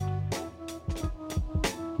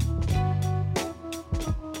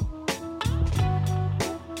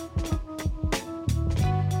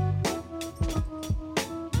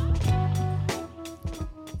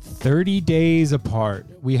30 days apart.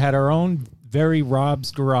 We had our own very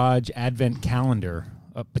Rob's Garage advent calendar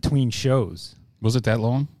between shows. Was it that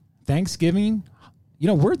long? Thanksgiving,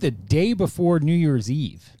 we're the day before New Year's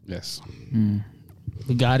Eve. Yes.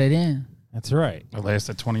 We got it in. That's right. The last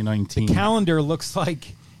of 2019. The calendar looks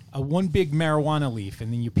like one big marijuana leaf,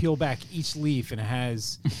 and then you peel back each leaf, and it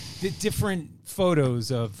has different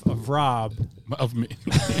photos of Rob. Of me.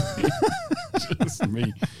 Just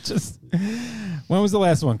me. When was the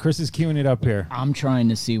last one? Chris is queuing it up here. I'm trying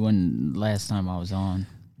to see when last time I was on.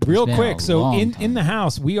 Real been quick. a So long in the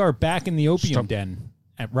house, we are back in the opium den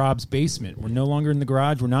at Rob's basement. We're no longer in the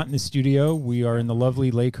garage. We're not in the studio. We are in the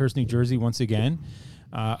lovely Lakehurst, New Jersey once again,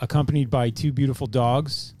 accompanied by two beautiful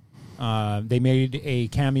dogs. They made a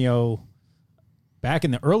cameo back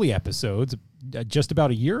in the early episodes, just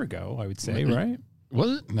about a year ago, I would say, right?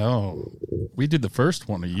 Was it? No. We did the first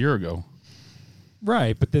one a year ago.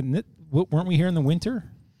 Right, but then weren't we here in the winter?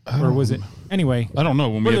 Or was it? Anyway. I don't know.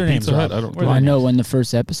 When we What are had their Pizza names, Hut, Rob? I don't What are Do I their know names? when the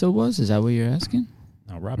first episode was? Is that what you're asking?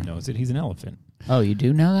 No, Rob knows it. He's an elephant. Oh, you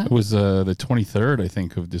do know that? It was the 23rd, I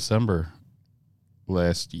think, of December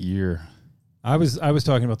last year. I was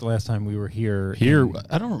talking about the last time we were here. Here,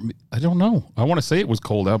 I don't know. I want to say it was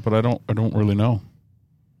cold out, but I don't really know.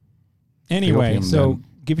 Anyway, Opium so Den.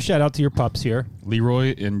 give a shout out to your pups here.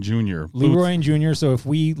 Leroy and Junior. Leroy and Junior. So if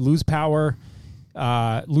we lose power,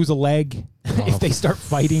 lose a leg, if they start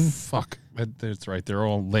fighting. Fuck. That's right. They're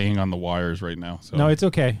all laying on the wires right now. So. No, it's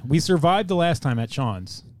okay. We survived the last time at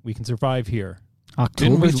Sean's. We can survive here.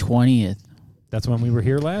 October 20th. That's when we were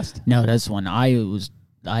here last, No, that's when I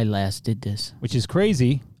last did this. which is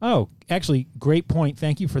crazy. Oh, actually, great point.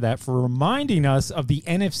 Thank you for that, for reminding us of the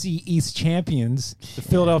NFC East champions, the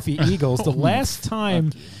Philadelphia Eagles. The last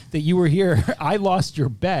time that you were here, I lost your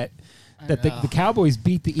bet that the Cowboys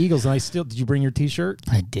beat the Eagles, and did you bring your T-shirt?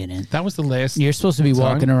 I didn't. That was the last. You're supposed to be time?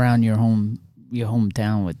 walking around your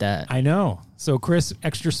hometown with that. I know. So Chris,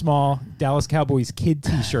 extra small Dallas Cowboys kid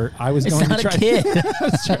T-shirt. I was It's going not to a try.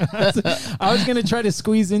 kid. I was going to try to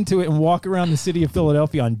squeeze into it and walk around the city of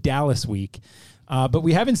Philadelphia on Dallas week, but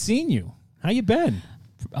we haven't seen you. How you been?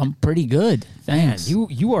 I'm pretty good. Man, Thanks.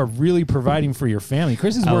 you are really providing for your family.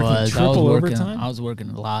 Chris is working triple overtime. I was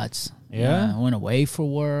working lots. Yeah? I went away for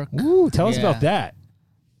work. Ooh, tell us Yeah. about that.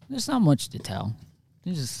 There's not much to tell.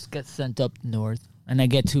 You just get sent up north, and I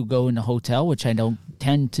get to go in the hotel, which I don't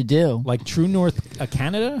tend to do. Like True North,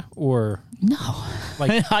 Canada, or No,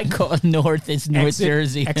 like I call it north. It's North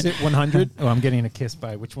Jersey. Exit 100. Oh, I'm getting a kiss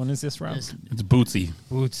by. Which one is this, Rob? It's- It's Bootsy.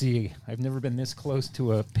 Bootsy. I've never been this close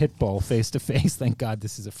to a pit bull face to face. Thank God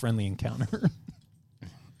this is a friendly encounter.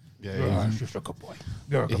 Yeah, just a good boy.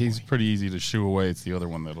 he's pretty easy to shoo away. It's the other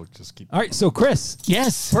one that'll just keep. All right, so Chris,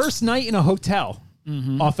 Yes. first night in a hotel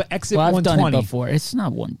off of Exit Well, I've 120. done it before. It's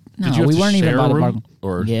not one. No, Did you have we to weren't even share about a to room? bargain.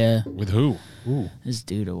 Or Yeah, with who? this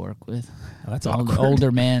dude to work with. Oh, that's Old- awkward.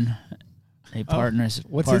 older man. A partner's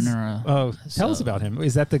What's partner. his? Tell us so- about him.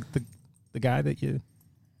 Is that the guy that you?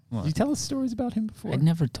 What? Did you tell us stories about him before? I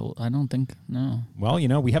never told. I don't think. No. Well,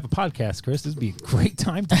 we have a podcast, Chris. This would be a great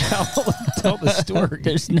time to tell the story.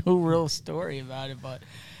 There's no real story about it, but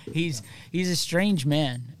he's a strange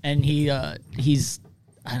man, and he's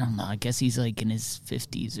I don't know. I guess he's like in his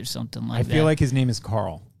 50s or something like I that. feel like his name is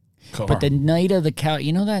Carl. But the night of the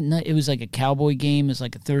that night, it was like a Cowboy game. It was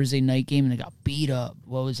like a Thursday night game, and they got beat up.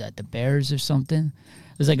 What was that? The Bears or something?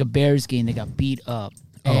 It was like a Bears game. They got beat up.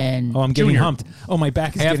 And I'm getting Junior. humped. Oh, my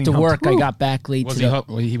back is getting after humped. work, I Woo. got back late Was to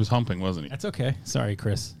he? the. He was humping, wasn't he? That's okay. Sorry,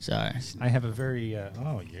 Chris. Sorry. I have a very.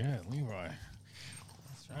 Oh yeah, Leroy.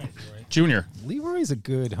 That's right, Leroy. Junior. Leroy's a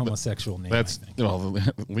good homosexual name. That's I think. well.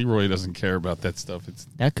 Leroy doesn't care about that stuff. It's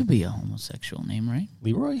That could be a homosexual name, right?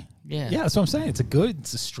 Leroy. Yeah. Yeah, that's what I'm saying.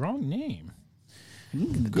 It's a strong name. You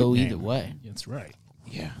can go name. either way. That's right.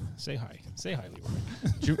 Yeah. Say hi. Say hi,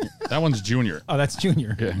 Leroy. that one's Junior. Oh, that's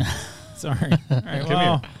Junior. Yeah. Sorry. All right. Come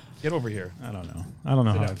Well, here. Get over here. I don't know. I don't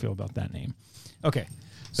know how I feel about that name. Okay.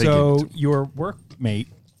 Thank So you. your workmate,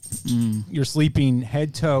 you're sleeping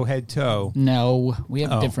head toe. No, we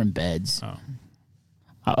have Oh. different beds. Oh.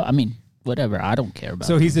 I mean, whatever. I don't care about.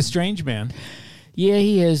 So it. he's a strange man. Yeah,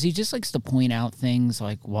 he is. He just likes to point out things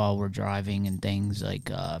like while we're driving and things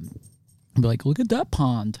like. Be like, look at that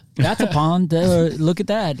pond. That's a pond. Look at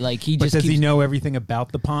that. Like he But just does keeps, he know everything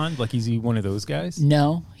about the pond? Like, is he one of those guys?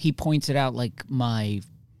 No, he points it out like my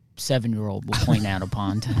 7-year-old will point out a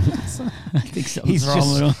pond. I think something's He's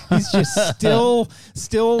wrong with him. just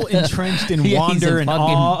still entrenched in Yeah, he's wonder a and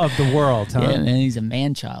fucking- awe of the world, huh? Yeah, man, he's a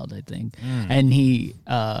man child, I think. And he,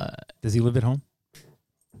 Does he live at home?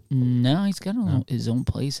 no, he's got his own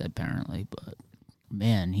place apparently, but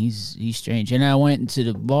man, he's strange. And I went into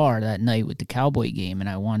the bar that night with the Cowboy game, and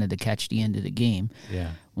I wanted to catch the end of the game.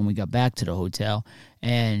 Yeah. When we got back to the hotel,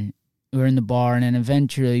 and we were in the bar, and then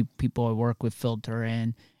eventually people I work with filter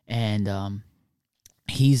in, and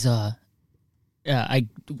he's I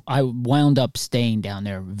wound up staying down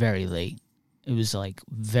there very late. It was like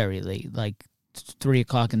very late, like 3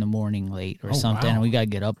 o'clock in the morning late or something. Wow. And we got to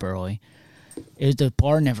get up early. The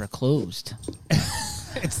bar never closed.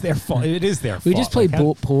 It's their fault. It is their fault. We just played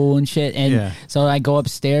pool and shit. And Yeah. so I go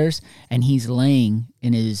upstairs, and he's laying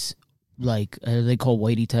in his, like, they call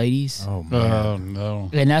whitey tighties. Oh, man. Oh, no.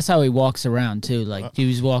 And that's how he walks around, too. Like, he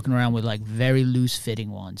was walking around with, like, very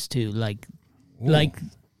loose-fitting ones, too. Like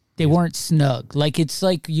they weren't snug. Like, it's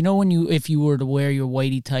like, you know, if you were to wear your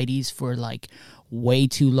whitey tighties for, like, way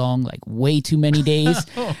too long, like way too many days,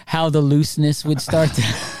 how the looseness would start to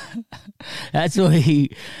that's what he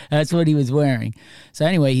was wearing. So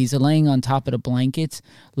anyway, he's laying on top of the blankets,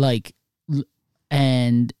 like,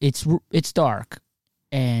 and it's dark,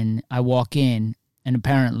 and I walk in, and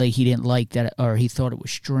apparently he didn't like that, or he thought it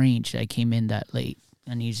was strange that I came in that late,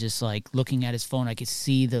 and he's just like looking at his phone. I could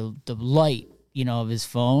see the light, you know, of his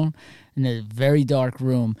phone in a very dark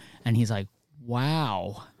room, and he's like,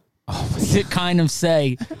 wow. To kind of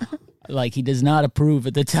say, like, he does not approve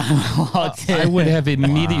at the time I walked in. I would have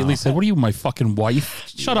immediately said, "What are you, my fucking wife?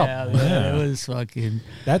 Shut up." Yeah, it was fucking...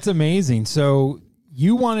 That's amazing. So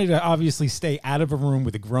you wanted to obviously stay out of a room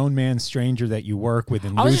with a grown man stranger that you work with.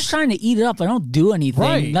 And I was just trying to eat it up. I don't do anything.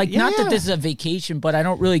 Right. Like, not Yeah. that this is a vacation, but I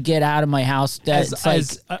don't really get out of my house.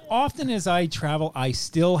 As often as I travel, I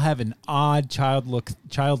still have an odd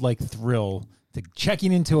childlike thrill to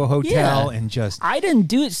checking into a hotel and just I didn't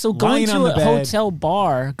do it. So going lying to on the a bed. hotel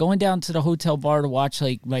bar, going down to the hotel bar to watch,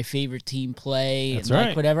 like, my favorite team play That's and like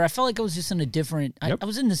right. whatever. I felt like I was just in a different... Yep. I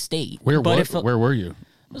was in the state. Where but where were you?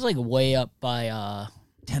 It was like way up by...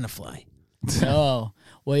 Tenafly. No,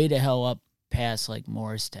 way the hell up past like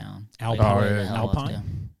Morristown. Alpine. Like, Oh, way the yeah. hell up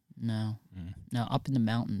Alpine? there. No, up in the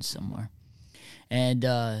mountains somewhere. And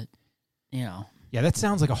you know, Yeah, that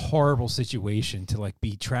sounds like a horrible situation to like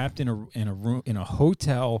be trapped in a room in a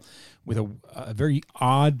hotel with a very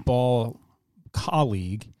oddball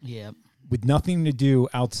colleague yeah, with nothing to do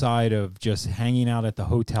outside of just hanging out at the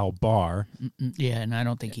hotel bar. yeah, and I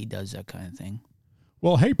don't think he does that kind of thing.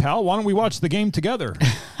 Well, hey pal, why don't we watch the game together?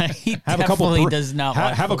 He Have a couple. definitely does not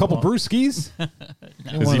watch have a couple football. brewskis.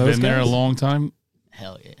 Has he been there a long time?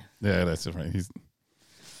 Hell yeah. Yeah, that's right.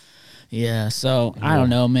 Yeah, so I don't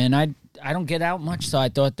know, man. I don't get out much, so I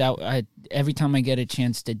thought that every time I get a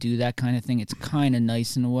chance to do that kind of thing, it's kind of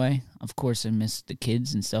nice in a way. Of course, I miss the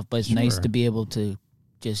kids and stuff, but it's nice Sure. to be able to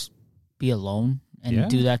just be alone and Yeah.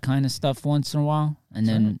 do that kind of stuff once in a while. And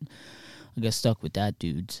then I got stuck with that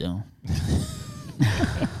dude, so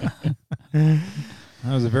That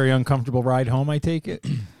was a very uncomfortable ride home, I take it.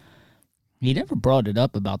 he never brought it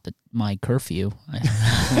up about my curfew.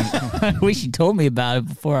 I wish he told me about it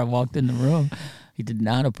before I walked in the room. He did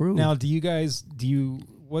not approve. Now,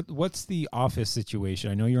 what's the office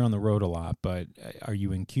situation? I know you're on the road a lot, but are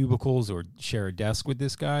you in cubicles or share a desk with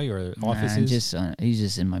this guy or offices? He's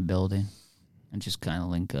just in my building and just kind of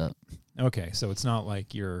link up. Okay, so it's not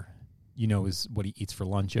like is what he eats for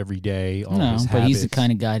lunch every day. All No, his but he's the habits.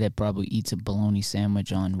 kind of guy that probably eats a bologna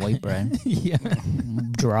sandwich on white bread, Yeah.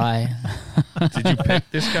 dry. Did you pick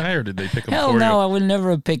this guy or did they pick him Hell for no, you? I would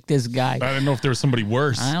never have picked this guy. I didn't know if there was somebody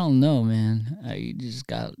worse. I don't know, man. You just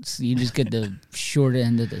get the short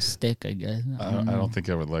end of the stick, I guess. I I don't know. don't think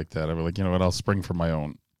I would like that. I'd be like, you know what? I'll spring for my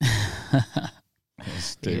own. I'll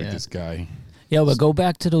stay with Yeah. this guy. Yeah, but go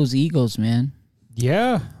back to those Eagles, man.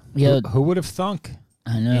 Yeah. Yeah. Who would have thunk?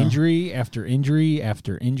 I know. Injury after injury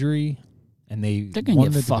after injury, and They're gonna won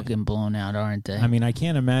get the fucking blown out, aren't they? I mean, I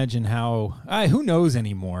can't imagine how. Who knows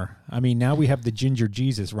anymore? I mean, now we have the Ginger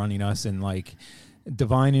Jesus running us, and like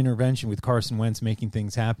divine intervention with Carson Wentz making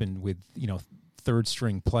things happen with third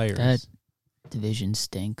string players. that division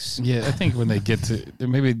stinks. Yeah, I think when they get to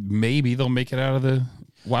maybe they'll make it out of the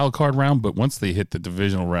wild card round, but once they hit the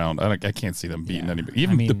divisional round, I can't see them beating anybody.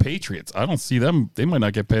 Even the Patriots, I don't see them. They might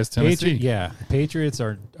not get past Tennessee. Patriots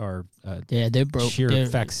are Yeah, they're broke. sheer They're-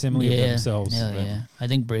 facsimile of themselves. Hell yeah. I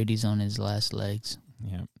think Brady's on his last legs.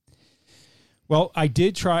 Yeah. Well, I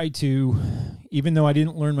did try to, even though I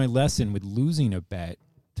didn't learn my lesson with losing a bet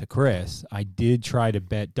to Chris, I did try to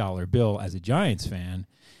bet dollar bill as a Giants fan.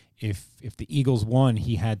 If the Eagles won,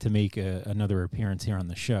 he had to make another appearance here on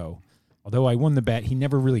the show. Although I won the bet, he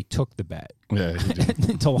never really took the bet Yeah, he did.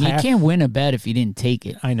 until You half. can't win a bet if you didn't take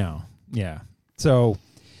it. I know. Yeah. So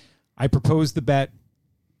I proposed the bet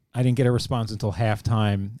I didn't get a response until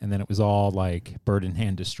halftime, and then it was all like bird in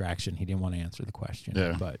hand distraction. He didn't want to answer the question.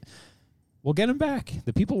 Yeah. But we'll get him back.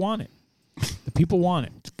 The people want it. The people want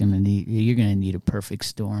it. You're gonna need a perfect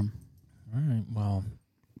storm. All right. Well,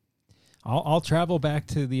 I'll travel back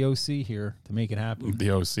to the OC here to make it happen.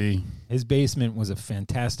 The OC. His basement was a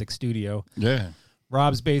fantastic studio. Yeah.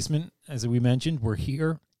 Rob's basement, as we mentioned, we're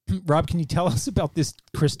here. Rob, can you tell us about this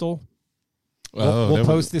crystal? We'll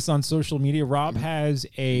post this on social media. Rob has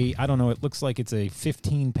I don't know, it looks like it's a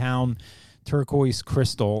 15-pound turquoise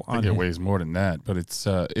crystal. I think it weighs more than that, but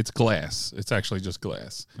it's glass. It's actually just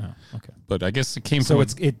glass. Oh, okay. But I guess it came so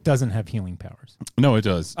from... it doesn't have healing powers. No, it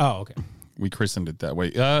does. Oh, okay. We christened it that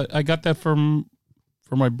way. I got that for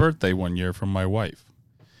my birthday one year from my wife.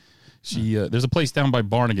 She there's a place down by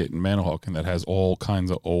Barnegat in Manahawkin that has all kinds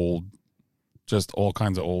of old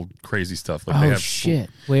crazy stuff. Like they have, shit!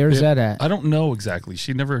 Where is that at? I don't know exactly.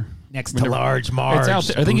 She never next to Large Marge. It's out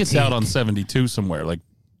there. I think it's out on 72 somewhere, like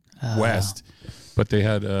west. But they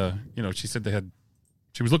had, she said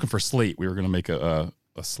she was looking for slate. We were going to make a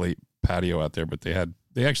slate patio out there, but they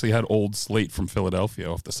actually had old slate from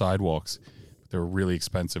Philadelphia off the sidewalks. They were really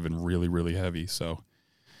expensive and really, really heavy. So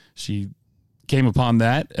she came upon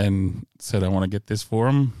that and said, I want to get this for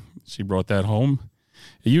him. She brought that home.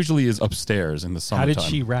 It usually is upstairs in the summertime. How did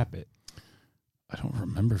she wrap it? I don't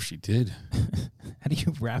remember if she did. How do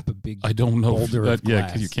you wrap a big I don't know. boulder of Yeah,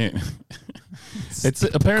 glass? because you can't. It's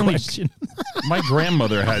apparently my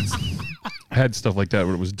grandmother had stuff like that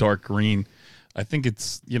where it was dark green. I think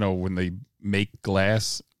it's, when they make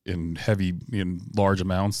glass in large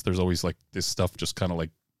amounts, there's always like this stuff just kind of like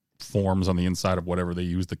forms on the inside of whatever they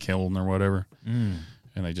use, the kiln or whatever. And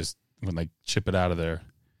they just, when they chip it out of there,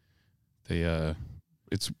 they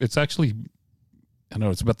it's actually, I don't know,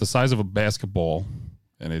 it's about the size of a basketball,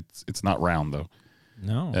 and it's not round though.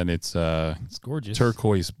 No. And it's gorgeous.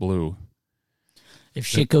 Turquoise blue. If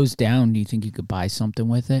shit goes down, do you think you could buy something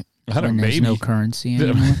with it? I don't know, when there's maybe. no currency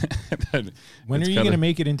anymore? When are you going to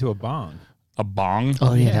make it into a bong? A bong?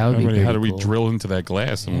 Oh, yeah, that would be pretty How do we cool. drill into that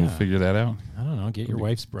glass and we'll figure that out? I don't know. Get your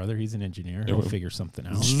wife's brother. He's an engineer. He'll figure something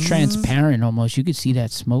out. It's transparent almost. You could see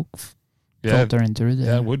that smoke filtering through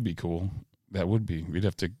there. That would be cool. That would be. We'd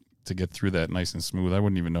have to get through that nice and smooth. I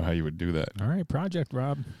wouldn't even know how you would do that. All right, Project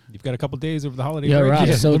Rob. You've got a couple days over the holiday Yeah, break. Rob,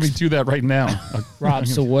 Yeah, so let me do that right now. Rob,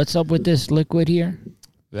 so what's up with this liquid here?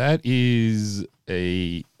 That is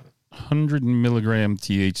a 100 milligram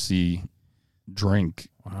THC drink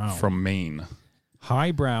from Maine.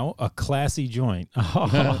 Highbrow, a classy joint.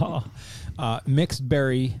 Mixed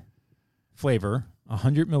berry flavor,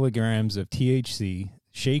 100 milligrams of THC.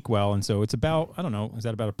 Shake well, and so it's about, I don't know, is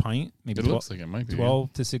that about a pint? Maybe It looks like it might be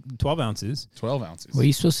 12 to 12 ounces. 12 ounces. What are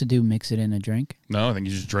you supposed to do? Mix it in a drink? No, I think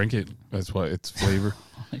you just drink it. That's why it's flavor.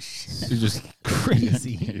 Oh, shit. You just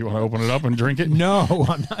Crazy. You want to open it up and drink it? No,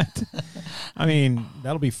 I'm not. I mean,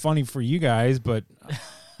 that'll be funny for you guys, but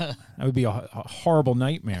that would be a horrible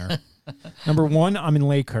nightmare. Number one, I'm in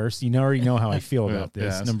Lakehurst. You already know how I feel about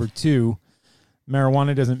this. Yes. Number two,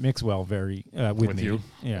 marijuana doesn't mix well with me. You?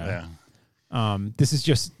 Yeah. This is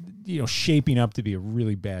just, shaping up to be a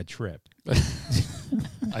really bad trip.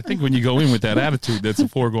 I think when you go in with that attitude, that's a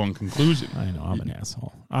foregone conclusion. I know, I'm an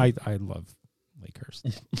asshole. I love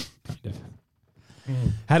Lakehurst. Kind of.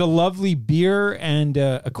 Had a lovely beer and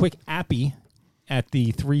a quick appy at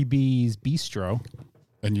the 3B's Bistro.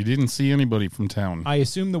 And you didn't see anybody from town. I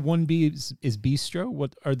assume the 1B is Bistro.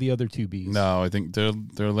 What are the other two B's? No, I think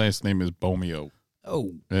their last name is Bomeo.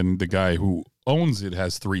 Oh. And the guy who owns it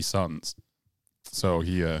has 3 sons. So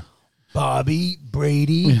he... Bobby,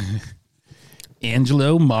 Brady.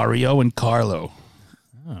 Angelo, Mario, and Carlo.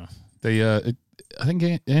 Oh. They, I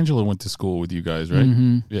think Angelo went to school with you guys, right?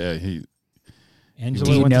 Mm-hmm. Yeah, Angelo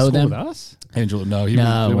Do you went to know school them? with us? Angelo, no,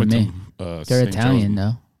 No, went with me. to They're St. Italian,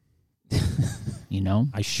 Joe's. though. You know?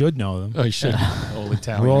 I should know them. Oh, you should. All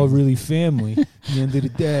Italian. We're all really family. At the end of the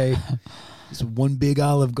day, it's one big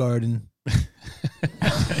Olive Garden.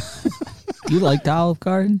 You like the Olive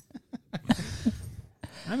Garden?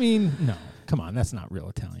 I mean, no. Come on. That's not real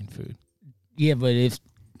Italian food. Yeah, but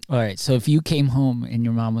all right, so if you came home and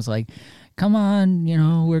your mom was like, come on,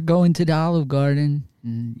 we're going to the Olive Garden,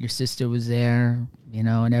 and your sister was there, and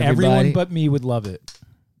everybody. Everyone but me would love it.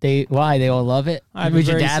 Why? They all love it? I have a Would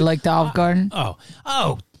your very dad like the Olive Garden?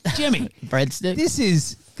 Oh, Jimmy. Breadstick? This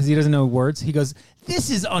is, because he doesn't know words, he goes,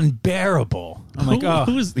 this is unbearable. I'm like, oh.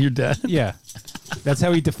 Who's your dad? Yeah. That's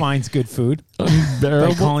how he defines good food. By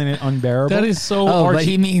Unbearable. calling it unbearable. That is so Oh, Archie. but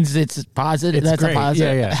he means it's positive. It's That's great. a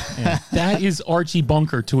positive. Yeah. That is Archie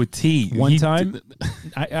Bunker to a T. One time,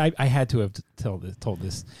 I had to have told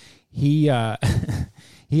this. He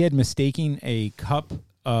he had mistaken a cup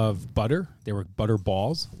of butter. They were butter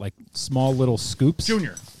balls, like small little scoops.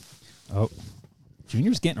 Junior. Oh,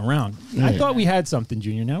 Junior's getting around. Yeah. I thought we had something,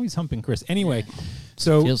 Junior. Now he's humping Chris. Anyway,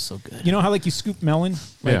 so Feels so good. you know how like you scoop melon,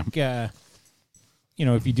 like you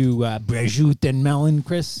know if you do prosciutto and melon,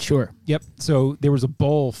 Chris. Sure. Yep. So there was a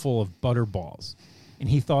bowl full of butter balls, and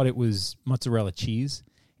he thought it was mozzarella cheese,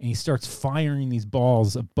 and he starts firing these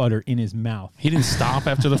balls of butter in his mouth. He didn't stop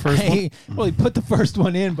after the first one? Well, he put the first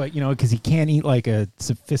one in, but you know because he can't eat like a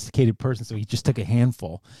sophisticated person, so he just took a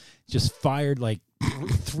handful, just fired like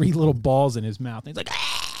three little balls in his mouth. And he's like,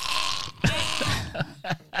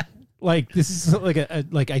 like this is like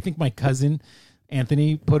like I think my cousin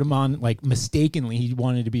Anthony put him on like mistakenly. He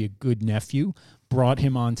wanted to be a good nephew, brought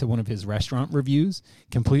him on to one of his restaurant reviews,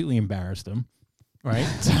 completely embarrassed him. Right.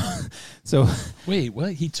 So wait,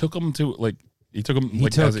 what? He took him to like he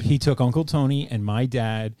took Uncle Tony and my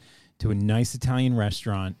dad to a nice Italian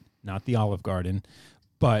restaurant, not the Olive Garden,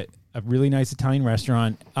 but a really nice Italian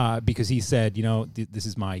restaurant because he said, you know, this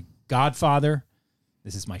is my godfather.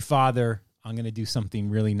 This is my father. I'm going to do something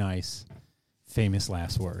really nice. Famous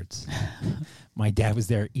last words. My dad was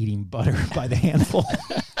there eating butter by the handful.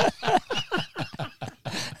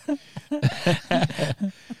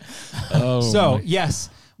 Yes,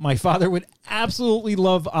 my father would absolutely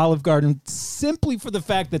love Olive Garden simply for the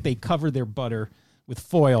fact that they cover their butter with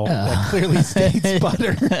foil that clearly states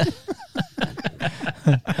butter.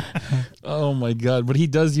 Oh my God! But he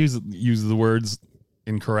does use the words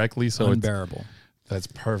incorrectly, so unbearable. That's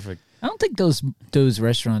perfect. I don't think those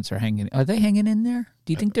restaurants are hanging. Are they hanging in there?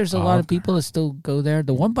 Do you think there's a lot of people that still go there?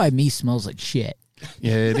 The one by me smells like shit.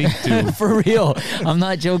 Yeah, they do. For real. I'm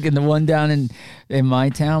not joking. The one down in my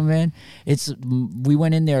town, man. We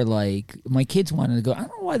went in there like my kids wanted to go. I don't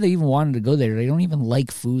know why they even wanted to go there. They don't even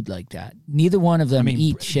like food like that. Neither one of them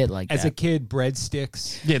eat shit like that. As a kid,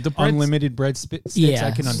 breadsticks. Yeah, the unlimited breadsticks. Yeah,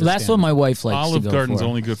 I can understand. So that's what my wife likes Olive to go Garden's for.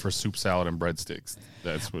 only good for soup, salad, and breadsticks.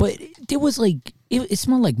 That's what. But there was like it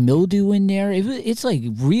smelled like mildew in there. It's like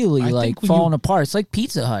really like falling apart. It's like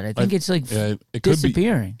Pizza Hut. I think it's like it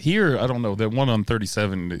disappearing. Could be. Here, I don't know. That one on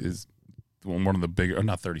 37 is one of the bigger, or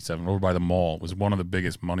not 37, over by the mall, was one of the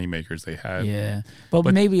biggest money makers they had. Yeah,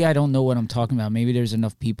 but maybe I don't know what I'm talking about. Maybe there's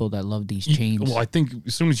enough people that love these chains. Well, I think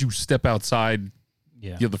as soon as you step outside,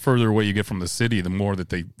 the further away you get from the city, the more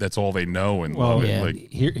that's all they know and love it.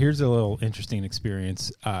 Like, here's a little interesting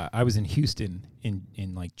experience. I was in Houston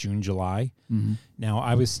in like June, July. Mm-hmm. Now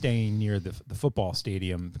I was staying near the football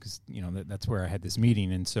stadium because you know that's where I had this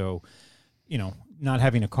meeting, and so you know not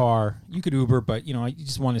having a car, you could Uber, but you know you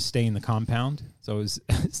just want to stay in the compound. So I was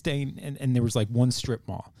staying, and there was like one strip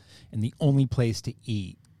mall, and the only place to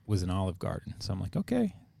eat was an Olive Garden. So I'm like,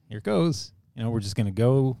 okay, here it goes. You know, we're just gonna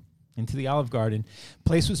go into the Olive Garden.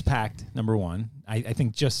 Place was packed, number one. I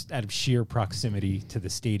think just out of sheer proximity to the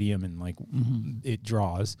stadium and like it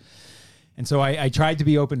draws. And so I tried to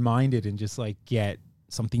be open-minded and just like get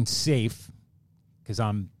something safe because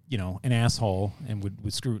I'm, you know, an asshole and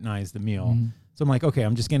would scrutinize the meal. Mm-hmm. So I'm like, okay,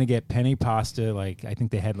 I'm just going to get penne pasta. Like I think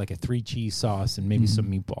they had like a 3-cheese sauce and maybe some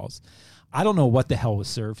meatballs. I don't know what the hell was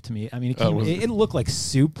served to me. I mean, it looked like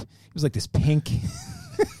soup. It was like this pink...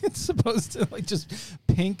 It's supposed to like just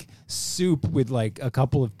pink soup with like a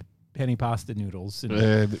couple of penny pasta noodles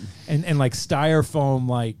and like styrofoam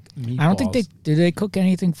like meatballs. I don't think did they cook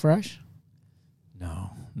anything fresh?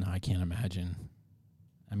 No, I can't imagine.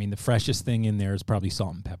 I mean, the freshest thing in there is probably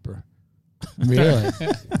salt and pepper. Really?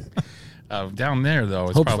 Down there though,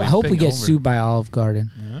 it's probably. I hope we get sued by Olive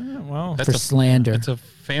Garden. Well, for slander. It's a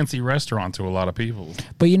fancy restaurant to a lot of people.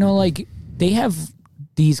 But you know, like they have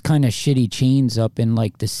these kind of shitty chains up in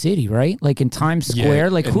like the city, right? Like in Times Square.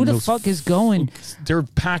 Like who the fuck is going? They're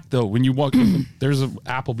packed though. When you walk, there's a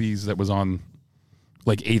Applebee's that was on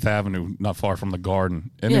like 8th Avenue, not far from the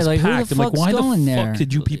Garden, and it's like packed. Who the fuck's why going the there? fuck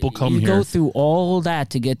did you people come you here? You go through all that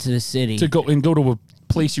to get to the city. To go to a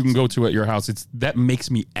place you can go to at your house. That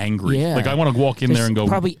makes me angry. Yeah. Like I want to walk in there and go.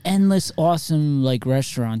 Probably endless awesome like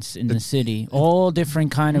restaurants in the city, all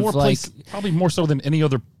different kind of like probably more so than any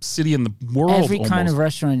other city in the world. Every kind of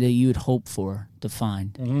restaurant that you would hope for to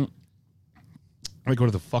find. Mm-hmm. I go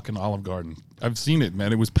to the fucking Olive Garden. I've seen it,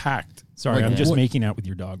 man. It was packed. Sorry, I'm just making out with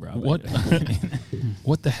your dog, Rob.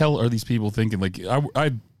 What the hell are these people thinking? Like,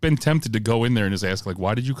 I've been tempted to go in there and just ask, like,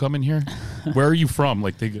 why did you come in here? Where are you from?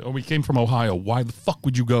 Like, we came from Ohio. Why the fuck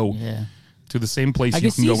would you go to the same place? I you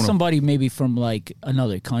can can see go somebody maybe from like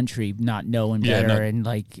another country not knowing better and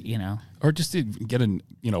like, you know. Or just to get in,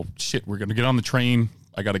 shit, we're going to get on the train.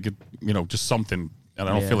 I got to get, just something. and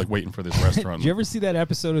I don't feel like waiting for this restaurant. Did you ever see that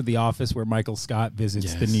episode of The Office where Michael Scott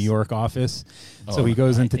visits the Yes. New York office? So he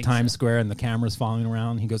goes into Times Square and the camera's following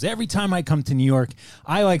around. He goes, every time I come to New York,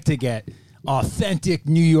 I like to get authentic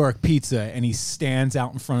New York pizza. And he stands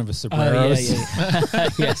out in front of a Sobraros.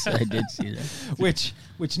 Yes, I did see that.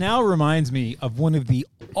 which now reminds me of one of the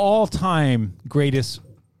all-time greatest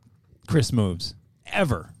Chris moves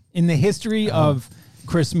ever in the history of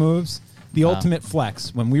Chris moves. The ultimate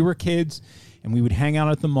flex. When we were kids and we would hang out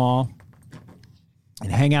at the mall and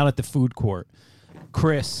hang out at the food court,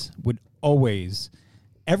 Chris would always,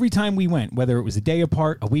 every time we went, whether it was a day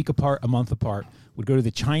apart, a week apart, a month apart, would go to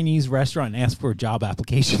the Chinese restaurant and ask for a job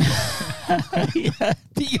application.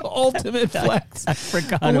 The ultimate flex. I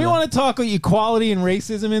forgot. When we about- want to talk equality and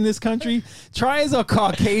racism in this country, try as a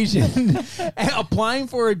Caucasian applying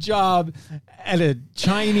for a job at a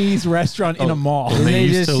Chinese restaurant in a mall. And they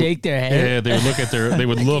used just shake their head. Yeah, they would look at they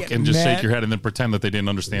would look get and just mad. shake your head and then pretend that they didn't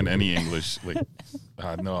understand any English. Like,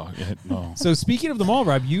 no. So speaking of the mall,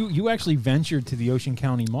 Rob, you actually ventured to the Ocean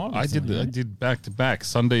County Mall. I recently, right? did back to back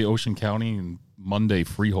Sunday Ocean County and Monday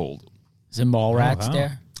Freehold. Is it mall rats wow.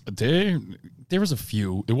 there? There was a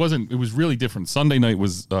few. It was really different. Sunday night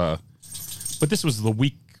was but this was the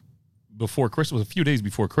week before Christmas, a few days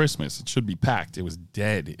before Christmas. It should be packed. It was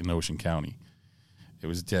dead in Ocean County. It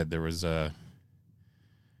was dead. There was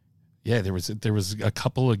there was a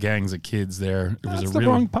couple of gangs of kids there. It was That's a the real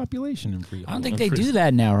wrong population in Freehold. I don't think they do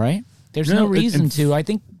that now, right? There's no No, reason and- to. I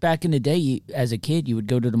think back in the day, as a kid, you would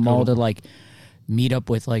go to the mall to like meet up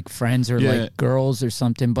with like friends or Yeah. like girls or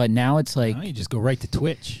something. But now it's like Now you just go right to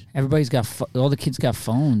Twitch. everybody's got all the kids got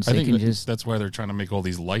phones. I They think can just that's why they're trying to make all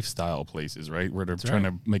these lifestyle places, right? Where they're trying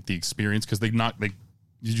to make the experience because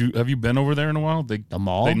have you been over there in a while? the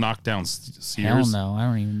mall. They knocked down Hell Sears. no, I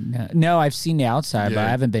don't even know. No, I've seen the outside, but Yeah. I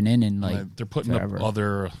haven't been in like They're putting forever. up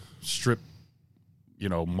other strip,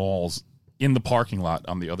 malls in the parking lot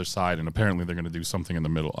on the other side, and apparently they're going to do something in the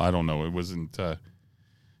middle. I don't know. It wasn't.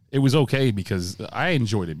 It was okay because I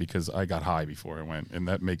enjoyed it because I got high before I went, and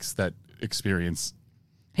that makes that experience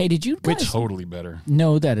Hey, did you guys totally better.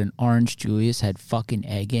 know that an Orange Julius had fucking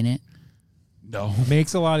egg in it? No,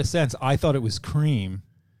 Makes a lot of sense. I thought it was cream,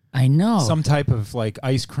 I know. some type of like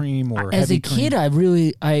ice cream or As heavy a kid,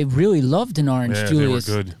 cream. I really loved an Orange Yeah, they were Julius,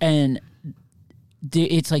 good. and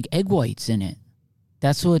it's like egg whites in it.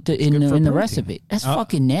 That's what good for in the protein. recipe. That's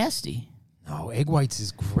fucking nasty. No, egg whites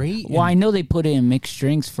is great. Well, I and- know they put it in mixed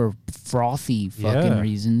drinks for frothy fucking Yeah.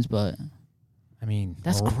 reasons, but I mean,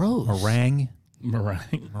 That's gross. Meringue.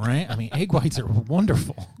 meringue. I mean, egg whites are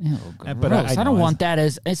wonderful. ew, But gross. I don't know, want that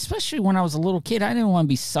especially when I was a little kid. I didn't want to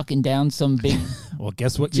be sucking down some big Well,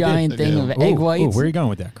 guess what? You giant did? thing Yeah. of Ooh, egg ooh, whites. where are you going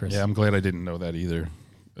with that, Chris? Yeah, I'm glad I didn't know that either.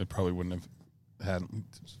 I probably wouldn't have had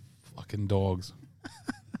fucking dogs.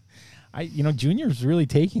 Junior's really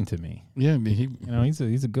taking to me. Yeah, I mean,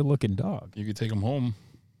 He's a good looking dog. you could take him home.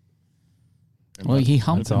 And Well, that- he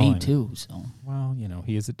humped that's all I me know. too. So Well,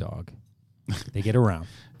 he is a dog. They get around.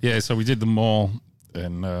 Yeah, so we did the mall,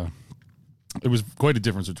 and it was quite a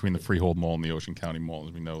difference between the Freehold Mall and the Ocean County Mall,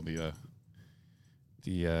 as we know. The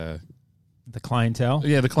The clientele.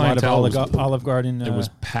 Yeah, the clientele A lot was- of Olive Garden. it was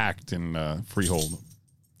packed in Freehold,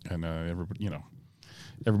 and everybody,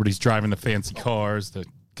 everybody's driving the fancy cars, the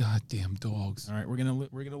goddamn dogs. All right, we're gonna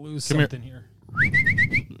lose Come here. something here.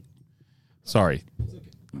 Sorry,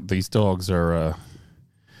 these dogs are.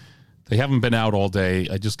 They haven't been out all day.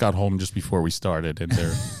 I just got home just before we started, and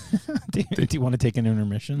they're. do you want to take an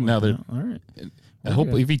intermission? No, they're- all right. I hope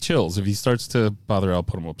if he chills, if he starts to bother, I'll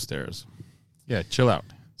put him upstairs. Yeah, chill out.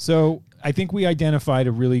 So I think we identified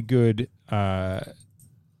a really good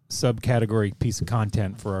subcategory piece of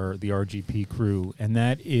content for the RGP crew, and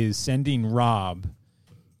that is sending Rob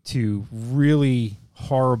to really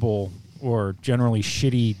horrible or generally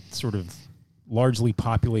shitty, sort of largely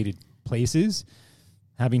populated places,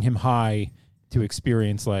 having him high to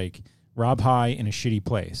experience like Rob high in a shitty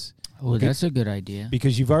place. oh, that's a good idea.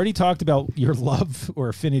 Because you've already talked about your love or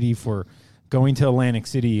affinity for going to Atlantic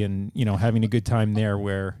City and having a good time there,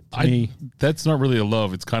 where to me That's not really a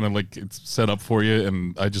love. It's kind of like it's set up for you,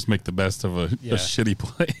 and I just make the best of a shitty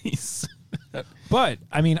place. But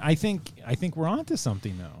I mean, I think we're onto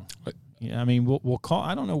something though. What? Yeah, I mean, we'll call.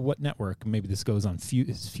 I don't know what network. Maybe this goes on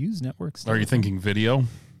Fuse Networks. Are you thinking video?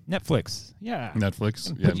 Netflix? Yeah, Netflix?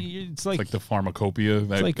 But Yeah. it's It's like, like the pharmacopoeia.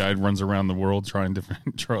 That like- guy runs around the world trying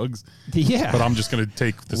different drugs. yeah. But I'm just going to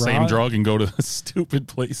take the same Rob- drug and go to stupid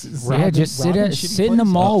places. Rob- Yeah, just Robin shitty sit in the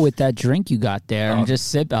place? mall with that drink you got there Oh. and just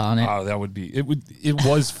sip on it. Oh, that would be it. It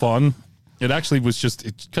was fun. It actually was just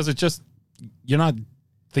because you're not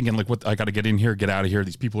thinking like, what, I got to get in here, get out of here.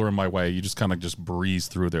 These people are in my way. You just kind of just breeze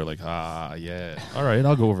through there like, yeah. All right,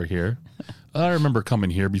 I'll go over here. I remember coming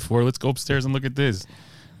here before. Let's go upstairs and look at this.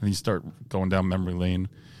 And you start going down memory lane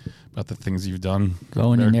about the things you've done.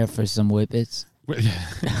 Going in there for some whippets.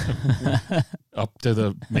 Up to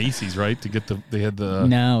the Macy's, right? To get they had the.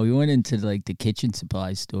 No, we went into like the kitchen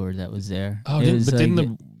supply store that was there. Oh,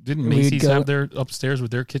 didn't Macy's have their upstairs with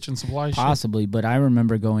their kitchen supply? Possibly, but I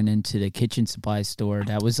remember going into the kitchen supply store.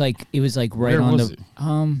 That was like it was like right Where on was the it?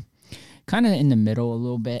 kind of in the middle a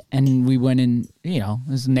little bit, and we went in.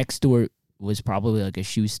 This next door was probably like a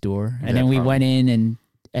shoe store, and then we went in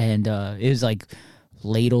and it was like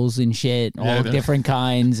ladles and shit, all different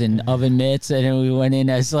kinds, and oven mitts, and then we went in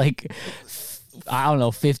as like, I don't know,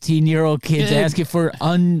 15-year-old kids asking for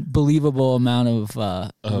unbelievable amount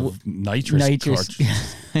of nitrous.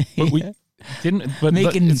 Cartridges. But we didn't. But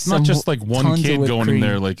Making it's not just like one kid going in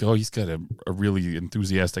there like, oh, he's got a really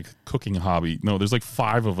enthusiastic cooking hobby. No, there's like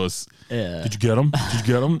 5 of us. Yeah. Did you get them? Did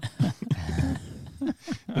you get them?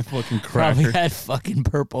 The fucking cracker. Probably had fucking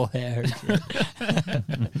purple hair.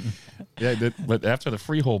 Yeah, but after the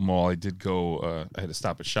Freehold Mall, I did go. I had to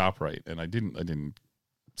stop at ShopRite, and I didn't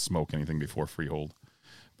smoke anything before Freehold,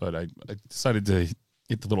 but I decided to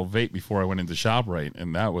get the little vape before I went into ShopRite,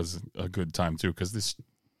 and that was a good time too because this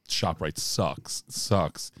ShopRite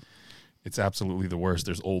sucks. It's absolutely the worst.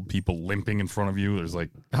 There's old people limping in front of you. There's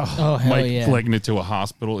like legging it to a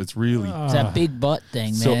hospital. It's really it's that big butt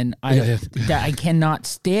thing, man. I cannot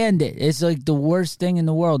stand it. It's like the worst thing in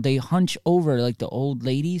the world. They hunch over, like the old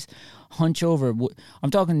ladies hunch over.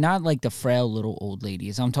 I'm talking not like the frail little old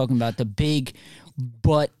ladies. I'm talking about the big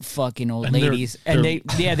butt fucking old ladies. And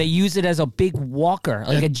they use it as a big walker,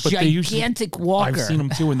 like a gigantic walker. I've seen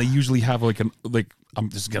them too, and they usually have like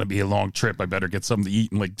this is going to be a long trip. I better get something to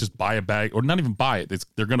eat and like just buy a bag or not even buy it.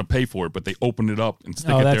 They're going to pay for it, but they open it up and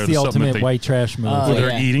stick it there. That's the ultimate white trash move.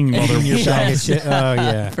 They're eating mother your bag of shit. Oh,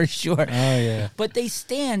 yeah. For sure. Oh, yeah. But they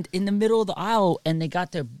stand in the middle of the aisle and they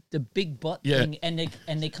got the big butt thing and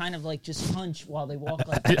they kind of like just hunch while they walk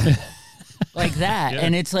like that. Like that. Yeah.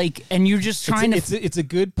 And it's like, and you're just trying it's a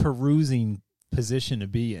good perusing position to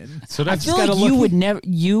be in. So I feel like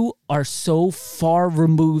you are so far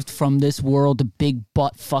removed from this world of big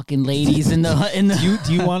butt fucking ladies in the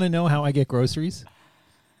Do you want to know how I get groceries?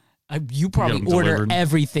 You probably order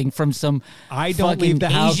everything from some I don't leave the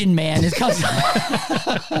house. Asian man is coming.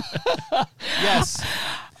 Yes.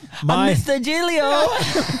 Mr. Giglio.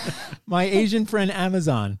 My Asian friend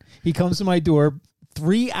Amazon. He comes to my door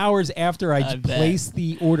 3 hours after I place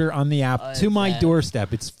the order on the app to my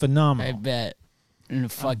doorstep. It's phenomenal. I bet.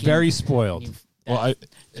 Fucking, very spoiled.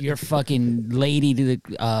 Your fucking lady to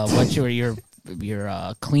the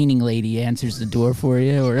your cleaning lady answers the door for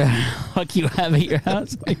you, or fuck you have at your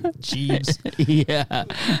house. Jeeves. Yeah.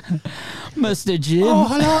 Mr. Jim. Oh,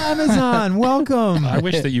 hello, Amazon. Welcome. I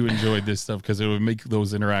wish that you enjoyed this stuff because it would make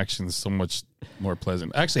those interactions so much more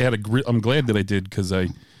pleasant. Actually, I'm glad that I did because I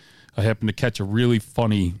happened to catch a really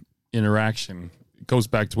funny interaction. It goes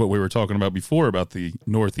back to what we were talking about before about the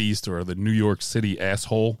Northeast or the New York City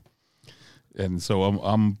asshole. And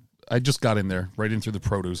so I just got in there, right in through the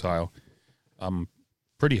produce aisle. I'm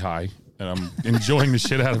pretty high, and I'm enjoying the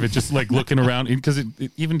shit out of it, just like looking around. Because it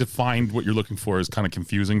even to find what you're looking for is kind of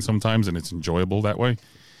confusing sometimes, and it's enjoyable that way.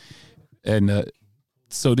 And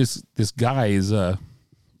so this guy is there's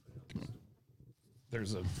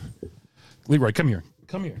a Leroy, come here.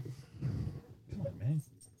 Come here. Come on, man.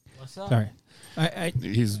 What's up? Sorry.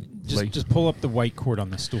 He's just pull up the white cord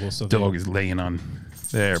on the stool. So dog is laying on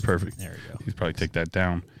there. Perfect. There you go. He's probably take that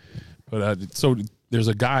down. But so there's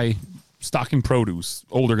a guy stocking produce,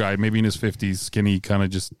 older guy, maybe in his 50s, skinny, kind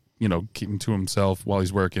of just keeping to himself while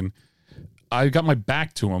he's working. I got my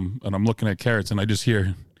back to him and I'm looking at carrots and I just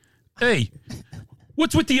hear, "Hey,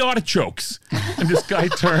 what's with the artichokes?" And this guy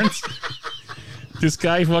turns. This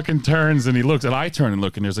guy fucking turns and he looks, and I turn and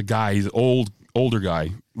look, and there's a guy. He's older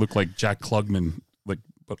guy, looked like Jack Klugman, but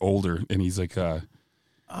older, and he's like,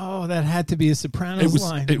 "Oh, that had to be a Sopranos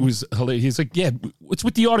line." It was hilarious. He's like, "Yeah, what's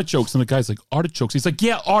with the artichokes?" And the guy's like, "Artichokes." He's like,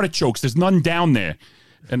 "Yeah, artichokes. There's none down there."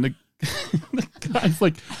 And the guy's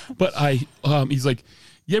like, "But he's like,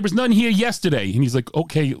 yeah, there was none here yesterday." And he's like,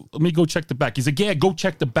 "Okay, let me go check the back." He's like, "Yeah, go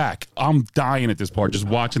check the back." I'm dying at this part, just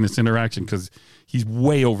watching this interaction because he's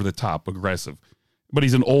way over the top aggressive. But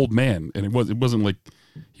he's an old man, and it wasn't like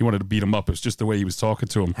he wanted to beat him up. It was just the way he was talking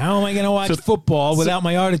to him. How am I going to watch football without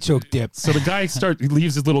my artichoke dip? So the guy he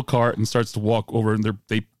leaves his little cart and starts to walk over, and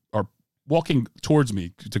they are walking towards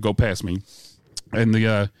me to go past me. And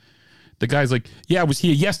the guy's like, "Yeah, I was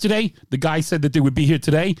here yesterday. The guy said that they would be here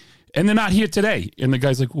today." and they're not here today. And the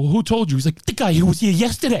guy's like, well, who told you? He's like, the guy who was here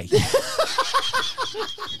yesterday.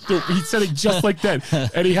 Dude, he said it just like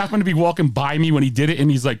that. And he happened to be walking by me when he did it. And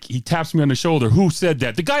he's like, he taps me on the shoulder. Who said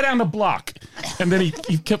that? The guy down the block. And then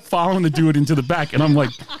he kept following the dude into the back. And I'm like,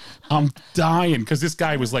 I'm dying. Because this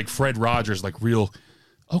guy was like Fred Rogers, like real,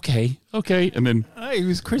 okay. And then He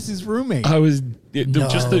was Chris's roommate. I was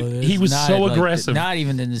he was so aggressive. Not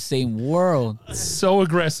even in the same world. So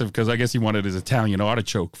aggressive because I guess he wanted his Italian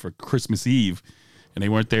artichoke for Christmas Eve. And they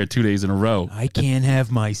weren't there 2 days in a row. I can't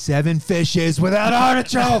have my 7 fishes without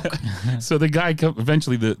artichoke. So the guy,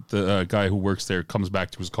 eventually the guy who works there comes back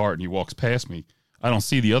to his car and he walks past me. I don't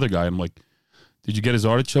see the other guy. I'm like, did you get his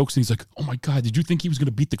artichokes? And he's like, oh my God, did you think he was going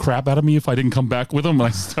to beat the crap out of me if I didn't come back with him? And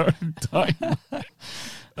I started dying.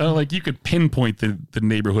 Like you could pinpoint the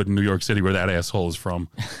neighborhood in New York City where that asshole is from.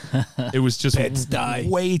 It was just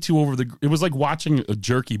way too over it was like watching a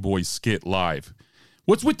Jerky Boys skit live.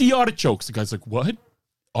 What's with the artichokes? The guy's like, what?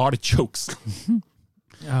 Artichokes.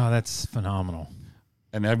 Oh, that's phenomenal.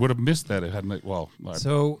 And I would have missed that. It hadn't.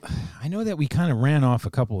 So I know that we kind of ran off a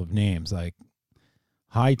couple of names like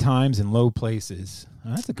High Times and Low Places.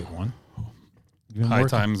 Oh, that's a good one. High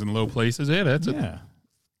Times and Low Places. Yeah, that's it. Yeah.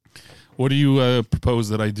 What do you propose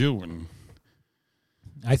that I do? And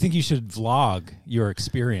I think you should vlog your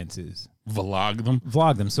experiences. Vlog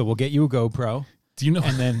them. So we'll get you a GoPro. Do you know?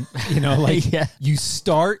 And then, you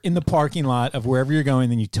start in the parking lot of wherever you're going,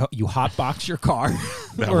 then you hotbox your car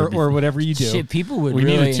or whatever you do. Shit, people would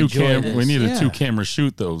really enjoy this. We need a 2-camera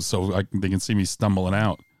shoot, though, so they can see me stumbling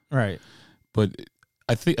out. Right. But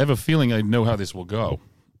I have a feeling I know how this will go.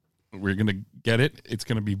 We're going to get it. It's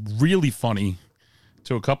going to be really funny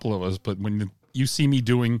to a couple of us, but when you see me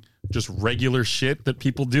doing just regular shit that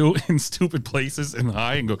people do in stupid places and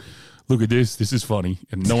and go, look at this is funny,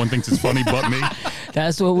 and no one thinks it's funny but me.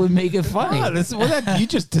 That's what would make it funny. You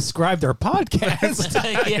just described our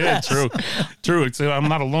podcast. Yeah, true. So I'm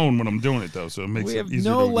not alone when I'm doing it, though, so it makes it easier. We have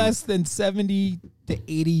no less than 70 to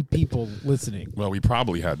 80 people listening. Well, we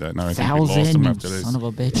probably had that. Now I think we lost them after this. Son of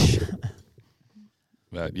a bitch.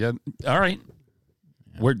 But yeah, all right.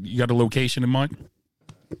 Where you got a location in mind?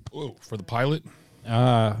 Oh, for the pilot?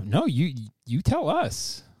 No, you tell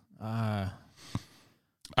us. I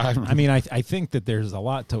mean, I think that there's a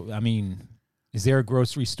lot to. I mean, is there a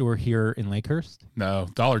grocery store here in Lakehurst? No,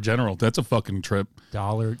 Dollar General. That's a fucking trip.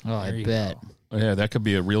 Oh, I bet. Oh, yeah, that could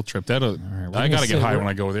be a real trip. I gotta get high when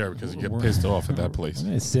I go there because you get pissed off at that place. I'm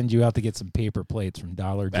gonna send you out to get some paper plates from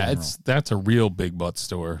Dollar General. That's a real big butt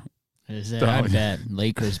store. Is that? I bet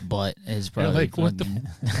Lakers' butt is probably what the.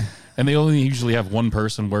 And they only usually have one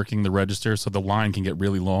person working the register, so the line can get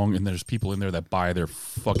really long. And there's people in there that buy their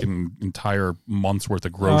fucking entire month's worth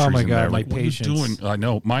of groceries. Oh my God, my patience! What are you doing? I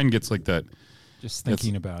know mine gets like that. Just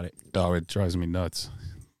thinking about it. Oh, it drives me nuts.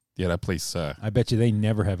 Yeah, that place. I bet you they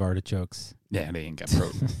never have artichokes. Yeah, they ain't got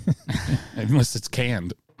produce unless it's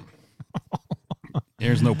canned.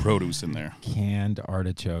 There's no produce in there. Canned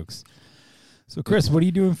artichokes. So, Chris, what are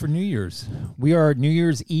you doing for New Year's? We are New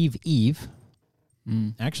Year's Eve.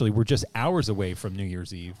 Actually, we're just hours away from New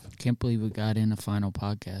Year's Eve. Can't believe we got in a final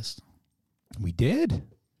podcast. We did.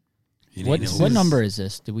 What number is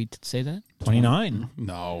this? Did we say that? 29.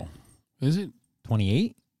 No. Is it?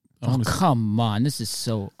 28? Oh, come on. This is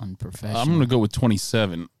so unprofessional. I'm going to go with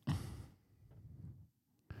 27.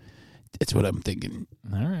 That's what I'm thinking.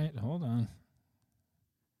 All right. Hold on.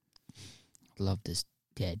 Love this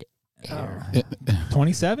dead air.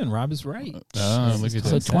 27. Rob is right. Look at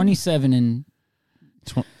so 27 and...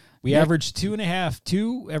 We average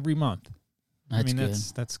 2.5 every month. That's good.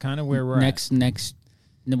 That's kind of where we're at. Next,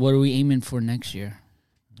 what are we aiming for next year?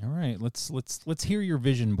 All right, let's hear your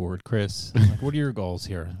vision board, Chris. Like, what are your goals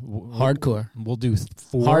here? Hardcore. We'll do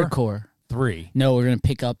 4. Hardcore. 3. No, we're gonna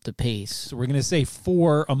pick up the pace. So we're gonna say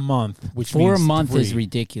 4 a month, which 4 means a month 3. is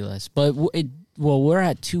ridiculous. But we're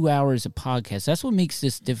at 2 hours of podcast. That's what makes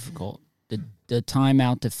this difficult. The time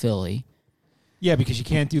out to Philly. Yeah, because you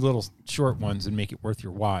can't do little short ones and make it worth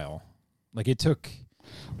your while. Like it took.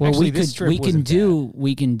 Well, actually, we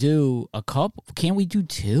can do a couple. Can't we do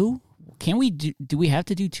 2? Can we do we have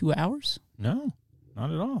to do 2 hours? No, not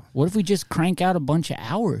at all. What if we just crank out a bunch of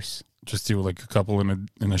hours? Just do like a couple in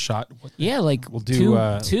a shot. Yeah, like we'll do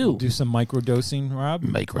 2. We'll do some microdosing, Rob.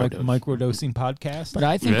 Microdosing podcast. But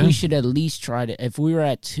I think we should at least try to. If we were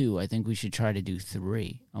at 2, I think we should try to do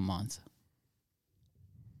 3 a month.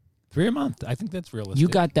 3 a month. I think that's realistic. You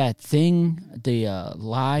got that thing, the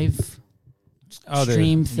live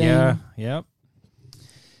stream thing. Yeah. Yep.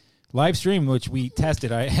 Live stream, which we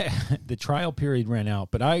tested. The trial period ran out,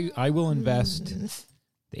 but I will invest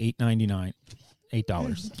the $8.99.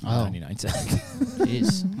 $8.99.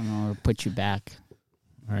 Jeez, I'm gonna put you back.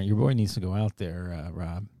 All right, your boy needs to go out there,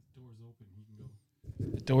 Rob.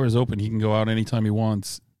 The door is open. He can go out anytime he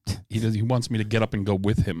wants. He wants me to get up and go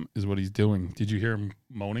with him, is what he's doing. Did you hear him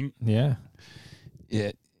moaning? Yeah.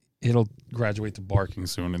 It'll graduate to barking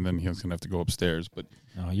soon, and then he's going to have to go upstairs. But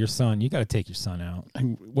your son, you got to take your son out.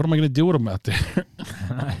 What am I going to do with him out there?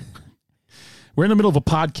 We're in the middle of a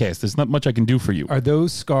podcast. There's not much I can do for you. Are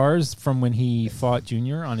those scars from when he fought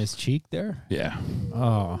Junior on his cheek there? Yeah.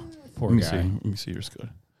 Oh, poor guy. Let me see your scar.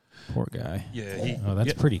 Poor guy. Yeah.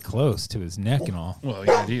 That's pretty close to his neck and all. Well,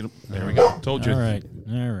 yeah, there we go. Told you. All right.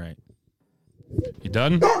 You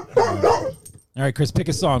done? All right, Chris, pick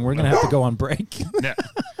a song. We're going to have to go on break. Yeah.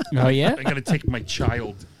 Oh yeah. I got to take my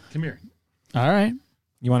child. Come here. All right.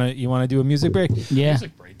 You want to do a music break? Yeah.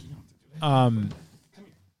 Music break. You don't have to do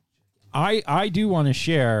that. I do want to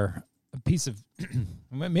share a piece of.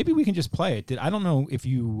 Maybe we can just play it. I don't know if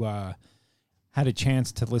you had a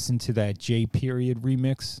chance to listen to that J Period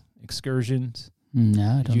remix, Excursions. No,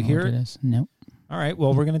 I don't Did you know hear what it? it is. No. All right.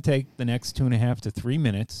 Well, we're going to take the next 2.5 to 3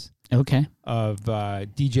 minutes Okay. of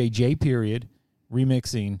DJ J Period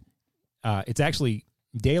remixing. It's actually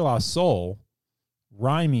De La Soul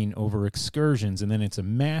rhyming over Excursions, and then it's a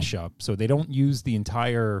mashup. So they don't use the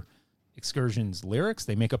entire Excursions lyrics.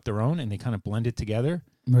 They make up their own, and they kind of blend it together.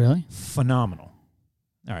 Really? Phenomenal.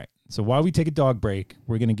 All right. So while we take a dog break,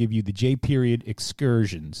 we're going to give you the J Period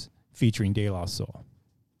Excursions featuring De La Soul.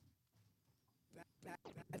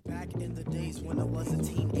 Back in the days when I was a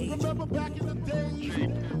teenager. Remember back in the days.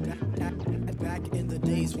 Back in the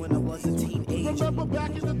days when I was a teenager. Remember back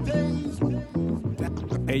in the days.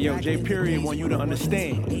 Hey yo, J Period want you to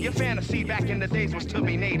understand. Your fantasy back in the days was to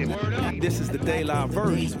be native. This is the daylight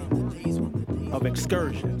version of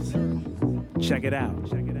Excursions. Check it out.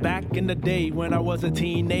 Back in the day when I was a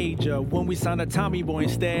teenager, when we signed a Tommy Boy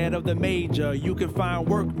instead of the Major, you could find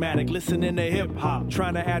Workmatic listening to hip hop,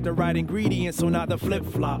 trying to add the right ingredients so not the flip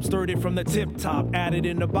flop. Stirred it from the tip top, added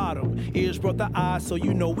in the bottom. Ears brought the eyes, so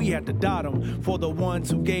you know we had to dot 'em. For the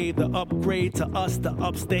ones who gave the upgrade to us, the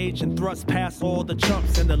upstage and thrust past all the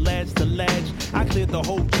chumps and the ledge to ledge. I cleared the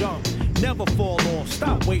whole jump. Never fall off,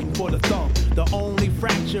 stop waiting for the thump. The only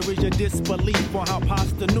fracture is your disbelief on how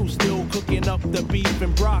Pasta New still cooking up the beef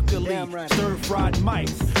and broccoli. Right. Stir-fried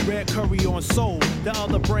mice, red curry on soul. The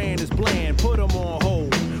other brand is bland, put them on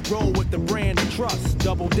hold. Roll with the brand of trust.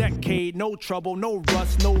 Double decade, no trouble, no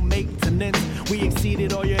rust, no maintenance. We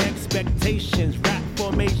exceeded all your expectations. Rap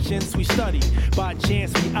formations we study. By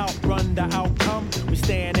chance we outrun the outcome. We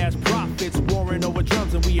stand as prophets, warring over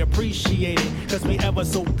drums, and we appreciate it. Cause we ever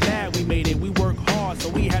so glad we made it. We work hard, so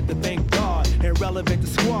we had to thank God. Irrelevant to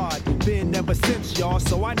squad, been ever since, y'all.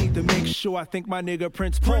 So I need to make sure I thank my nigga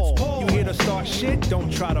Prince Paul. You here to start shit?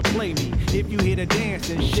 Don't try to play me. If you here to dance,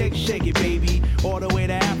 then shake, shake it, baby. All the way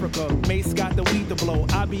to Africa, Mace got the weed to blow.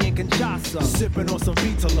 I be in Kinshasa, sipping on some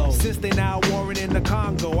Vitalo. Since they now warring in the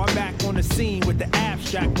Congo, I'm back on the scene with the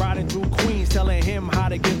abstract, riding through Queens, telling him how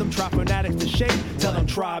to give them Tribe fanatics to shake. Tell them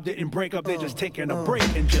Tribe didn't break up, they just taking a break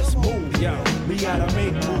and just move, yo. We gotta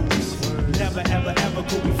make moves. Never, ever, ever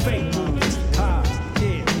could we fake moves.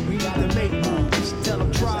 Yeah, we got to make moves. Tell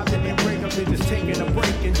them Tribe didn't break up, they just taking a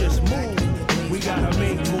break and just move. We gotta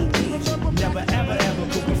make moves. Never, ever, ever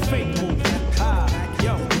could we fake moves.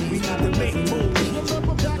 Yo, we got to make moves.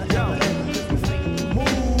 Yo, move.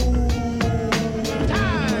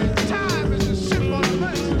 Time is a symbol of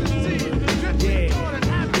ecstasy.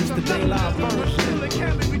 Yeah, it's the daylight version of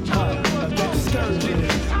Excursion.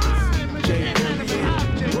 J.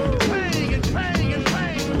 Playing and playing and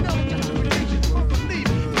playing. No justification for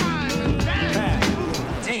believing. Time is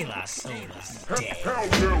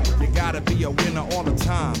You gotta be a winner all the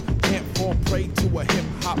time. Can't fall prey to a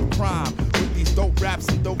hip-hop crime. With these dope raps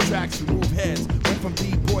and dope tracks, we move heads. Went from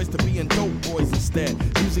B-boys to being dope boys instead.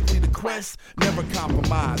 Musically the quest, never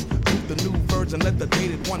compromise. Prove the new virgin, let the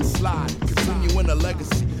dated one slide. Continuing a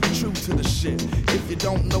legacy, true to the shit. If you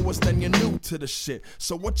don't know us, then you're new to the shit.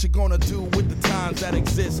 So what you gonna do with the times that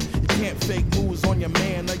exist? You can't fake moves on your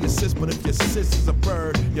man or your sis, but if your sis is a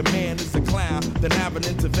bird, your man is a clown, then have an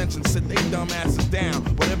intervention, sit they dumb asses down.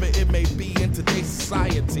 Whatever it may be in today's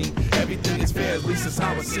society, everything is fair, at least it's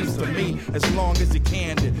how it seems to me. As long as you're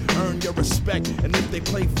candid, earn your respect. And if they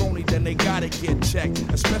play phony, then they gotta get checked.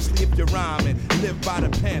 Especially if you're rhyming, live by the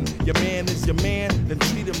pen. Your man is your man, then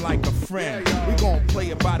treat him like a friend. We gon' play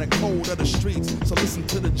it by the code of the streets, so listen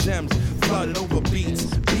to the gems, flooded over beats.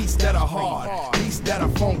 Beats that are hard, beats that are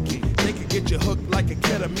funky. They could get you hooked like a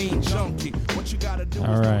ketamine junkie. What you gotta do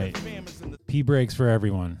All is right. P breaks for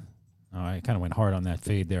everyone. Oh, I kind of went hard on that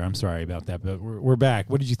fade there. I'm sorry about that, but we're back.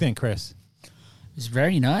 What did you think, Chris? It's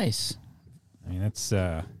very nice. I mean, that's.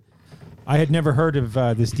 I had never heard of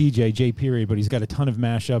this DJ J Period, but he's got a ton of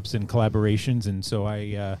mashups and collaborations, and so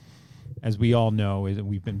I, as we all know,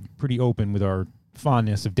 we've been pretty open with our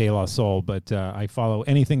fondness of De La Soul, but I follow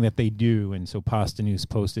anything that they do, and so Pasta News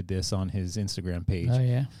posted this on his Instagram page. Oh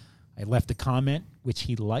yeah. I left a comment which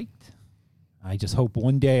he liked. I just hope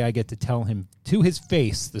one day I get to tell him to his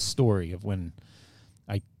face the story of when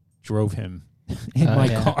I drove him in my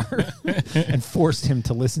car and forced him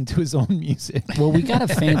to listen to his own music. Well, we got a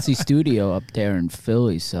fancy studio up there in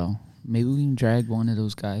Philly, so maybe we can drag one of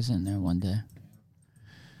those guys in there one day.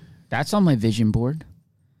 That's on my vision board.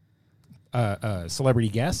 Celebrity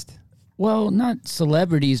guest? Well, not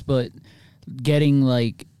celebrities, but getting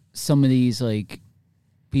like some of these like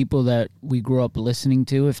people that we grew up listening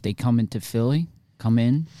to, if they come into Philly, come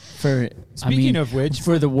in for. Speaking of which,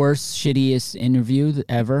 for the worst, shittiest interview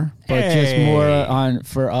ever, but just more on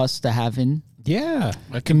for us to have in. Yeah,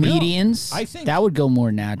 comedians. I think that would go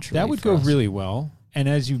more naturally. That would go really well. And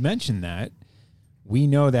as you mentioned that, we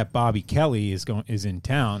know that Bobby Kelly is in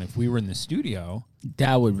town. If we were in the studio,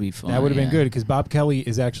 that would be fun. That would have been good because Bob Kelly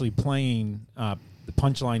is actually playing the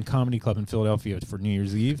Punchline Comedy Club in Philadelphia for New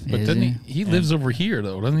Year's Eve. But then he lives over here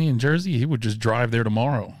though, doesn't he? In Jersey, he would just drive there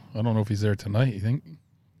tomorrow. I don't know if he's there tonight. You think?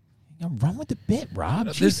 Run with the bit, Rob.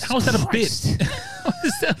 How's that a bit? How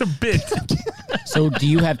is that a bit? So, do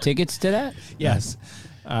you have tickets to that? Yes,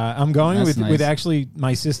 I'm going That's with nice. actually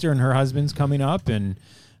my sister and her husband's coming up, and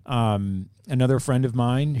another friend of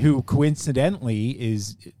mine who coincidentally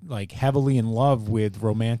is like heavily in love with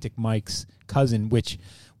Romantic Mike's cousin, which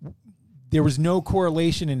there was no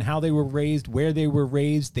correlation in how they were raised, where they were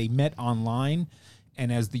raised. They met online,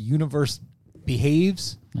 and as the universe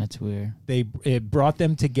behaves, that's weird. It brought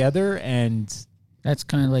them together, and that's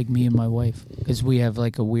kind of like me and my wife because we have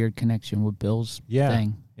like a weird connection with Bill's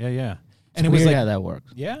thing. Yeah. And it was like how that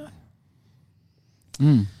works. Yeah.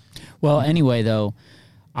 Well, anyway, though,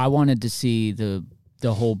 I wanted to see the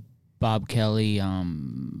whole Bob Kelly,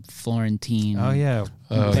 Florentine,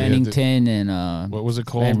 Bennington, and what was it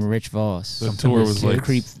called? And Rich Voss. The tour was like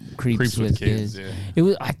Creeps with Kids. Yeah. It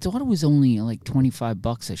was. I thought it was only like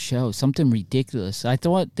 $25 a show, something ridiculous. I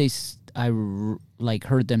thought I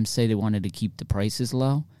heard them say they wanted to keep the prices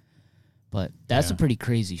low, but that's a pretty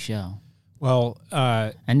crazy show. Well,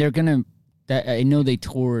 and they're gonna. I know they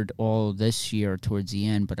toured all this year towards the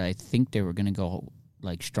end, but I think they were gonna go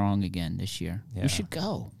like strong again this year. Yeah. We should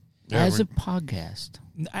go. Yeah, As a podcast.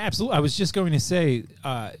 Absolutely. I was just going to say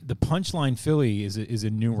the Punchline Philly is a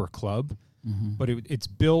newer club, but it's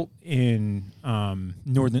built in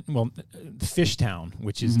Fishtown,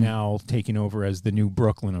 which is now taking over as the new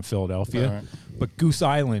Brooklyn of Philadelphia. Right. But Goose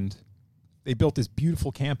Island, they built this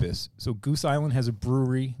beautiful campus. So Goose Island has a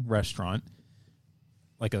brewery, restaurant,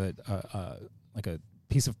 like a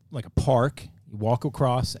piece of like a park. You walk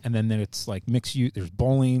across, and then it's like mixed use. There's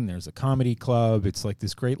bowling. There's a comedy club. It's like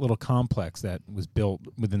this great little complex that was built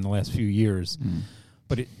within the last few years.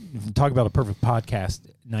 But if you talk about a perfect podcast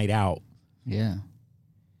night out. Yeah,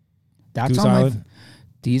 that's Goose on Island.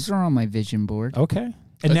 These are on my vision board. Okay.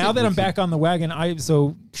 And now that I'm back on the wagon,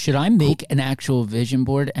 should I make an actual vision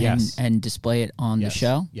board and display it on the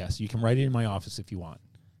show? Yes, you can write it in my office if you want.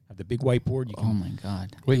 Have the big whiteboard. You can, oh my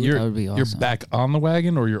God! Wait, that would be awesome. You're back on the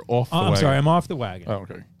wagon or you're off the wagon? I'm sorry, I'm off the wagon. Oh,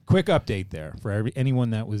 okay. Quick update there for anyone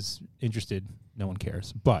that was interested. No one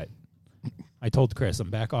cares, but I told Chris I'm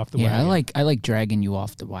back off the wagon. Yeah, I like dragging you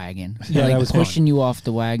off the wagon. Yeah, like that was pushing fun. you off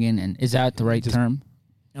the wagon, and is that the right term?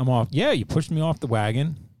 I'm off. Yeah, you pushed me off the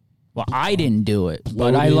wagon. Well, I didn't do it,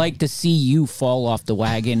 but I like to see you fall off the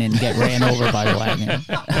wagon and get ran over by the wagon.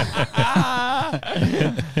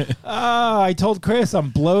 I told Chris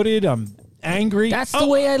I'm bloated. I'm angry. That's the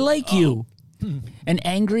way I like you. An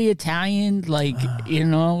angry Italian,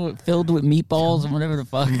 filled with meatballs and whatever the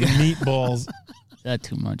fuck. Meatballs. That's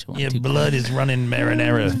too much. Your blood is running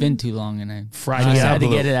marinara. It's been too long, and I Friday had to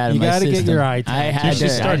get it out of my system. You got to get your eye. I had You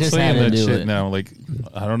should start saying that shit it. now. Like,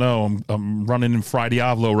 I don't know. I'm running in Friday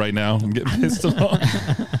Diablo right now. I'm getting pissed off.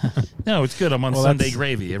 No, it's good. I'm on Sunday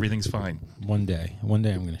gravy. Everything's fine. One day I'm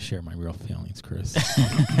going to share my real feelings, Chris.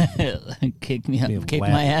 Kick me up. Kick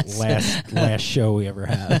my ass. Last show we ever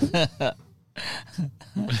had.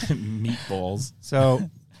 Meatballs. So,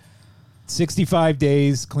 65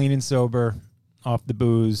 days clean and sober, off the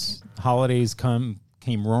booze. Holidays came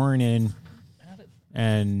roaring in,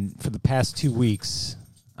 and for the past 2 weeks,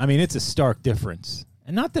 I mean, it's a stark difference.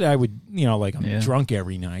 And not that I would, I'm drunk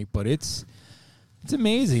every night, but it's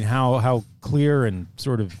amazing how clear and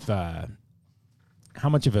sort of how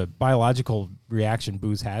much of a biological reaction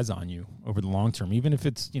booze has on you over the long term, even if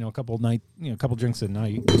it's a couple drinks a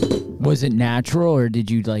night. Was it natural, or did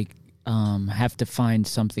you like have to find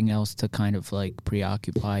something else to kind of like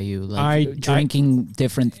preoccupy you, like drinking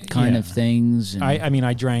different kind of things? And... I mean,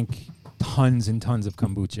 I drank tons and tons of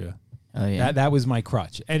kombucha. Oh yeah, that was my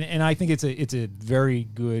crutch, and I think it's a very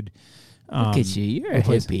good. Look at you, you're a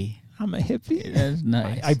hippie. I'm a hippie. That's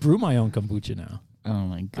nice. I brew my own kombucha now. Oh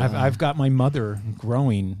my god! I've got my mother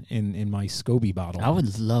growing in my SCOBY bottle. I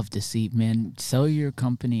would love to see, man, sell your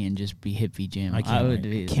company and just be Hippie Jim. I would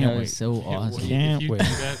wait. Can't that wait. So awesome. Can't wait.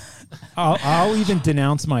 I'll even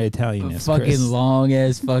denounce my Italianness. Fucking Chris. long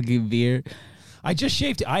ass fucking beard. I just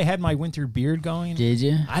shaved. I had my winter beard going. Did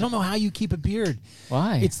you? I don't know how you keep a beard.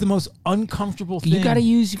 Why? It's the most uncomfortable thing. You gotta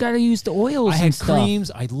use the oils. I had and stuff. creams.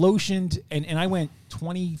 I lotioned, and I went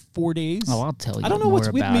 24 days. Oh, I'll tell you. I don't know more what's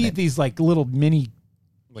with about me. it. These like little mini.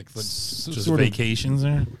 Like just sort of- vacations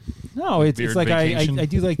there? No, it's Beard like I vacation?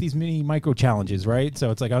 do like these mini micro challenges, right? So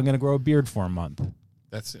it's like I'm gonna grow a beard for a month.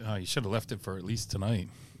 That's you should have left it for at least tonight.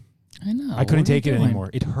 I know. I couldn't What are you take it doing? anymore.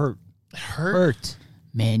 It hurt. Hurt.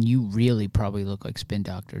 Man, you really probably look like Spin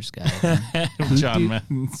Doctors guy. John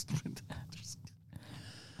Madden.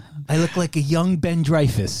 I look like a young Ben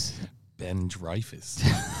Dreyfuss. Ben Dreyfuss.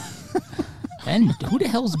 Ben, who the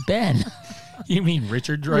hell's Ben? You mean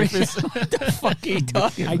Richard Dreyfuss? What the fuck are you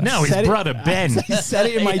talking about? No, his brother Ben. I said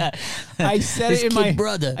it in my. Yeah. I said His it in kid my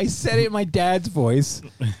brother. I said it in my dad's voice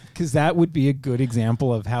because that would be a good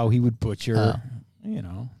example of how he would butcher.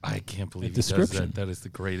 I can't believe The he does description. that. That is the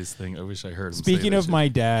greatest thing. I wish I heard him say Speaking that of shit. my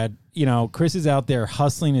dad, Chris is out there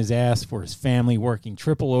hustling his ass for his family, working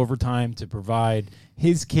triple overtime to provide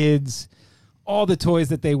his kids all the toys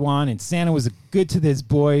that they want. And Santa was good to his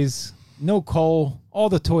boys. No coal, all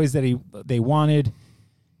the toys that they wanted.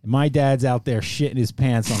 And my dad's out there shitting his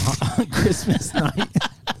pants on Christmas night.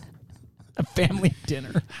 A family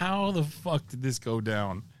dinner. How the fuck did this go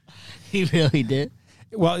down? He really did.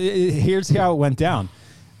 Well, here's how it went down.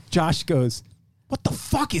 Josh goes, "What the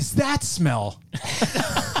fuck is that smell?"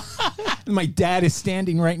 And my dad is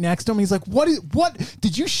standing right next to him. He's like, What?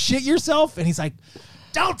 Did you shit yourself?" And he's like,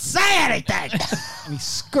 "Don't say anything." And he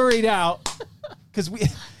scurried out because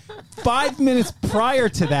 5 minutes prior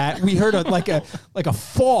to that, we heard a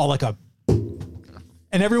fall,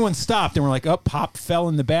 and everyone stopped and we're like, "Oh, Pop fell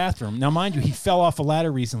in the bathroom." Now, mind you, he fell off a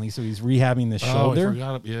ladder recently, so he's rehabbing the shoulder. I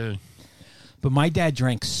forgot. Yeah. But my dad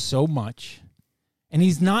drank so much, and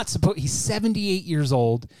he's not supposed. He's 78 years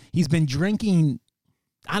old. He's been drinking,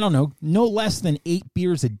 I don't know, no less than 8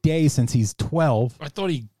 beers a day since he's 12. I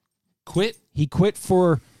thought he quit. He quit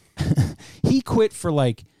for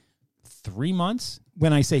like 3 months.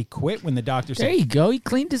 When I say quit, when the doctor There said, you go. He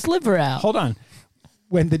cleaned his liver out. "Hold on,"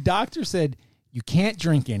 when the doctor said, "You can't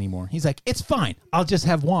drink anymore," he's like, "It's fine. I'll just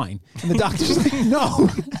have wine." And the doctor's like, "No."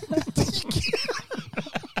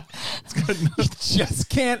 You just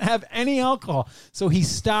can't have any alcohol. So he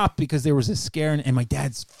stopped because there was a scare, and my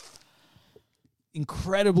dad's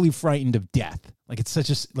incredibly frightened of death. Like it's such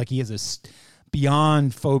a he has a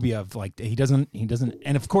beyond phobia of like he doesn't,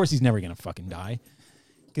 and of course he's never gonna fucking die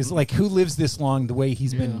because like who lives this long the way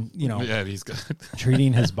he's been Yeah, he's got.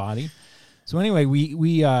 treating his body. So anyway,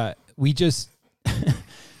 we just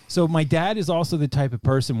so my dad is also the type of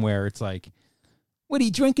person where it's like, "What are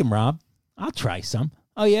you drinking, Rob? I'll try some."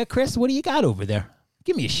 "Oh yeah, Chris, what do you got over there?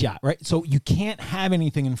 Give me a shot," right? So you can't have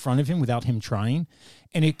anything in front of him without him trying.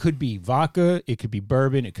 And it could be vodka, it could be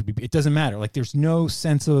bourbon, it doesn't matter. Like there's no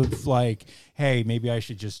sense of like, hey, maybe I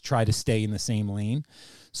should just try to stay in the same lane.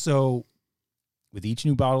 So with each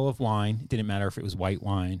new bottle of wine, it didn't matter if it was white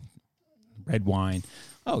wine, red wine.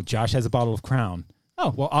 Oh, Josh has a bottle of Crown.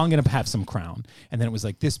 Oh, well, I'm going to have some Crown. And then it was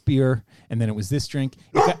like this beer, and then it was this drink.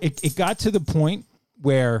 It got to the point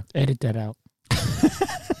where... Edit that out.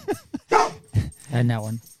 And that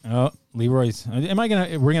one. Oh, Leroy's. We're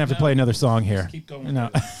gonna have to play another song here. Keep going. No.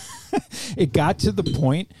 It got to the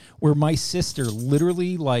point where my sister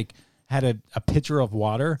literally like had a pitcher of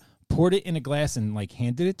water, poured it in a glass, and like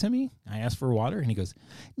handed it to me. I asked for water, and he goes,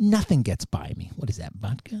 "Nothing gets by me." What is that,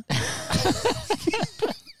 vodka?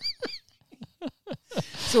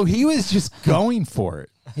 So he was just going for it.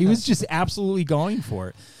 He was just absolutely going for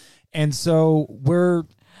it. And so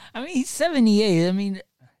I mean, he's 78.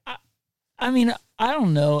 I mean, I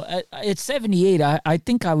don't know. At 78, I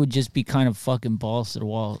think I would just be kind of fucking balls to the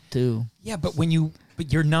wall too. yeah, but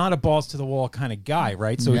you're not a balls to the wall kind of guy,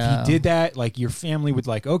 right? So if No. he did that, like your family would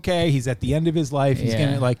like, okay, he's at the end of his life. He's Yeah,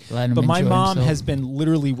 gonna like, let him but my enjoy mom himself. has been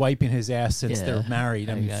literally wiping his ass since Yeah, they're married.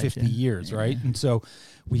 I I mean, gotcha. 50 years, right? And so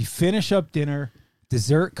we finish up dinner.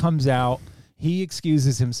 Dessert comes out. he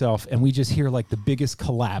excuses himself, and we just hear like the biggest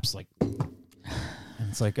collapse, like, and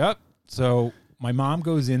it's like, oh, so my mom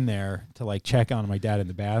goes in there to like check on my dad in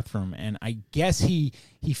the bathroom, and I guess he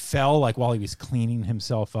fell like while he was cleaning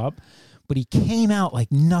himself up, but he came out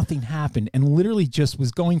like nothing happened and literally just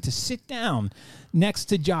was going to sit down next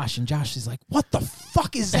to Josh, and Josh is like, what the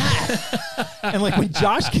fuck is that? And like when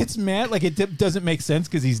Josh gets mad, like it doesn't make sense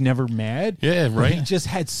because he's never mad. Yeah, But right. he just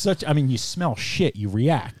had such, I mean, you smell shit, you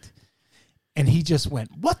react. And he just went,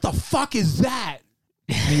 what the fuck is that?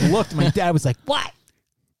 And he looked, my dad was like, what?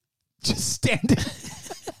 Just standing.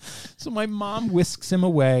 So my mom whisks him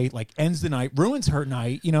away, like ends the night, ruins her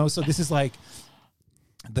night, you know. So this is like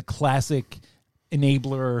the classic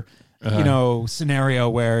enabler, you know, scenario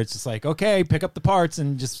where it's just like, okay, pick up the parts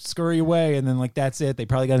and just scurry away. And then like, that's it. They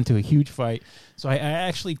probably got into a huge fight. So I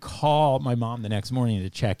actually called my mom the next morning to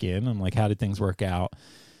check in. I'm like, how did things work out?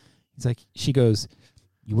 He's like, she goes,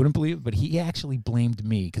 you wouldn't believe it, but he actually blamed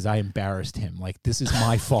me because I embarrassed him. Like, this is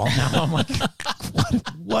my fault now. I'm like,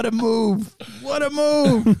 what a move. What a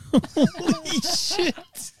move. Holy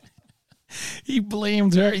shit. He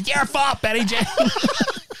blamed her. It's your fault, Betty Jane.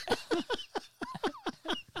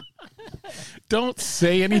 Don't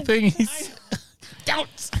say anything.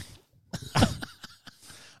 Don't.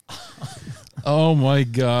 Oh, my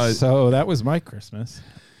God. So that was my Christmas.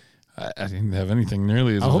 I didn't have anything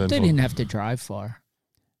nearly as I hope they eventful. didn't have to drive far.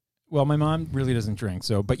 Well, my mom really doesn't drink.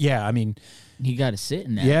 So, but yeah, I mean, You got to sit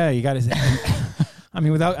in that. yeah, you got to. I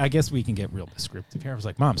mean, without, I guess we can get real descriptive here. I was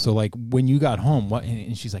like, Mom, so like when you got home, what?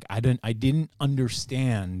 And she's like, I didn't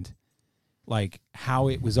understand, like how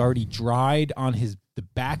it was already dried on the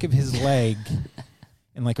back of his leg,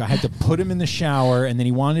 and like I had to put him in the shower, and then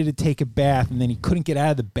he wanted to take a bath, and then he couldn't get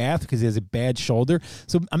out of the bath because he has a bad shoulder.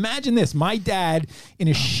 So imagine this: my dad in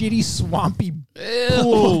a shitty, swampy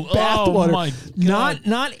pool of bathwater, my God.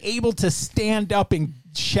 not able to stand up and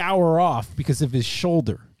shower off because of his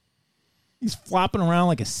shoulder. He's flopping around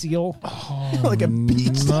like a seal, like a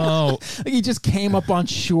beach. No. Like he just came up on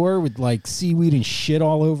shore with like seaweed and shit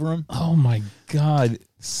all over him, Oh, my God.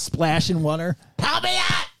 splashing water. Help me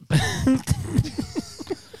out!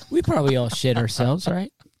 We probably all shit ourselves,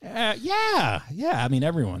 right? Yeah. I mean,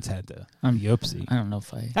 everyone's had to. I'm Yopsy. I don't know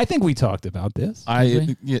if I. I think we talked about this. I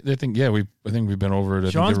think we've been over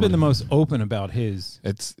it. Sean's been the most open about his.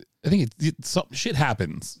 I think some shit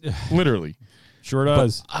happens, literally. Sure But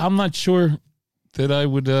does. I'm not sure that I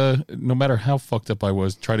would, no matter how fucked up I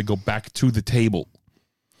was, try to go back to the table.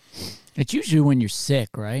 It's usually when you're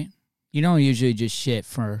sick, right? You don't usually just shit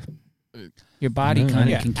for. Your body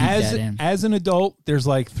kind of can keep that in. As an adult, there's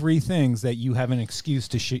like 3 things that you have an excuse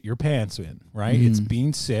to shit your pants in, right? Mm-hmm. It's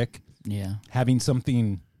being sick, Yeah. having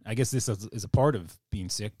something, I guess this is a part of being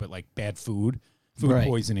sick, but like bad food Right.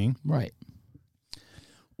 poisoning, Right.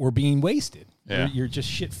 or being wasted. Yeah. You're just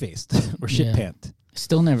shit-faced or shit-pant.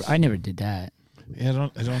 Still never. I never did that. Yeah, I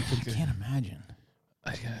don't think. I can't imagine.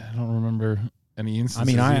 I don't remember any I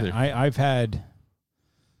instances mean, either. I've had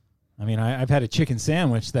a chicken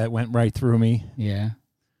sandwich that went right through me. Yeah.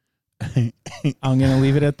 I'm going to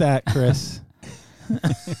leave it at that, Chris.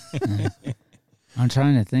 I'm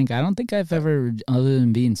trying to think. I don't think I've ever, other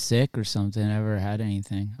than being sick or something, ever had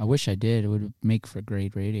anything. I wish I did. It would make for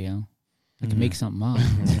great radio. I could make something up.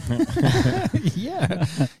 Yeah.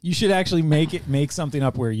 You should actually make something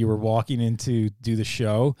up where you were walking in to do the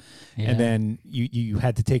show, Yeah. and then you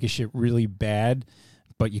had to take a shit really bad,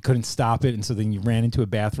 but you couldn't stop it, and so then you ran into a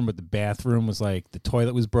bathroom, but the bathroom was like, the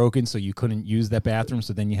toilet was broken, so you couldn't use that bathroom,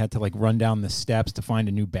 so then you had to like run down the steps to find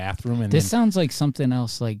a new bathroom. And This then, sounds like something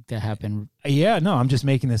else like that happened. yeah, no, I'm just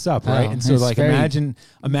making this up, right? Oh, And so it's like very-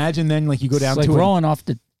 imagine then like you go down It's like to rolling off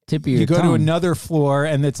the tip of your you go tongue. to another floor,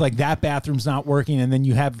 and it's like that bathroom's not working, and then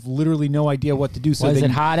you have literally no idea what to do. So Was then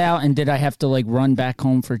it hot out, and did I have to like run back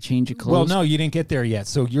home for a change of clothes? Well, no, you didn't get there yet.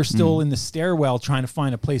 So you're still in the stairwell trying to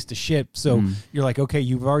find a place to shit. So you're like, okay,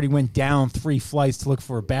 you've already went down 3 flights to look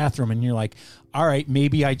for a bathroom, and you're like, all right,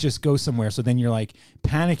 maybe I just go somewhere. So then you're like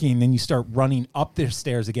panicking, then you start running up the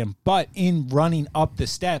stairs again. But in running up the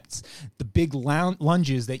steps, the big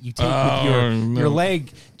lunges that you take with your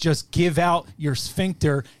leg just give out your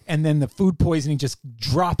sphincter, and then the food poisoning just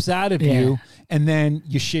drops out of you, and then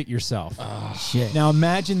you shit yourself. Shit. Now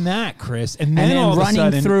imagine that, Chris. And then, And then all running of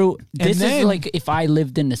a sudden, through, and this then- is like if I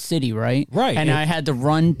lived in the city, right? Right. And It- I had to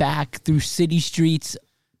run back through city streets,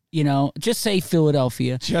 you know, just say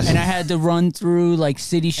Philadelphia. Just- and I had to run through like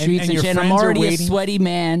city streets and your shit. And I'm friends are already a waiting. sweaty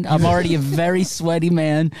man. I'm already a very sweaty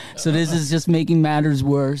man. So this is just making matters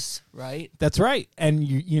worse, right? That's right. And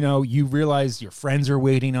you realize your friends are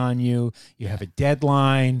waiting on you. You have a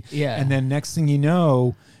deadline. Yeah. And then next thing you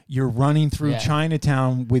know, You're running through Yeah.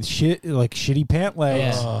 Chinatown with shitty pant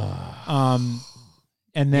legs. Yeah.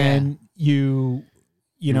 And then you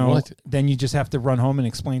know, What? then you just have to run home and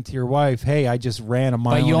explain to your wife, "Hey, I just ran a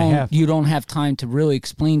mile But and a half." you don't have time to really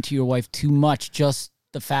explain to your wife too much. Just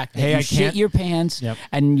the fact that Hey, you I shit can't- your pants Yep.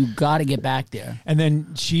 and you got to get back there. And then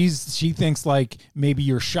she thinks like maybe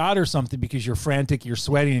you're shot or something because you're frantic, you're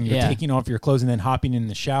sweating, and you're Yeah. taking off your clothes and then hopping in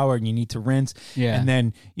the shower and you need to rinse. Yeah. And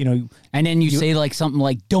then And then you say like something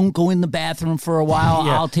like, "Don't go in the bathroom for a while.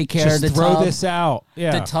 yeah, I'll take care just of the throw tub. this out.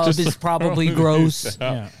 Yeah. The tub Just is probably gross."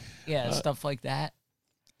 Yeah. Yeah, stuff like that.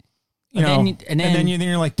 You know, And then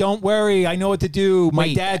you're like, "Don't worry, I know what to do. My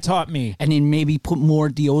Wait. dad taught me." And then maybe put more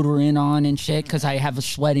deodorant on and shit because I have a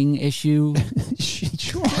sweating issue.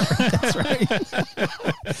 Sure, that's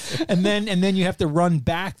right. and then you have to run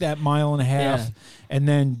back that mile and a half, Yeah. and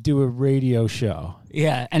then do a radio show.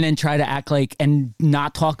 Yeah, and then try to act like and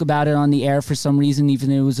not talk about it on the air for some reason, even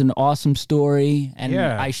though it was an awesome story. And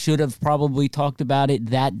Yeah. I should have probably talked about it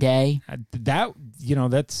that day.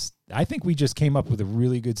 I think we just came up with a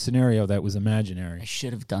really good scenario that was I imaginary.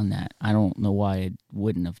 should have done that. I don't know why I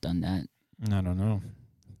wouldn't have done that. I don't know.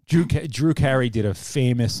 Drew Carey did a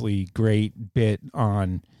famously great bit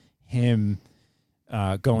on him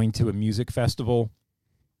going to a music festival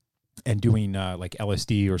and doing like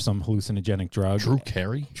LSD or some hallucinogenic drug. Drew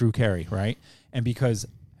Carey? Drew Carey, right? And because,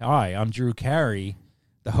 hi, I'm Drew Carey,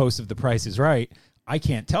 the host of The Price is Right, I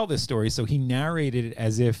can't tell this story. So he narrated it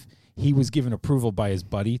as if he was given approval by his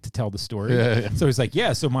buddy to tell the story. Yeah. So he's like,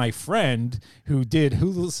 so my friend who did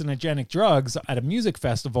hallucinogenic drugs at a music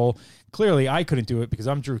festival, clearly I couldn't do it because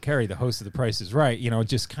I'm Drew Carey, the host of The Price is Right.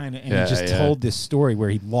 Just kind of, and he just told this story where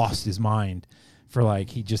he lost his mind for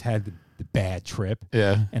he just had the bad trip.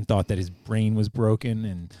 Yeah. And thought that his brain was broken.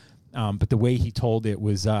 And but the way he told it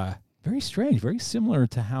was very strange, very similar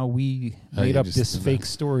to how we How made you up just this did fake that.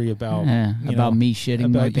 story about About me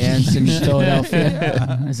shitting my about- pants in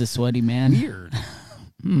Philadelphia as a sweaty man. Weird.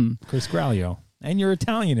 Chris Gralio. And you're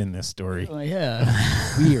Italian in this story. Oh,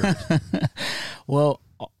 yeah. Weird. Well,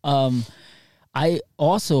 I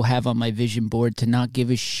also have on my vision board to not give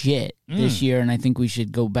a shit this year, and I think we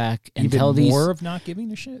should go back and Even tell these. more of not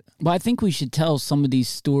giving a shit? Well, I think we should tell some of these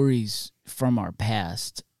stories from our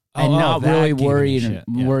past Oh, and not that really giving a worry shit,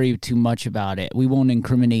 yeah. worry too much about it. We won't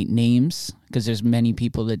incriminate names because there's many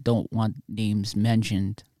people that don't want names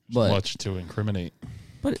mentioned. But Much to incriminate.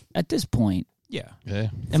 but at this point, Yeah. Yeah.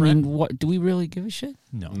 I mean, what do we really give a shit?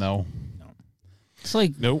 No. No. It's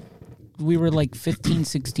like Nope. we were like 15,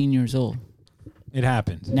 16 years old. It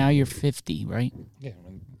happens. Now you're 50, right? Yeah.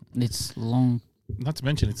 It's long. Not to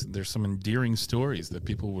mention, there's some endearing stories that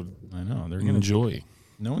people would I know. They're going to enjoy.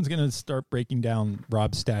 No one's going to start breaking down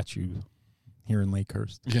Rob's statue here in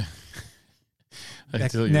Lakehurst. Yeah. I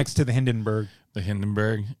Next, tell you, next to the Hindenburg. the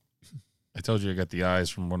Hindenburg. I told you I got the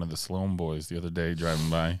eyes from one of the Sloan boys the other day driving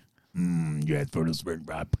by. You had for the spring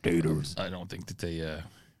fried potatoes. I don't think that they.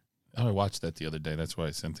 I watched that the other day. That's why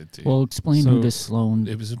I sent it to you. Well, explain So- who this Sloan.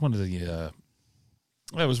 It was one of the.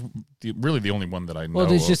 That was really the only one that I know. Well,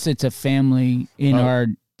 there's of. just it's a family in Oh. our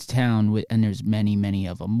town, and there's many, many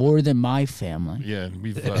of them, more than my family. Yeah,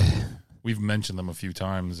 we've mentioned them a few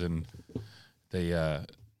times, and they.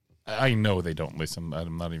 I know they don't listen.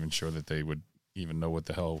 I'm not even sure that they would even know what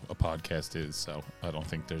the hell a podcast is. So I don't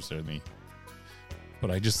think there's any. But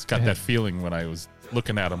I just got that feeling when I was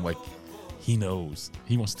looking at him, like he knows.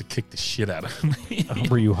 He wants to kick the shit out of me.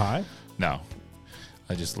 Were you high? No.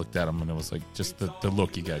 I just looked at him and it was like just the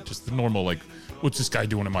look you get, just the normal, like, what's this guy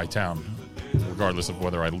doing in my town? Regardless of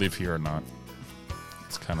whether I live here or not.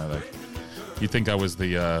 It's kind of like, you think I was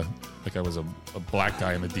the, like I was a black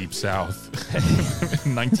guy in the Deep South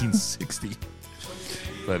in 1960.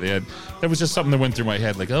 But that was just something that went through my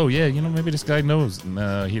head, like, oh yeah, maybe this guy knows.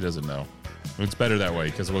 No, he doesn't know. It's better that way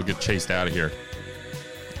because we'll get chased out of here.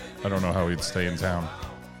 I don't know how he'd stay in town.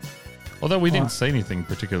 Although we didn't say anything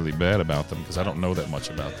particularly bad about them because I don't know that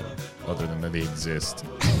much about them other than that they exist.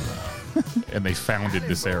 And they founded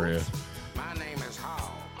this area. My name is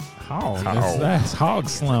Hall. Hog. Hog. That's Hog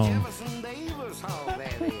Sloan. Jefferson Davis Hall,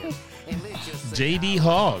 that is. And let's just say JD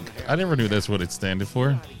Hogg. I never knew that's what it standed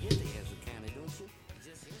for.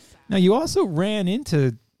 Now, you also ran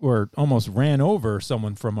into or almost ran over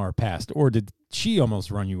someone from our past, or did she almost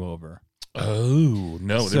run you over? Oh,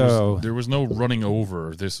 no. So- There was no running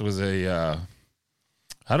over. This was a...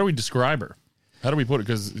 how do we describe her? How do we put it?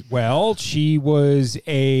 Because Well, she was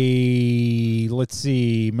a, let's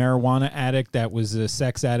see, marijuana addict that was a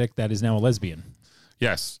sex addict that is now a lesbian.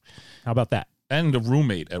 yes. How about that? And a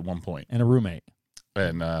roommate at one point. And a roommate.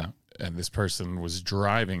 And and this person was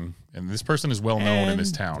driving, and this person is well known in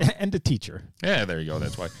this town. And a teacher. Yeah, there you go.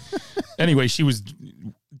 That's why. Anyway, she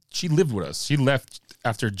lived with us. She left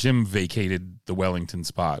after Jim vacated the Wellington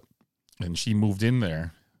spot, and she moved in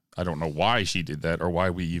there. I don't know why she did that or why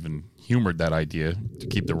we even humored that idea to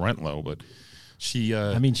keep the rent low, but she...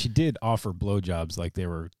 I mean, she did offer blowjobs like they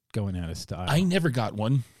were going out of style. I never got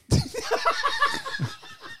one.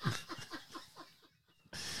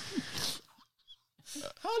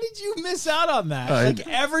 How did you miss out on that? Like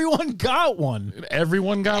everyone got one.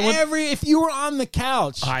 Everyone got one? If you were on the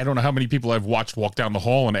couch. I don't know how many people I've watched walk down the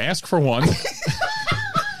hall and ask for one.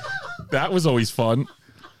 That was always fun.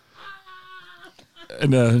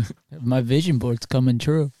 And My vision board's coming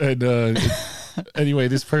true. And anyway,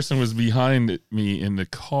 this person was behind me in the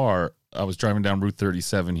car. I was driving down Route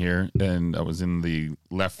 37 here, and I was in the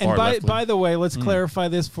left. And left by the way, let's clarify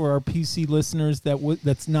this for our PC listeners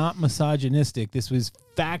that's not misogynistic. This was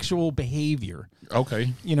factual behavior.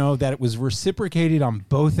 Okay. You know, that it was reciprocated on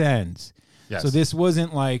both ends. Yes. So this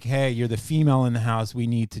wasn't like, hey, you're the female in the house, we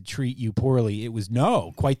need to treat you poorly. It was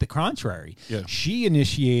no, quite the contrary. Yeah. She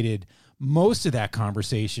initiated most of that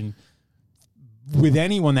conversation with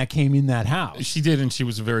anyone that came in that house. She did, and she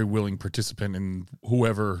was a very willing participant in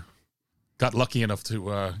whoever got lucky enough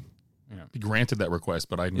to be granted that request.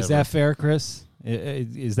 But I never. Is that fair, Chris?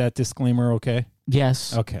 Is that disclaimer okay?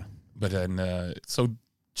 Yes. Okay. But then, so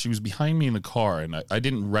she was behind me in the car, and I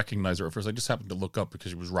didn't recognize her at first. I just happened to look up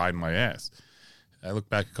because she was riding my ass. I looked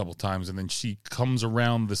back a couple times, and then she comes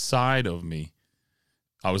around the side of me.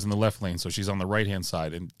 I was in the left lane, so she's on the right-hand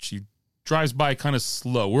side, and she drives by kind of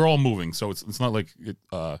slow. We're all moving, so it's not like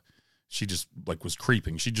she just like was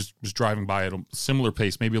creeping. She just was driving by at a similar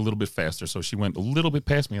pace, maybe a little bit faster. So she went a little bit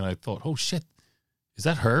past me, and I thought, oh, shit, is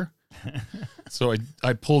that her? So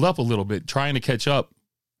I pulled up a little bit, trying to catch up,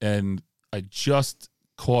 and I just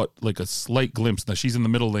caught like a slight glimpse. Now, she's in the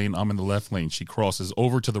middle lane. I'm in the left lane. She crosses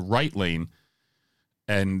over to the right lane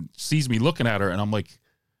and sees me looking at her, and I'm like,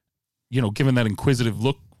 giving that inquisitive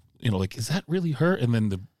look, like, is that really her? And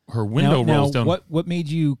then her window rolls down. What made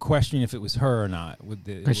you question if it was her or not?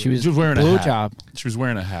 Because she was wearing a hat. blowjob. She was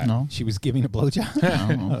wearing a hat. No. She was giving a blowjob?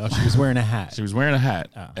 No. She was wearing a hat. She was wearing a hat.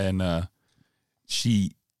 Oh. And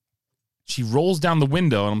she rolls down the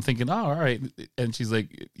window, and I'm thinking, oh, all right. And she's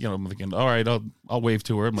like, I'm thinking, all right, I'll wave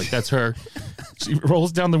to her. I'm like, that's her. She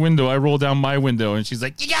rolls down the window. I roll down my window, and she's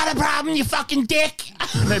like, you got a problem, you fucking dick?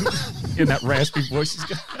 And then in that raspy voice, she's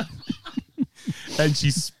got... And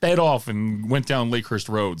she sped off and went down Lakehurst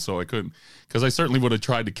Road, so I couldn't, because I certainly would have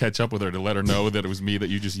tried to catch up with her to let her know that it was me that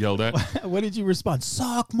you just yelled at. What did you respond?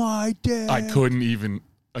 Suck my dick. I couldn't.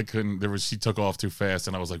 She took off too fast,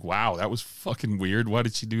 and I was like, wow, that was fucking weird. Why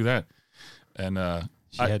did she do that? And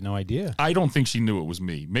she had no idea. I don't think she knew it was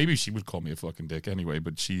me. Maybe she would call me a fucking dick anyway,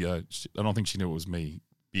 but I don't think she knew it was me.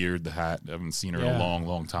 Beard, the hat. I haven't seen her in a long,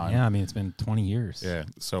 long time. Yeah, I mean, it's been 20 years. Yeah,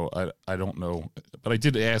 so I don't know. But I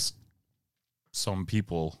did ask some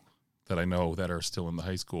people that I know that are still in the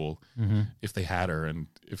high school if they had her, and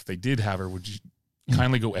if they did have her, would you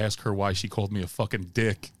kindly go ask her why she called me a fucking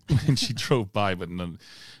dick when she drove by? But none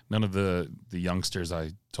of the youngsters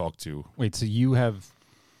I talked to. Wait, so you have,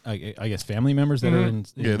 I guess, family members that are in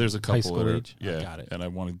there's a couple high school that are, age? yeah, got it. And I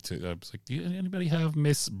wanted to. I was like, do anybody have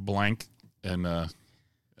Miss Blank? And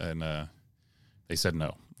they said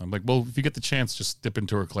no. I'm like, well, if you get the chance, just dip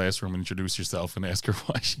into her classroom and introduce yourself and ask her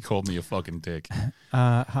why she called me a fucking dick.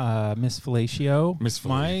 Miss Fellatio. Miss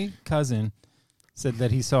My cousin said that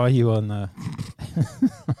he saw you on the...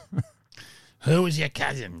 Who was your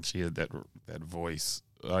cousin? She had that voice.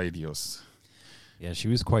 Ay, Dios. Yeah, she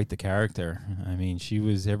was quite the character. I mean, she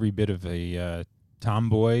was every bit of a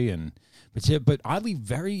tomboy, but oddly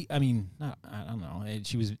very, I don't know.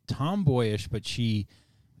 She was tomboyish, but she...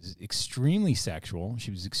 extremely sexual. She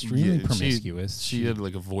was extremely promiscuous. She had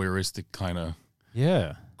like a voyeuristic kind of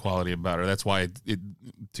quality about her. That's why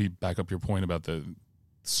to back up your point about the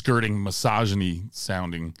skirting misogyny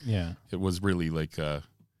sounding, it was really like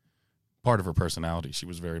part of her personality. She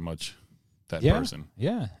was very much that person.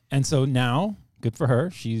 Yeah. And so now, good for her.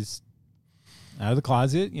 She's out of the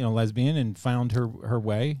closet, lesbian, and found her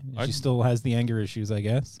way. She still has the anger issues, I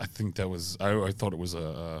guess. I think that was, I thought it was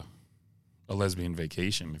a lesbian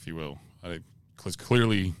vacation, if you will. Because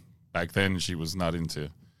clearly back then she was not into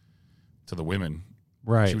the women.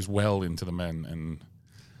 Right. She was well into the men, and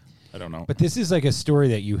I don't know. But this is like a story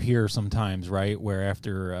that you hear sometimes, right? Where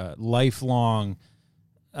after a lifelong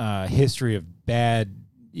history of bad,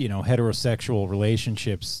 heterosexual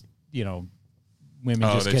relationships, women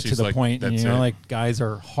just get to the like, point and, like, guys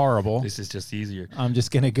are horrible. This is just easier. I'm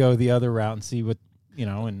just going to go the other route and see what,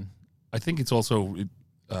 and... I think it's also...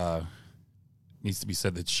 needs to be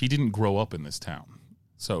said that she didn't grow up in this town.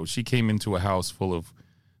 So she came into a house full of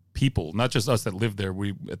people, not just us that lived there.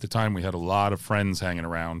 At the time we had a lot of friends hanging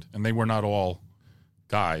around, and they were not all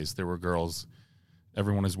guys. There were girls,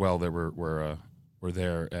 everyone as well. There were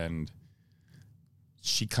there, and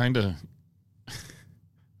she kind of,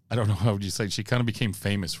 I don't know how would you say, she kind of became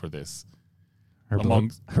famous for this. Her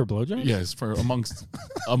blowjob? Yes, for amongst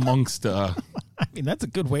I mean, that's a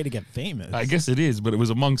good way to get famous. I guess it is, but it was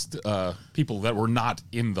amongst people that were not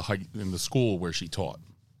in the school where she taught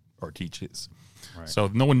or teaches. Right. So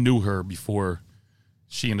no one knew her before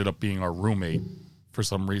she ended up being our roommate for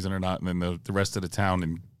some reason or not, and then the rest of the town,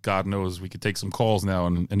 and God knows we could take some calls now,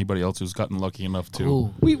 and anybody else who's gotten lucky enough to.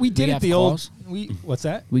 Ooh. We did it the calls? old. What's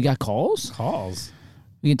that? We got calls? Calls.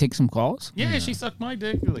 We can take some calls? Yeah, she sucked my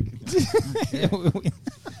dick.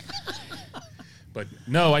 But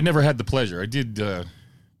no, I never had the pleasure. I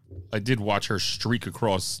did watch her streak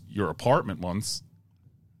across your apartment once.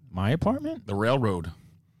 My apartment? The railroad.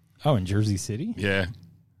 Oh, in Jersey City? Yeah.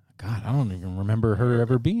 God, I don't even remember her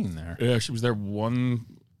ever being there. Yeah, she was there one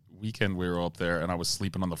weekend we were up there, and I was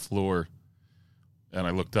sleeping on the floor, and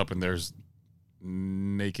I looked up, and there's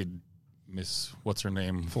naked Miss, what's her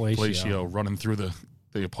name? Fellatio running through the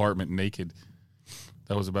apartment naked.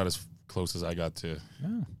 That was about as close as I got to. Oh.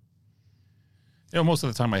 You know, most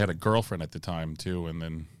of the time I had a girlfriend at the time too, and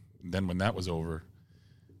then when that was over,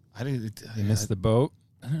 I didn't. You missed the boat.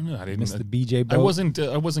 I don't know. I didn't miss the BJ boat.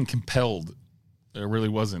 I wasn't compelled. I really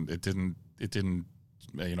wasn't. It didn't.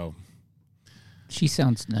 You know. She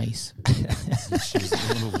sounds nice. She was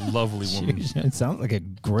a little lovely woman. It sounds like a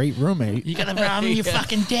great roommate. You got a problem with your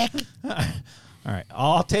fucking dick? All right,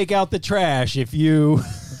 I'll take out the trash if you.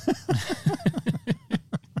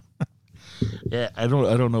 Yeah, I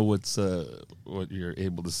don't know what you're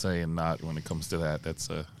able to say and not when it comes to that. That's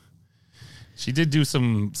she did do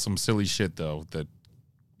some silly shit though that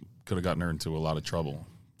could have gotten her into a lot of trouble.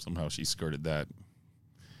 Somehow she skirted that.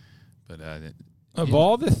 But of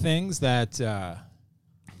all the things that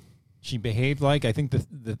she behaved like, I think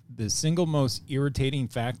the single most irritating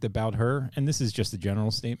fact about her, and this is just a general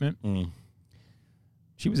statement,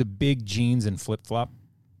 she was a big jeans and flip-flop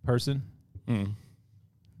person.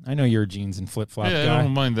 I know you're a jeans and flip-flop guy. I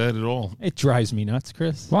don't mind that at all. It drives me nuts,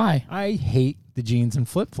 Chris. Why? I hate the jeans and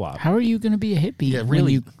flip-flop. How are you going to be a hippie when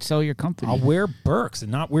you sell your company? I'll wear Birks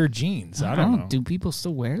and not wear jeans. I don't know. Do people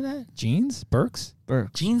still wear that? Jeans? Birks?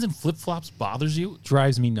 Birks. Jeans and flip-flops bothers you?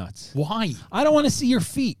 Drives me nuts. Why? I don't want to see your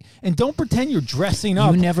feet. And don't pretend you're dressing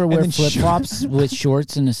up. You never wear and then flip-flops with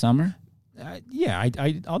shorts in the summer? Yeah,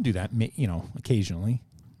 I'll do that, occasionally.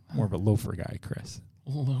 More of a loafer guy, Chris.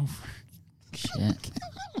 Loafer. Shit.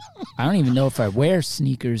 I don't even know if I wear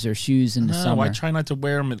sneakers or shoes in the summer. I try not to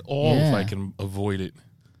wear them at all if I can avoid it.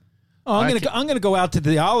 Oh, I'm gonna go out to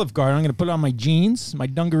the Olive Garden. I'm gonna put on my jeans, my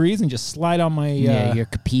dungarees, and just slide on my your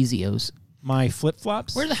Capizios, my flip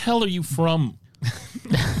flops. Where the hell are you from?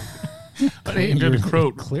 I didn't get a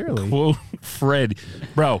quote. Clearly, quote Fred,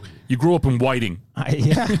 bro. You grew up in Whiting. I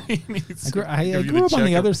grew up on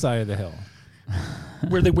the other side of the hill,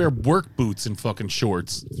 where they wear work boots and fucking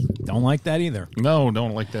shorts. Don't like that either. No,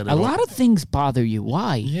 don't like that at all. A lot of things bother you.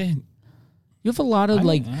 Why? Yeah. You have a lot of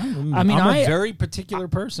I'm a very particular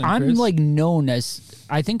person. I'm Chris. like known as.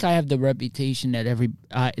 I think I have the reputation that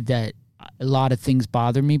that a lot of things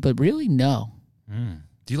bother me, but really no.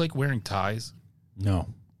 Do you like wearing ties? No.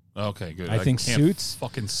 Okay, good. I think can't suits.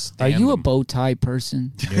 Fucking Are stand you a them. bow tie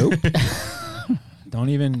person? Nope.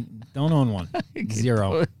 Don't own one.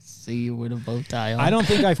 Zero. See you with a bow tie on. I don't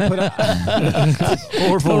think I've put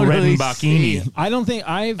Orville Totally Redenbachini. I don't think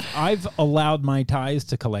I've allowed my ties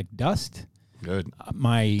to collect dust. Good.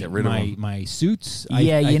 Get rid of them. My suits.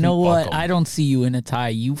 Yeah, you know what? buckle. I don't see you in a tie.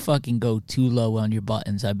 You fucking go too low on your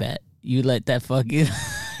buttons, I bet. You let that fucking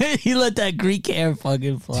you let that Greek hair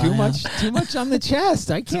fucking fly. Too much on the chest.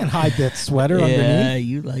 I can't hide that sweater Yeah, underneath.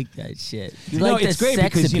 you like that shit. You No, like it's the great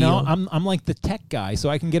sex because appeal. I'm like the tech guy, so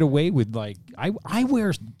I can get away with I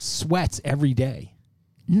wear sweats every day.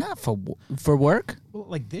 Not for work. Well,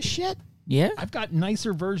 like this shit. Yeah. I've got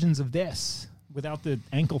nicer versions of this without the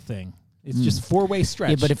ankle thing. It's just 4-way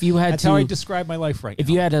stretch. Yeah, but if you had that's to, how I describe my life right now. If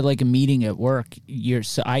you had a meeting at work,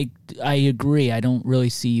 I agree. I don't really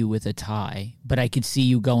see you with a tie, but I could see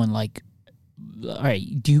you going like, all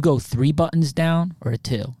right, do you go 3 buttons down or a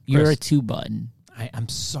 2? You're a 2 button. I'm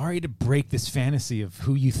sorry to break this fantasy of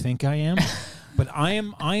who you think I am, but I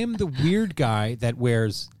am the weird guy that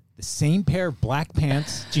wears the same pair of black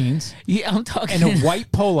pants, jeans, Yeah, I'm talking and a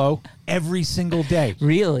white polo every single day.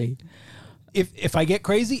 Really? if I get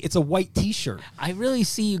crazy, it's a white T-shirt. I really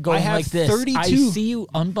see you going have like this. 32 I see you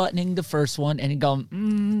unbuttoning the first one and going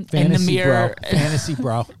in the Fantasy, mirror. bro. Fantasy,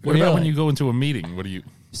 bro. What about when you go into a meeting? What do you?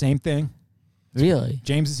 Same thing. Really?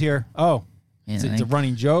 James is here. Oh, Man, it's a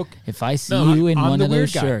running joke. if I see No, you in I'm one the of weird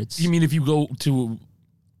those guy. shirts, You mean if you go to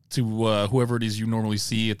whoever it is you normally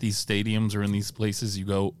see at these stadiums or in these places, you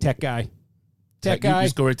go Tech guy. Tech You guy.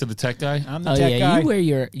 just go right to the tech guy. I'm the oh tech yeah,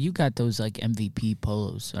 guy. you got those like MVP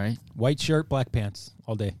polos, right? White shirt, black pants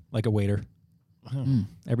all day, like a waiter.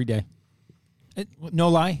 Every day. No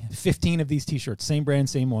lie, 15 of these T-shirts, same brand,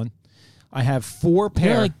 same one. I have 4 You're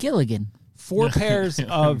pair, like Gilligan. 4 pairs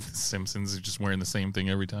of Simpsons are just wearing the same thing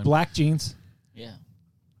every time. black jeans, Yeah.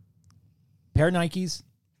 pair of Nikes,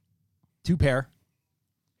 2 pair.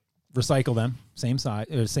 Recycle them, same size,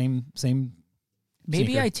 or same. Maybe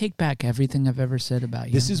sneaker. I take back everything I've ever said about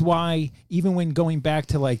you. This is why, even when going back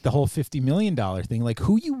to like the whole $50 million thing, like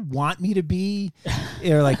who you want me to be,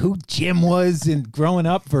 or like who Jim was and growing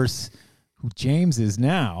up versus who James is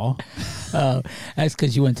now. That's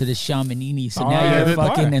because you went to the Chamonix, so Oh, now yeah, you're that's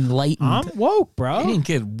fucking right. enlightened. I'm woke, I bro. didn't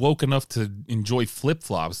get woke enough to enjoy flip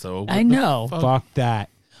flops though. I know. Fuck that.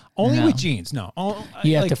 Only No. with jeans. No.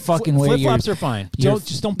 You have to fucking wear flip your- flops are fine. your-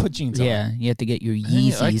 Just don't put jeans on. Yeah, you have to get your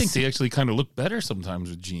Yeezys. I think they actually kind of look better sometimes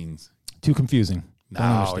with jeans. Too confusing. Don't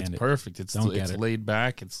No, understand it's it. perfect. It's Don't get it's it. laid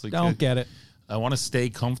back. It's like Don't get it. I want to stay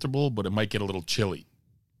comfortable, but it might get a little chilly.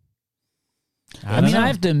 I don't mean, know. I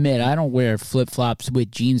have to admit, I don't wear flip flops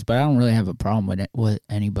with jeans, but I don't really have a problem with it, what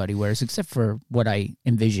anybody wears, except for what I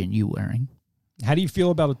envision you wearing. How do you feel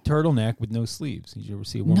about a turtleneck with no sleeves? Did you ever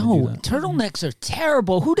see a woman No, do that? turtlenecks are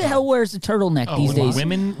terrible. Who the hell wears a turtleneck these days?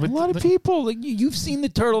 Women A with lot of people. Like you've seen the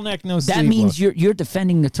turtleneck no sleeve. That means look. you're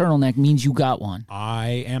defending the turtleneck means you got one.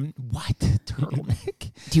 I am what turtleneck?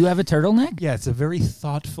 Do you have a turtleneck? Yeah, it's a very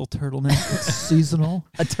thoughtful turtleneck. It's seasonal.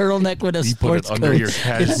 A turtleneck with a You put sports it under coat. your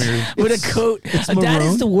cashmere. With a coat. That maroon.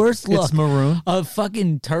 is the worst look. It's maroon. A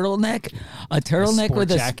fucking turtleneck. A turtleneck sport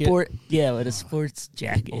with a jacket. sport. Yeah, with a sports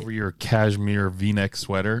jacket. Over your cashmere V-neck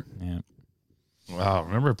sweater. Yeah. Wow,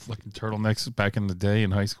 remember fucking turtlenecks back in the day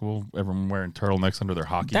in high school? Everyone wearing turtlenecks under their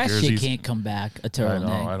hockey That jerseys. shit can't come back. A I turtleneck.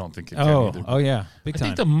 know. I don't think it can Oh, either. oh yeah, big I time.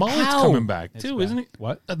 think the mullet's How? coming back It's too, bad. isn't it?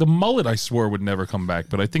 What? The mullet I swore would never come back,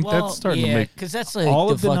 but I think that's starting to make because that's like All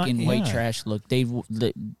the of the ni- fucking white yeah. trash look.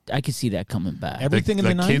 I can see that coming back. Everything in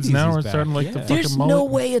the the kids 90s now is are back. starting to like the Yeah. fucking There's mullet. no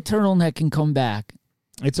way a turtleneck can come back.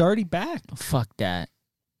 It's already back. Fuck that.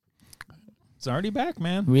 It's already back,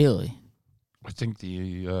 man. Really? I think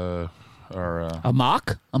the A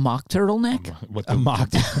mock turtleneck? what A the, mock.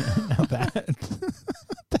 Now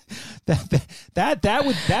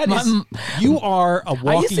that My- is you are a used to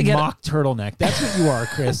walking get- mock turtleneck. That's what you are,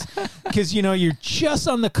 Chris. Because you're just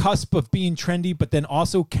on the cusp of being trendy, but then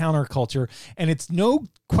also counterculture, and it's no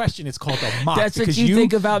question it's called a mock. That's what because you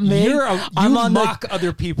think about me? You I'm on the- mock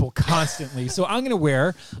other people constantly, so I'm going to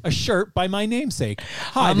wear a shirt by my namesake.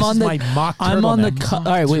 Hi, I'm this on is the my mock turtleneck. I'm on the all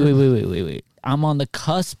right, wait. I'm on the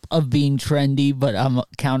cusp of being trendy, but I'm a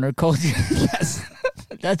counterculture. Yes.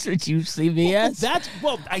 That's what you see me as? That's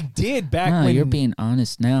I did back No, when you're being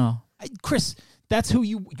honest now. Chris. That's who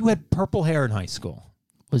you had purple hair in high school.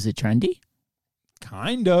 Was it trendy?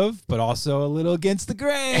 Kind of, but also a little against the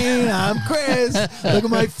grain. I'm Chris. Look at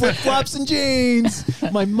my flip flops and jeans,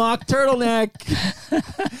 my mock turtleneck.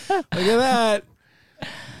 Look at that.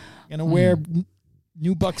 Gonna wear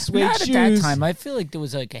new buck suede Not shoes. at that time. I feel like there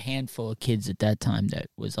was like a handful of kids at that time that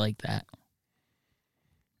was like that.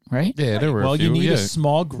 Right? yeah, there were. Well, a few, you need yeah. a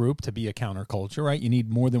small group to be a counterculture, right? You need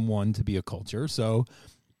more than one to be a culture. So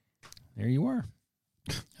there you are.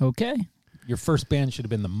 Okay. Your first band should have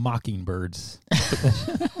been the Mockingbirds.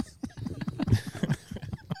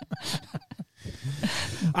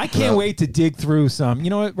 I can't wait to dig through some. You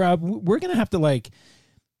know what, Rob? We're going to have to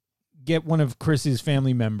get one of Chris's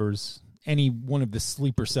family members, any one of the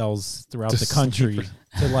sleeper cells throughout the country,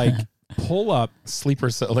 to pull up. sleeper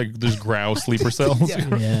cell, like there's growl sleeper cells.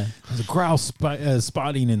 Yeah. There's a grouse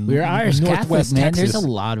spotting in We're Irish Catholic, Northwest man. Texas. There's a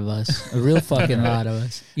lot of us. A real fucking lot of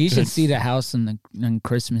us. You should see the house on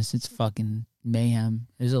Christmas. It's fucking mayhem.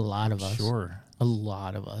 There's a lot of us. Sure. A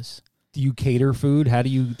lot of us. Do you cater food? How do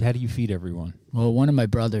you feed everyone? Well, one of my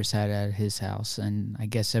brothers had it at his house, and I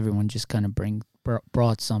guess everyone just kind of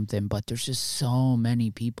brought something, but there's just so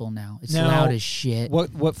many people now. It's Now, loud as shit.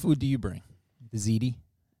 What food do you bring? The ziti?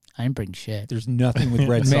 I didn't bring shit. There's nothing with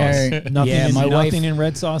red Mary- sauce. Nothing, yeah, my wife- nothing in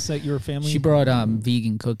red sauce at your family? She brought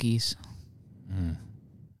vegan cookies.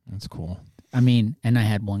 That's cool. I mean, and I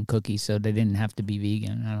had one cookie, so they didn't have to be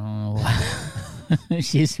vegan. I don't know why.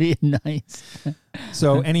 She's being nice.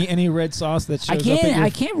 So any red sauce that shows up at your... I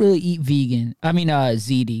can't really eat vegan. I mean,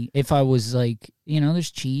 ziti. If I was like,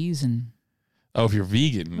 there's cheese and... Oh, if you're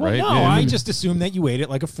vegan, Well, right? no, I just assumed that you ate it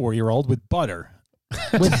like a 4-year-old with butter.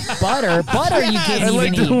 With butter? Butter you can't I even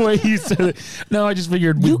like eat. the way you said it. No, I just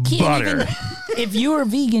figured You with can't butter. even... If you were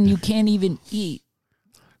vegan, you can't even eat.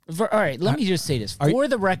 All right, let me just say this. For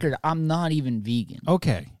the record, I'm not even vegan.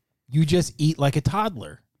 Okay. You just eat like a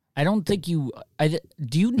toddler. I don't think you...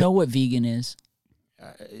 do you know what vegan is?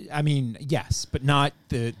 I mean, yes, but not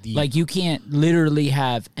the... Like, you can't literally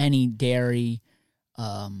have any dairy,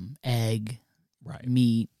 egg, right.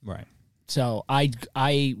 meat. Right. So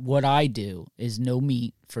what I do is no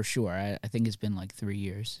meat for sure. I think it's been like 3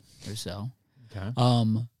 years or so. Okay.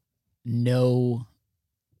 No,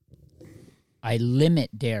 I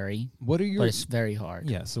limit dairy. What are your... But it's very hard.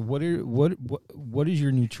 Yeah, so what is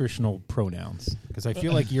your nutritional pronouns? Because I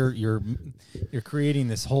feel like you're creating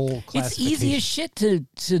this whole classification. It's easy as shit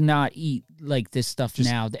to not eat like this stuff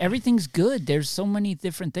now. Everything's good. There's so many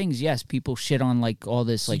different things. Yes, people shit on like all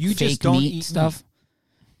this like you just fake don't meat eat stuff.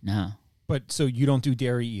 No. But so you don't do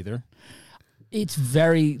dairy either? It's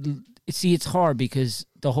very... See, it's hard because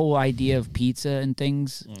the whole idea of pizza and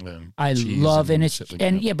things, I love, and it's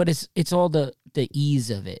but it's all the ease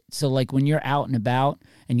of it. So like when you're out and about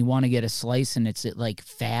and you want to get a slice and it's like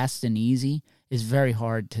fast and easy, it's very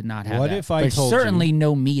hard to not have. What that. if I There's told certainly you,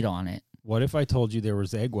 no meat on it? What if I told you there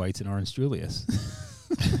was egg whites in Orange Julius?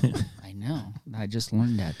 I know. I just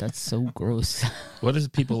learned that. That's so gross. What does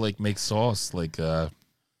people like make sauce like at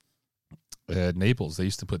Naples? They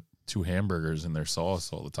used to put 2 hamburgers in their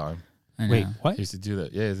sauce all the time. Wait, what? He used to do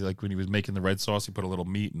that. Yeah, like when he was making the red sauce, he put a little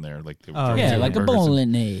meat in there, like yeah, like a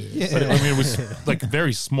bolognese. Yeah. But I mean, it was like a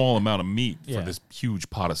very small amount of meat for this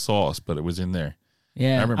huge pot of sauce, but it was in there.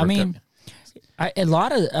 Yeah, I remember.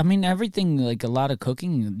 Everything, like a lot of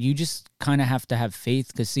cooking, you just kind of have to have faith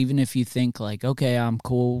because even if you think like, okay, I'm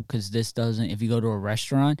cool because this doesn't, if you go to a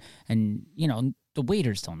restaurant and, the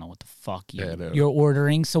waiters don't know what the fuck you're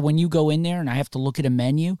ordering. So when you go in there and I have to look at a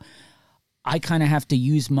menu, I kind of have to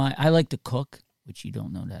use I like to cook, which you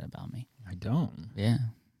don't know that about me. I don't. Yeah.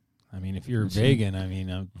 I mean, if you're vegan, I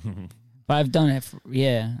mean... But I've done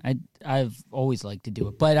it. I've always liked to do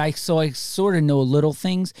it. But I sort of know little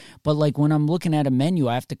things. But like when I'm looking at a menu,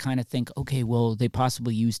 I have to kind of think, okay, well, they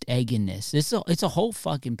possibly used egg in this. It's a whole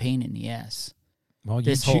fucking pain in the ass. Well,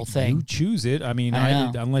 this whole thing. You choose it. I mean,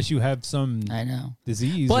 unless you have some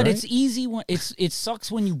disease. But right? it's easy. It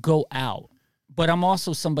sucks when you go out. But I'm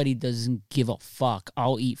also somebody that doesn't give a fuck.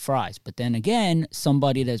 I'll eat fries. But then again,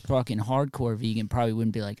 somebody that's fucking hardcore vegan probably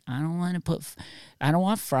wouldn't be like, I don't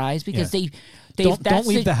want fries because don't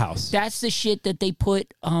leave the house. That's the shit that they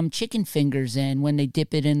put chicken fingers in when they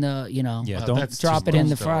dip it in the, don't drop it in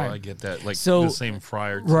the fryer. I get that. Like the same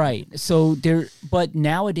fryer. Right. So but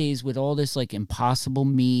nowadays with all this like Impossible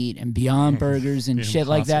Meat and Beyond Burgers and shit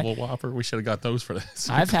like that. Impossible Whopper. We should have got those for this.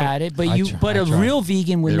 I've had it, but a real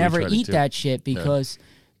vegan would never eat that shit because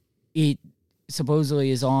it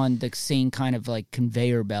supposedly is on the same kind of like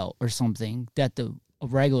conveyor belt or something that the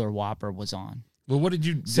regular Whopper was on. Well, what did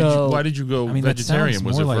you? Why did you go vegetarian?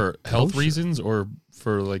 Was it for health reasons or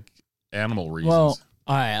for like animal reasons? Well,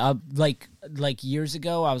 all right, like years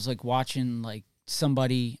ago, I was like watching like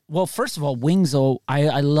somebody. Well, first of all, wings.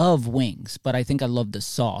 I love wings, but I think I love the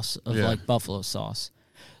sauce of like buffalo sauce,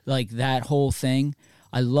 like that whole thing.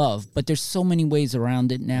 I love, but there's so many ways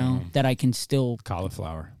around it now that I can still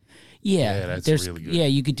cauliflower. Yeah, that's really good. Yeah,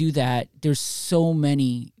 you could do that. There's so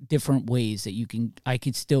many different ways that I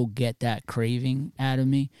could still get that craving out of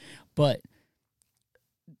me. But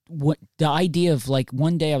what the idea of like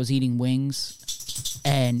one day I was eating wings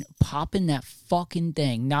and popping that fucking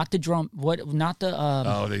thing, not the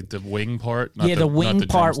wing part. The wing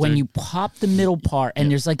part when you pop the middle part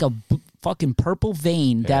and there's like a fucking purple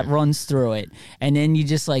vein that runs through it, and then you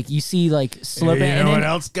just like you see like slurping. You know what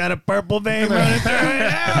else got a purple vein running through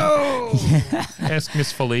it? Ask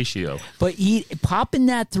Miss Fellatio. But popping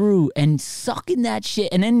that through and sucking that shit,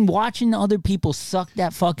 and then watching other people suck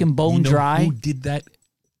that fucking bone dry. Who did that?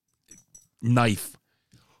 Knife.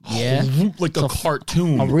 Yeah, like a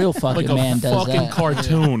cartoon. A real fucking like man a does fucking that.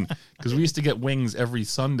 cartoon. Because we used to get wings every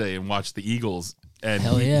Sunday and watch the Eagles, and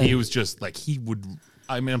he was just like he would.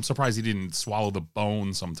 I mean, I'm surprised he didn't swallow the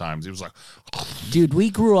bone sometimes. He was like, dude, we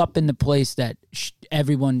grew up in the place that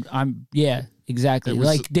everyone. Exactly.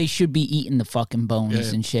 Like they should be eating the fucking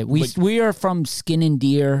bones and shit. We are from Skin and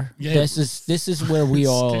Deer. Yeah, this is where we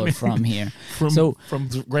all are from here. From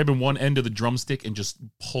grabbing one end of the drumstick and just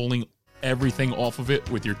pulling everything off of it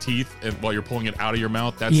with your teeth, and while you're pulling it out of your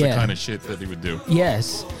mouth. That's the kind of shit that they would do.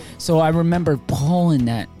 Yes. So I remember pulling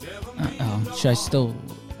that. Should I still?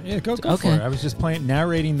 Yeah, go for it. I was just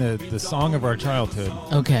narrating the song of our childhood.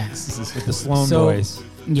 Okay. With the Sloan voice.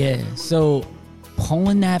 Yeah. So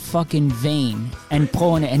pulling that fucking vein and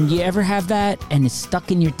pulling it, and you ever have that and it's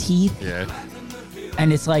stuck in your teeth? Yeah.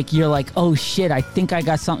 And it's like, you're like, oh shit, I think I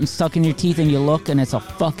got something stuck in your teeth, and you look and it's a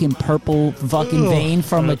fucking purple fucking vein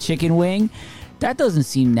from a chicken wing. That doesn't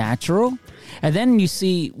seem natural. And then you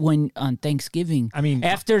see when on Thanksgiving, I mean,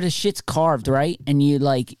 after the shit's carved, right? And you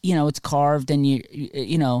like, it's carved, and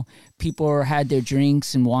you know, people had their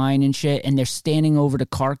drinks and wine and shit, and they're standing over the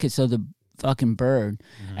carcass of the fucking bird,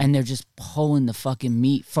 and they're just pulling the fucking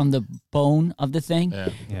meat from the bone of the thing.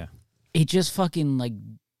 Yeah. It just fucking like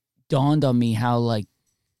dawned on me how like,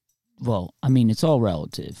 well, I mean, it's all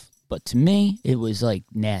relative, but to me, it was like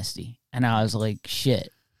nasty, and I was like,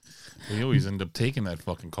 shit. We always end up taking that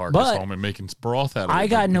fucking carcass home and making broth out of it. I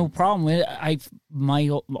got no problem with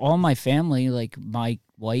it. All my family, like my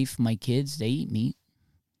wife, my kids, they eat meat.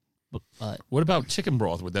 But what about chicken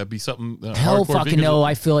broth? Would that be something? Hell fucking no.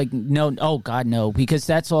 I feel like no. Oh God, no, because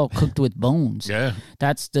that's all cooked with bones. Yeah,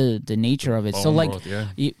 that's the nature of it. Bone so like,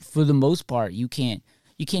 broth, for the most part, you can't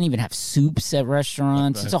even have soups at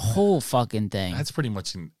restaurants. It's a whole fucking thing. That's pretty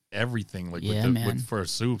much in everything. Like for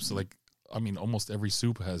soups, like. I mean, almost every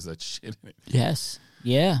soup has that shit in it. Yes.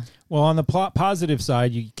 Yeah. Well, on the positive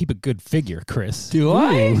side, you keep a good figure, Chris. Do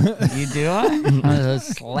I? You do? I'm a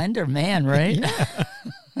slender man, right?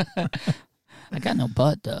 I got no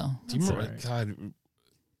butt, though. Do you remember, God,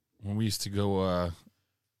 when we used to go,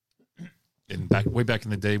 way back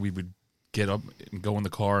in the day, we would get up and go in the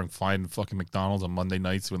car and find fucking McDonald's on Monday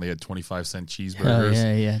nights when they had 25-cent cheeseburgers.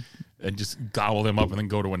 Oh, yeah. And just gobble them up and then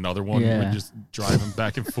go to another one and just drive them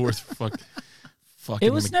back and forth. Fucking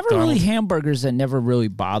it was McDonald's. Never really hamburgers that never really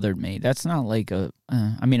bothered me. That's not like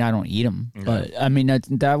I mean, I don't eat them, but I mean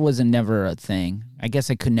that wasn't never a thing. I guess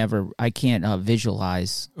I can't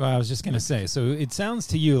visualize. Well, I was just gonna say. So it sounds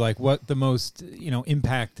to you like what the most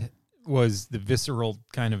impact was the visceral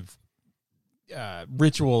kind of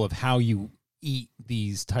ritual of how you eat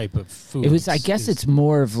these type of foods. It was. I guess it's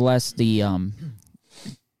more or less the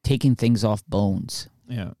taking things off bones.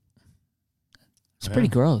 Yeah. It's pretty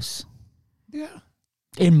gross. Yeah.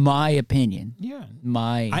 In my opinion. Yeah.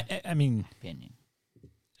 I mean opinion.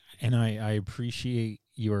 And I appreciate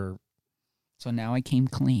your. So now I came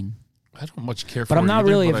clean. I don't much care for it. But I'm not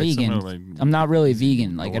really a vegan. I'm not really a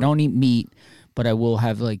vegan. Like I don't eat meat, but I will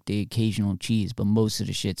have like the occasional cheese. But most of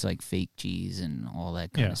the shit's like fake cheese and all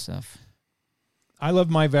that kind of stuff. I love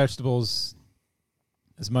my vegetables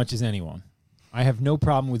as much as anyone. I have no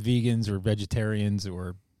problem with vegans or vegetarians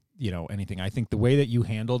or, anything. I think the way that you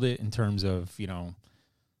handled it in terms of,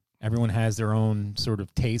 everyone has their own sort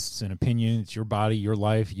of tastes and opinions. It's your body, your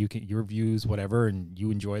life, your views, whatever, and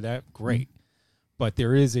you enjoy that. Great. Mm-hmm. But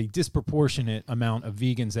there is a disproportionate amount of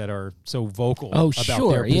vegans that are so vocal about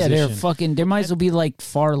their position. They're fucking, there might as well be like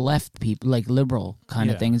far left people, like liberal kind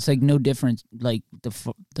of thing. It's like no different, like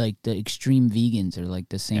the extreme vegans are like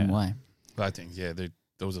the same way. But I think,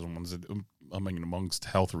 those are the ones that, amongst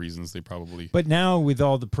health reasons, they probably. But now with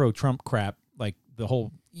all the pro-Trump crap, like the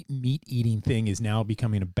whole meat eating thing is now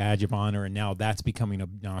becoming a badge of honor, and now that's becoming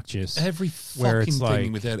obnoxious. Every fucking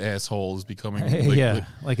thing with that asshole is becoming.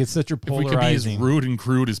 Like it's such a polarizing. If we could be as rude and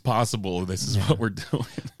crude as possible, this is what we're doing.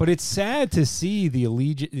 But it's sad to see the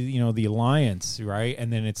the alliance, right?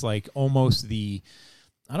 And then it's like almost the,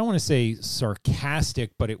 I don't want to say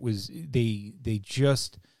sarcastic, but it was they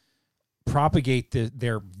just propagate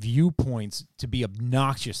their viewpoints to be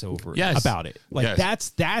obnoxious about it. Like that's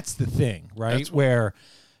the thing, right? Where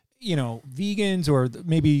vegans or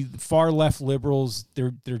maybe far left liberals,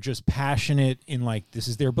 they're just passionate in like this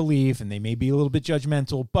is their belief, and they may be a little bit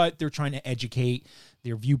judgmental, but they're trying to educate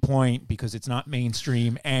their viewpoint because it's not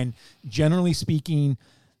mainstream. And generally speaking,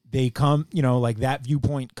 they come, like that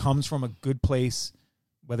viewpoint comes from a good place.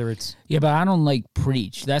 Whether it's but I don't like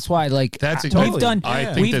preach. That's why that's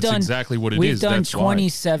exactly what it is. We've done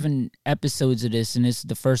 27 episodes of this, and this is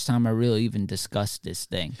the first time I really even discussed this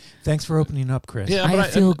thing. Thanks for opening up, Chris. Yeah,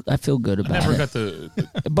 I feel good about it.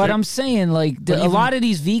 But I'm saying a lot of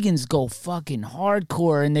these vegans go fucking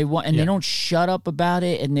hardcore, and they don't shut up about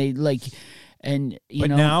it, and they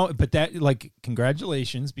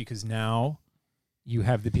congratulations, because now you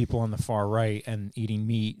have the people on the far right and eating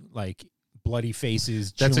meat like bloody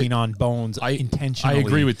faces, chewing on bones intentionally. I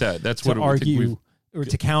agree with that. That's what argue or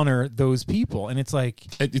to counter those people, and it's like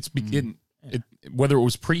whether it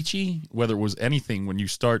was preachy, whether it was anything. When you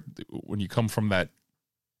come from that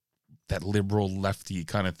that liberal lefty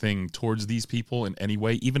kind of thing towards these people in any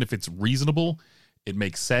way, even if it's reasonable, it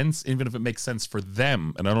makes sense, even if it makes sense for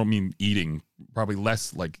them. And I don't mean eating, probably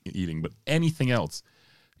less like eating, but anything else.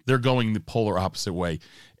 They're going the polar opposite way.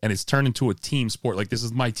 And it's turned into a team sport. Like, this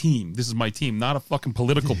is my team. This is my team, not a fucking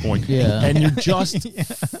political point. Yeah. And you're just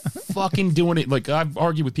fucking doing it. Like, I've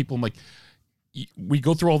argued with people. I'm like, we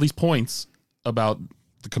go through all these points about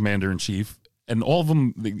the commander-in-chief, and all of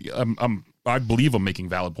them, I believe I'm making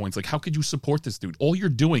valid points. Like, how could you support this dude? All you're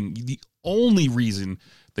doing, the only reason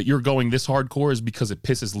that you're going this hardcore is because it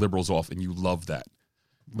pisses liberals off, and you love that.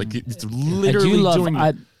 Like, it's literally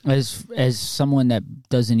doing... As someone that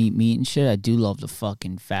doesn't eat meat and shit, I do love the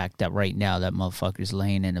fucking fact that right now that motherfucker's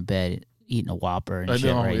laying in a bed eating a Whopper and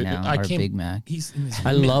shit right now, or a Big Mac.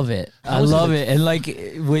 I love it. I love it. And like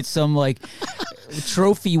with some like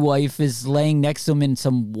trophy wife is laying next to him in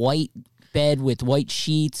some white bed with white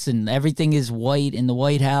sheets and everything is white in the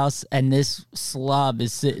White House, and this slob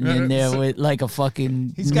is sitting in there with like a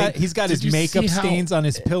fucking... He's got his makeup stains on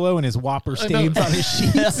his pillow and his Whopper stains on his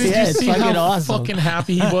sheets. Yeah, it's fucking awesome. Fucking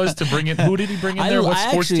happy he was to bring in... Who did he bring in there? What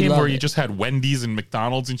sports team where he just had Wendy's and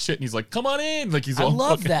McDonald's and shit, and he's like, come on in. Like, he's all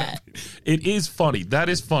love fucking that. happy. It is funny. That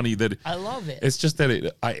is funny. That I love it. It's just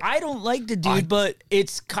that I don't like the dude, but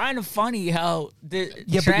it's kind of funny how but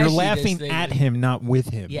you're laughing at him, not with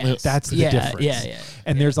him. Yes. That's the difference. Yeah.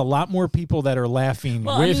 And there's a lot more people that are laughing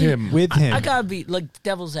with him. I gotta be like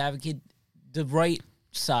devil's advocate. The right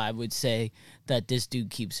side would say that this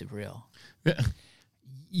dude keeps it real.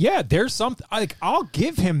 Yeah, there's something like I'll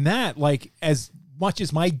give him that. Like as much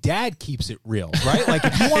as my dad keeps it real, right? Like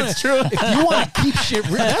if you want to keep shit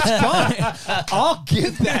real, that's fine. I'll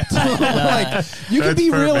give that to him. Like you can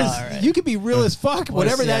be real as you can be real as fuck.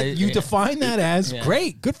 Whatever that you define that as,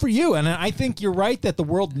 great, good for you. And I think you're right that the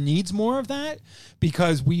world needs more of that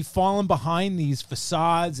because we've fallen behind these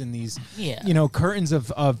facades and these curtains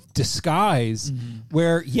of disguise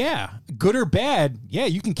where good or bad,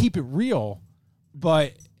 you can keep it real,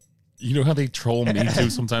 but. You know how they troll me too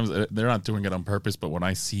sometimes? They're not doing it on purpose, but when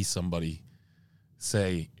I see somebody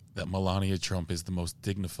say that Melania Trump is the most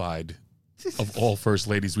dignified of all first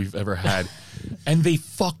ladies we've ever had, and they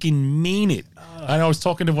fucking mean it. And I was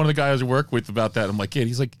talking to one of the guys I work with about that. I'm like,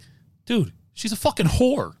 he's like, dude, she's a fucking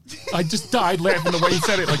whore. I just died laughing the way he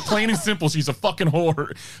said it. Like, plain and simple, she's a fucking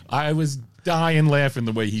whore. I was dying laughing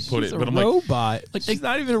the way he put it. But I'm robot. Like, she's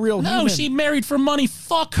not even a real human. No, she married for money.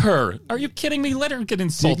 Fuck her. Are you kidding me? Let her get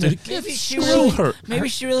insulted. Maybe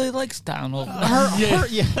she really likes Donald.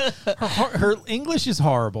 Her English is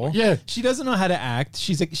horrible. Yeah. She doesn't know how to act.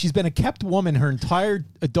 She's been a kept woman her entire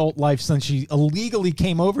adult life since she illegally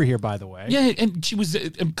came over here, by the way. Yeah, and she was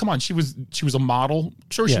come on, she was a model.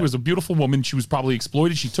 Sure, she was a beautiful woman. She was probably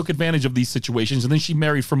exploited. She took advantage of these situations, and then she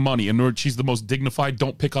married for money. And she's the most dignified.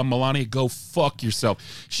 Don't pick on Melania. Go fuck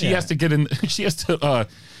yourself. She has to get in. She has to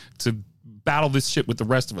battle this shit with the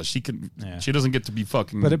rest of us. She can. She doesn't get to be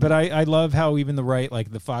fucking. But I love how even the right,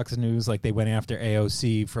 like the Fox News, like they went after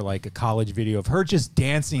AOC for like a college video of her just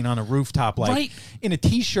dancing on a rooftop, like in a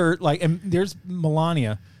t-shirt, like, and there's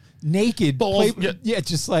Melania naked,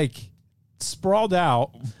 just like sprawled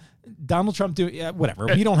out. Donald Trump doing whatever.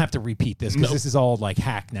 We don't have to repeat this because this is all like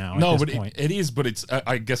hack now. No, but it is. But it's.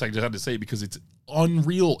 I guess I just had to say it because it's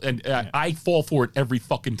unreal, and I fall for it every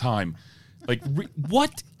fucking time. Like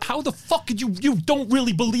what? How the fuck could you don't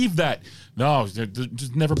really believe that? No,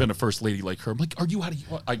 there's never been a first lady like her. I'm like, are you out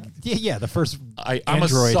of? The first. I'm a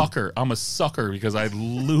sucker. I'm a sucker because I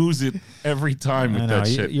lose it every time with that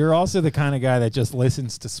shit. You're also the kind of guy that just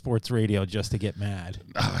listens to sports radio just to get mad.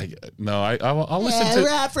 I'll listen to.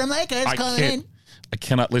 Rob from Lakers calling. I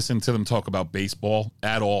cannot listen to them talk about baseball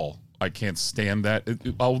at all. I can't stand that.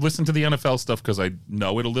 I'll listen to the NFL stuff because I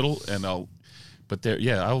know it a little, and I'll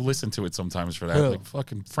listen to it sometimes for that. Who? Like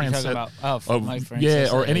fucking France. Mike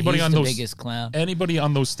Francis. Or anybody He's on the those biggest clown. Anybody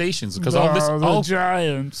on those stations because I'll listen. The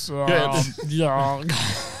Giants.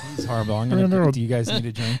 He's horrible. I'm gonna. Do you guys need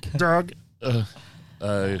a drink? Dog.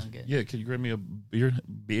 Yeah. Can you grab me a beer?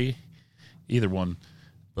 Either one.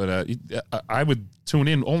 But I would tune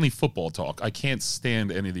in only football talk. I can't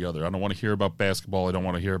stand any of the other. I don't want to hear about basketball. I don't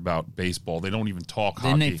want to hear about baseball. They don't even talk hockey.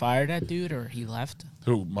 Didn't they fire that dude or he left?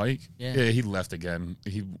 Who, Mike? Yeah, he left again.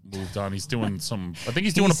 He moved on. He's doing some. I think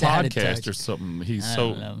he's doing a podcast or something. He's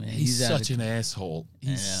he's such an asshole.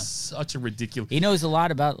 He's such a ridiculous. He knows a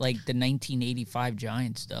lot about like the 1985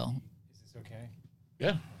 Giants, though. Is this okay?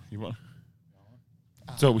 Yeah, you want.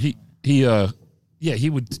 So he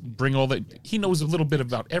would bring all that. He knows a little bit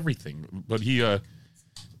about everything, but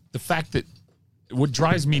the fact that what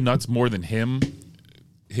drives me nuts more than him,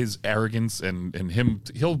 his arrogance and him,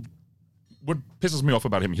 what pisses me off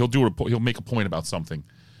about him, he'll make a point about something,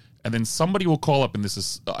 and then somebody will call up, and this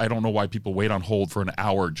is, I don't know why people wait on hold for an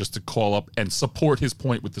hour just to call up and support his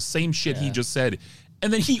point with the same shit he just said,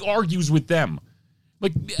 and then he argues with them.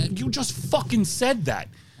 Like, you just fucking said that.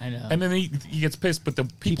 I know. And then he gets pissed, but the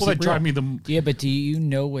people that drive me Yeah, but do you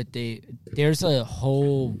know what there's a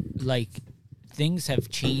whole, like, things have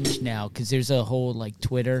changed now, because there's a whole, like,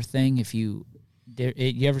 Twitter thing.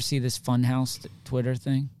 You ever see this Funhouse Twitter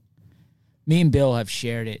thing? Me and Bill have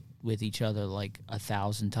shared it with each other like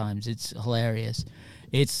 1,000 times. It's hilarious.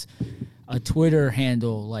 It's a Twitter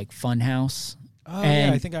handle like Funhouse. Oh, and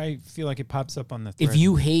yeah, I think I feel like it pops up on the thread. if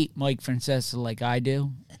you hate Mike Francesa like I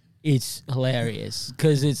do, it's hilarious,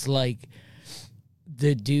 because it's like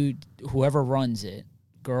the dude, whoever runs it,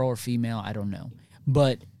 girl or female, I don't know,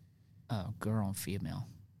 but girl and female.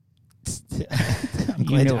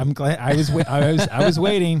 I'm glad. I was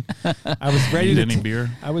waiting. I was ready to beer.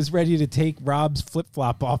 I was ready to take Rob's flip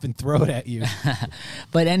flop off and throw it at you.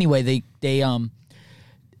 But anyway, they'll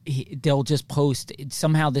just post.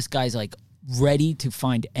 Somehow this guy's like ready to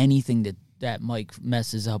find anything that Mike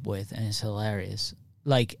messes up with, and it's hilarious.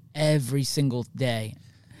 Like every single day.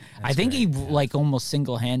 I think he like almost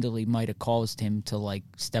single-handedly might have caused him to like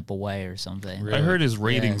step away or something. Really? I heard his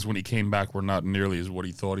ratings when he came back were not nearly as what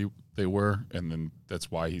he thought they were, and then that's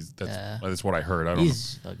why that's what I heard. I don't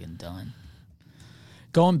He's fucking done.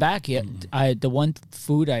 Going back, the one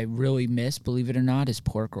food I really miss, believe it or not, is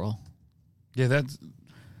pork roll. Yeah,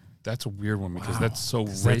 that's a weird one, because that's so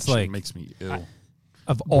rich, like, it makes me ill.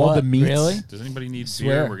 Of all the meats, really? Does anybody need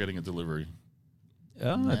beer? We're getting a delivery.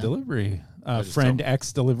 A delivery. Friend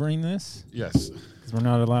X delivering this? Yes. Because we're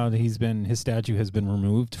not allowed. His statue has been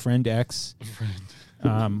removed. Friend X.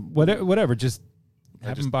 Whatever. Just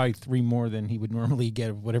have him buy 3 more than he would normally get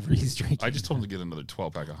of whatever he's drinking. I just told him to get another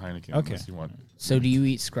 12-pack of Heineken. Okay. Unless you want. So do you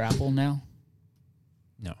eat Scrapple now?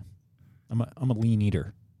 No. I'm a lean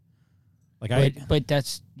eater.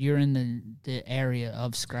 But you're in the area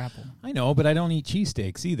of Scrapple. I know, but I don't eat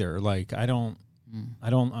cheesesteaks either. Like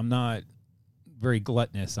I'm not very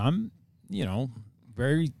gluttonous. I'm,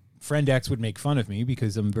 very, Friend X would make fun of me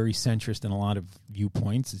because I'm very centrist in a lot of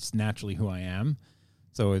viewpoints. It's naturally who I am.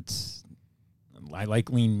 So I like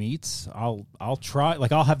lean meats. I'll try,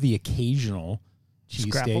 like I'll have the occasional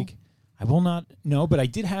cheesesteak. I will not, no, but I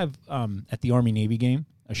did have, at the Army-Navy game,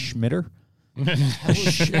 a Schmitter. A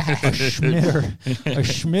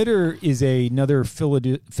Schmitter is another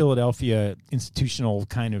Philadelphia institutional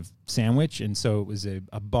kind of sandwich, and so it was a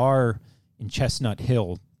bar in Chestnut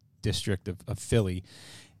Hill district of Philly,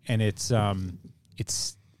 and it's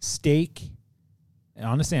steak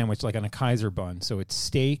on a sandwich, like on a Kaiser bun. So it's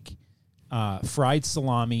steak, fried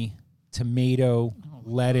salami, tomato,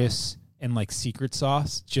 lettuce, and like secret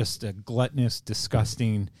sauce. Just a gluttonous,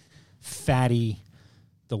 disgusting, fatty,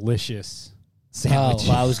 delicious sandwich. Oh,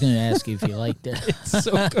 well, I was going to ask you if you liked it. It's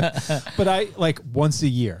so good. But I, like, once a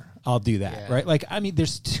year, I'll do that, right? Like, I mean,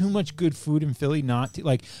 there's too much good food in Philly not to,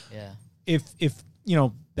 like, if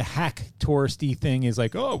the hack touristy thing is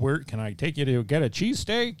like, oh, where can I take you to get a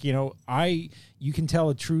cheesesteak? You can tell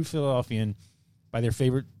a true Philadelphian by their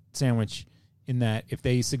favorite sandwich in that if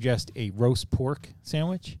they suggest a roast pork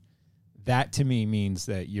sandwich, that to me means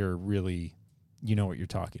that you're really, you know what you're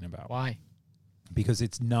talking about. Why? Because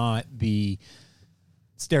it's not the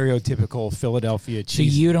stereotypical Philadelphia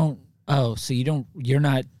cheese. You're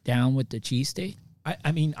not down with the cheesesteak?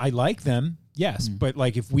 I mean, I like them, yes. But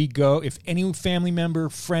like if any family member,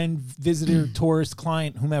 friend, visitor, tourist,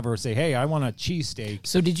 client, whomever say, hey, I want a cheesesteak.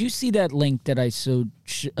 So did you see that link that I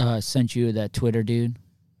sent you, that Twitter dude?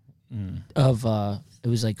 Of, it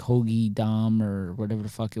was like Hoagie Dom or whatever the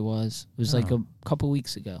fuck it was. It was like a couple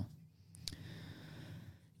weeks ago.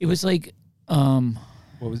 It was like...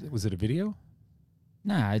 what was it a video?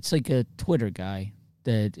 Nah, it's like a Twitter guy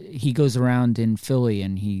that he goes around in Philly,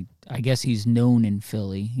 and I guess he's known in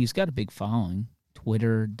Philly. He's got a big following.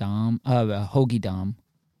 Twitter Dom, Hoagie Dom.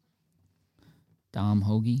 Dom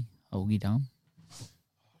Hoagie Dom.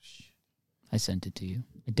 I sent it to you.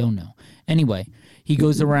 I don't know. Anyway, he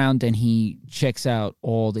goes around and he checks out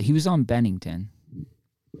he was on Bennington.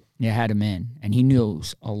 Yeah, had him in, and he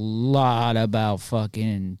knows a lot about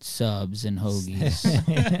fucking subs and hoagies.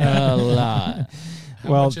 A lot.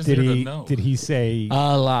 Did he say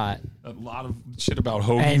a lot? A lot of shit about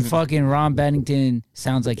hoagies. And fucking Ron Bennington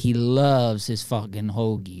sounds like he loves his fucking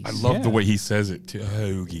hoagies. I love the way he says it too.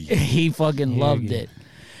 Hoagie. He fucking loved it.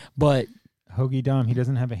 But Hoagie Dom, he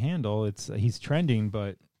doesn't have a handle. He's trending,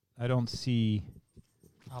 but I don't see.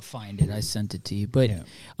 I'll find it. I sent it to you. But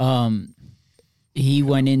he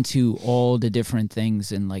went into all the different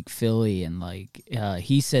things in like Philly, and like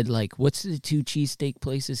he said, like, what's the 2 cheesesteak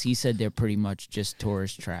places? He said they're pretty much just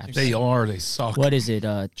tourist traps. They are. They suck. What is it?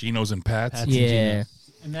 Geno's and Pat's. Pat's and Yeah. Geno's.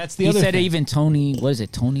 And that's the He other said thing. even Tony. What is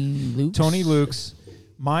it? Tony Luke's. Tony Luke's.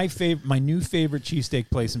 My new favorite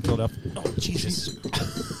cheesesteak place in Philadelphia. Oh, Jesus.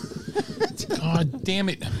 God damn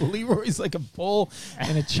it. Leroy's like a bull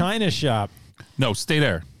in a china shop. No, stay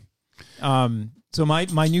there. So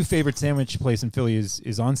my new favorite sandwich place in Philly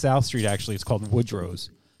is on South Street, actually. It's called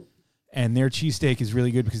Woodrow's. And their cheesesteak is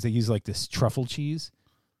really good because they use like this truffle cheese.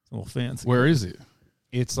 It's a little fancy. Where is it?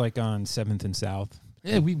 It's like on 7th and South.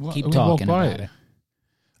 Yeah, we Keep walked talking by about it.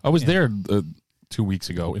 I was there 2 weeks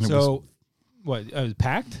ago, and it was So, what, it was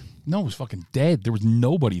packed? no, it was fucking dead. There was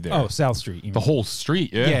nobody there. Oh, South Street. you the mean. whole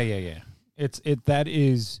street. Yeah, Yeah. That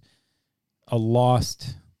is a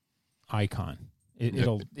lost icon.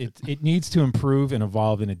 It needs to improve and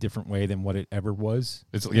evolve in a different way than what it ever was.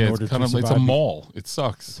 It's in order it's to kind of it's a survive. mall. It It's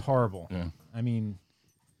sucks. horrible. Yeah. I mean,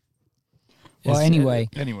 Well, anyway,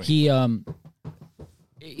 Anyway.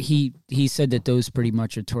 he said that those pretty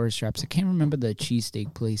much are tourist traps. I can't remember the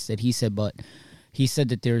cheesesteak place that he said, but he said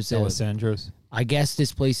that there's Alessandro's. I guess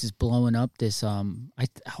this place is blowing up. This I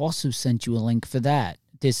also sent you a link for that.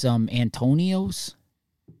 This Antonio's,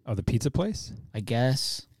 Oh, the pizza place. I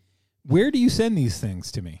guess. Where do you send these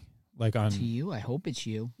things to me? Like on? To you, I hope it's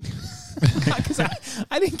you. Because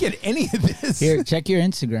I didn't get any of this. Here, check your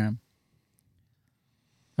Instagram.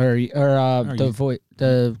 Or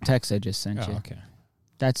the text I just sent Oh, you. okay.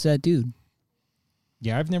 That's that dude.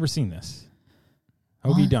 Yeah, I've never seen this.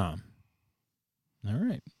 Hoagie What? Dom. All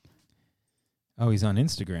right. Oh, he's on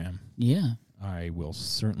Instagram. Yeah. I will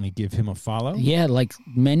certainly give him a follow. Yeah, like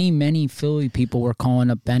many Philly people were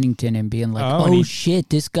calling up Bennington and being like, Oh, "Oh, and he-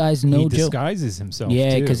 shit, this guy's no he joke." disguises himself.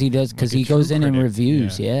 Yeah, too. because he does. Because Like a he goes true in and critic.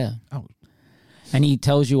 reviews. Yeah. Oh, And he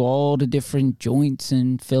tells you all the different joints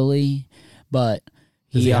in Philly, but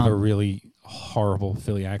does he have a um, really horrible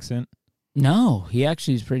Philly accent? no, he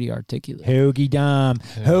actually is pretty articulate. Hoagie Dom.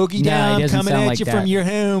 Hoagie No, he Dom doesn't coming sound at like you that. from your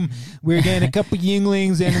home. We're getting a couple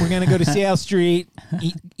younglings and we're going to go to South Street,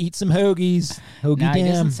 eat some hoagies. Hoagie Nah, he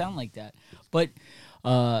Dom. doesn't sound like that. But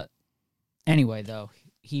anyway, though,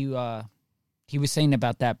 he was saying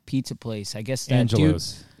about that pizza place. I guess that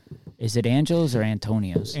Angelo's. dude, is it Angelo's or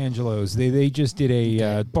Antonio's? Angelo's. They just did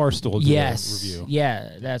a Barstool did Yes, a review.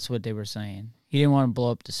 yeah, that's what they were saying. He didn't want to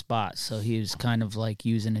blow up the spot, so he was kind of like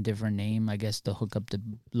using a different name, I guess, to hook up the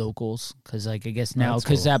locals. Because, like, I guess now, That's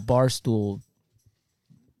because cool. that Barstool,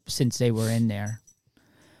 since they were in there.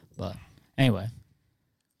 But anyway,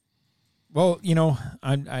 Well, you know,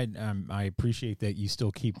 I appreciate that you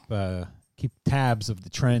still keep tabs of the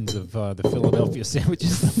trends of the Philadelphia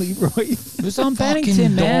sandwiches, Leroy. it was on Fucking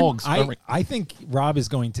Bennington, man. dogs. I think Rob is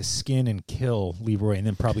going to skin and kill Leroy and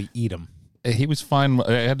then probably eat him. He was fine.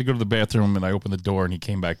 I had to go to the bathroom, and I opened the door, and he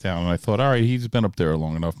came back down. And I thought, all right, he's been up there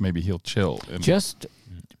long enough. Maybe he'll chill. And Just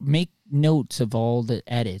make notes of all the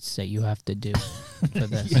edits that you have to do for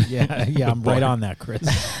this. Yeah, I'm right on that, Chris.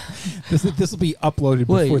 This will be uploaded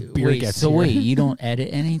before the beer gets so here. wait, you don't edit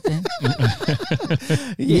anything?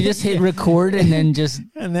 You just hit record and then just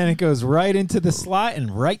And then it goes right into the slot and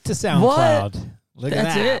right to SoundCloud. Look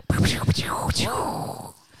that's at that. it.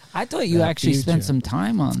 I thought you The actually spent future. some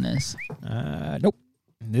time on this. Nope.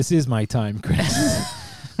 This is my time, Chris.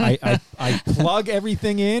 I plug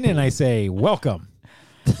everything in and I say, welcome.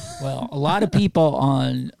 Well, a lot of people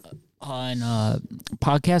on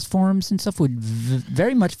podcast forums and stuff would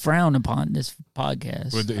very much frown upon this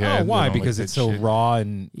podcast. Oh, why? Because it's so raw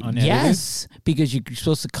and unedited? Yes, because you're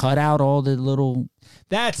supposed to cut out all the little.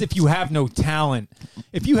 That's if you have no talent.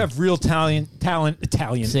 If you have real talent,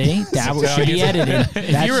 Italian. See, that should be edited.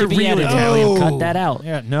 That you're should be a real edited. Italian- Cut that out.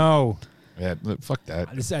 Yeah, no. Yeah, fuck that.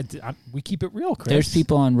 We keep it real, Chris. There's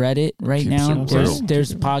people on Reddit right Keeps now. it There's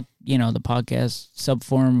real. the podcast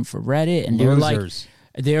subforum for Reddit, and they're like, Losers.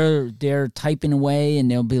 they're typing away, and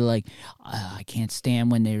they'll be like, I can't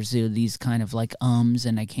stand when there's these kind of like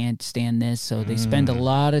and I can't stand this. So they spend a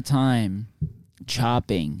lot of time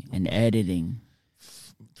chopping and editing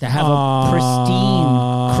to have a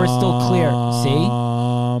pristine, crystal clear. See?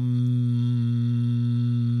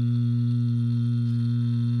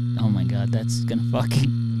 Oh my God, that's gonna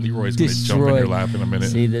fucking Leroy's going to jump in your destroy. lap in a minute.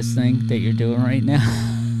 See this thing that you're doing right now?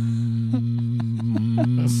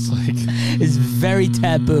 It's like It's very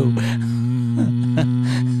taboo.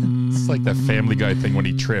 it's like that Family Guy thing when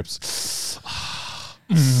he trips.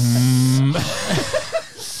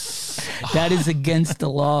 That is against the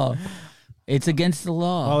law. It's against the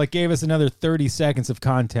law. Well, it gave us another 30 seconds of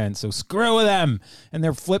content, so screw them and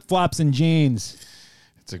their flip-flops and jeans.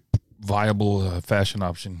 It's a viable fashion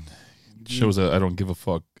option. Shows a I don't give a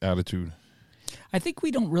fuck attitude. I think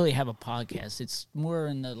we don't really have a podcast. It's more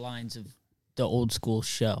in the lines of the old school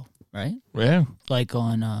show, right? Yeah. Like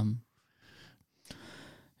on if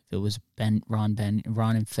it was Ron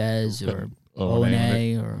and Fez or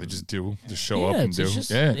O&A or they just show up and do.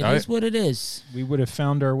 It is what it is. We would have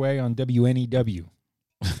found our way on WNEW.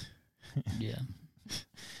 Yeah.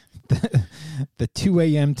 The 2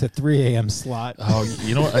 a.m. to 3 a.m. slot. Oh,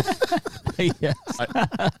 you know what? Yes.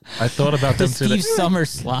 I thought about The them today. Steve Summers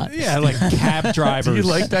slot. Yeah, like cab drivers. Do you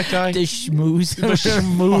like that guy? The schmoozer. The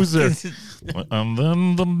schmoozer. And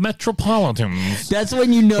then the Metropolitans. That's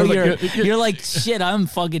when you know Or like, you're like, shit, I'm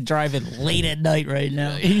fucking driving late at night right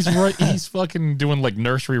now. He's right. He's fucking doing like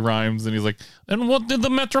nursery rhymes, and he's like, "And what did the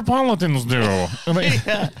Metropolitans do?" And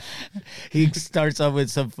Yeah. He starts off with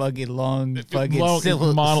some fucking long fucking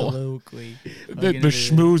soliloquy. the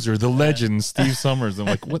schmoozer, the legend, Steve Summers. I'm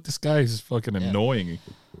like, what? This guy is fucking annoying.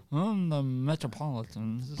 The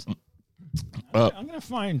Metropolitans. I'm gonna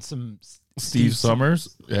find some Steve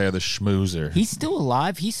Summers, yeah, the schmoozer. He's still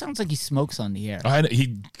alive. He sounds like he smokes on the air.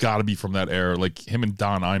 He got to be from that era. Like him and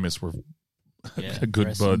Don Imus were a good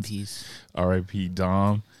rest in buds. peace. R.I.P.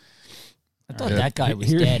 Don. I thought that guy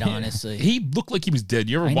was dead. Honestly, He looked like he was dead.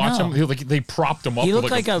 You ever I watch know. him? He, like they propped him up. he with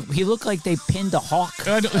looked he looked like they pinned a hawk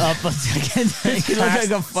up. He looked like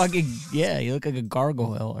a fucking he looked like a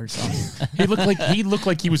gargoyle or something. He looked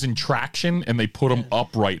like he was in traction, and they put him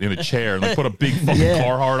upright in a chair, and they put a big fucking Yeah.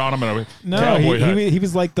 Carhartt on him and a No, cowboy hat. he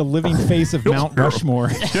was like the living face of Mount Rushmore.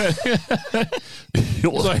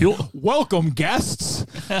 Welcome, guests.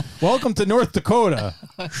 Welcome to North Dakota.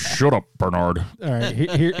 Shut up, Bernard. All right,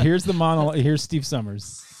 here's the monologue. Here's Steve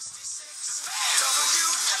Summers.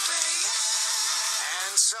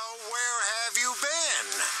 And so where have you been?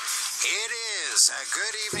 It is a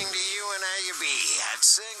good evening to you and AUB at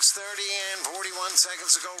 6:30 and 41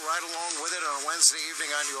 seconds ago, right along with it on a Wednesday evening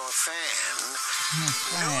on your fan.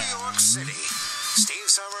 New York City. Steve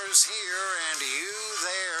Summers here and you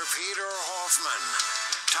there, Peter Hoffman.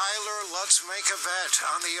 Tyler, let's make a bet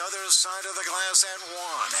on the other side of the glass at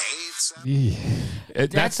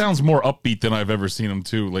 1-877. That sounds more upbeat than I've ever seen him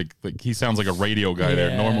too. Like he sounds like a radio guy there.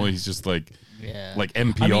 Yeah. Normally he's just like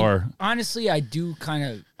NPR. I mean, honestly, I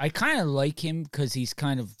kind of like him because he's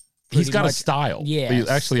kind of. He's got a much, style. Yeah, He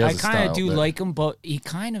actually has a style. I kind of do that- like him, but he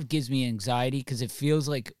kind of gives me anxiety because it feels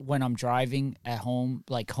like when I'm driving at home,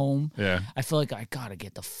 Yeah. I feel like I gotta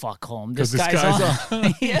get the fuck home. 'Cause This this guy's guy's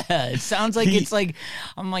on. Yeah, it sounds like it's like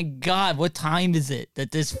I'm like, God, what time is it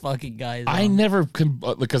that this fucking guy is I on? never can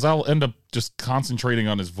because I'll end up just concentrating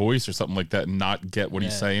on his voice or something like that and not get what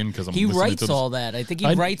he's saying because I'm He listening writes to this. all that. I think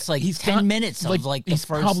he writes like 10 minutes of like the he's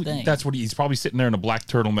first probably, thing. That's what he's probably sitting there in a black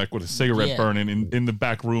turtleneck with a cigarette Yeah. burning in the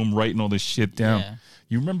back room writing all this shit down. Yeah.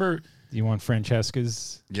 You remember? Do you want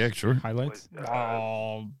Francesca's Yeah, sure. highlights?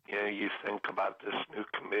 You think about this new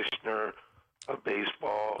commissioner of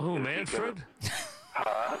baseball. Who, Is he Manfred?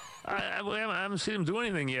 I haven't seen him do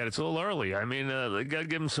anything yet. It's a little early. I mean, they got to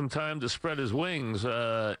give him some time to spread his wings.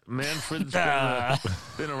 Manfred's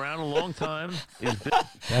been around a long time. He's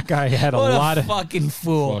That guy had a what lot a of fucking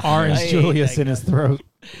fool. I Orange hate Julius that in his guy. throat.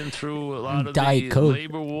 been through a lot of Diet the Coke.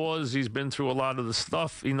 labor wars. He's been through a lot of the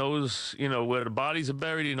stuff. He knows, where the bodies are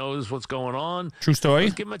buried. He knows what's going on. True story.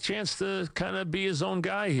 Let's give him a chance to kind of be his own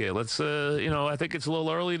guy here. Let's, I think it's a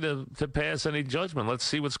little early to pass any judgment. Let's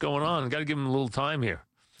see what's going on. Got to give him a little time here.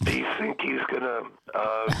 Do you think he's gonna,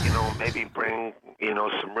 maybe bring,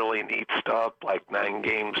 some really neat stuff like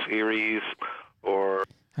 9-game series, or?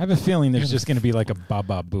 I have a feeling there's just going to be like a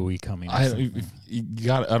Baba Booey coming. or something.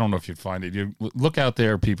 I don't know if you'd find it. You look out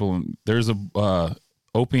there, people. There's a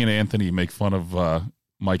Opie and Anthony make fun of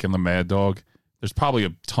Mike and the Mad Dog. There's probably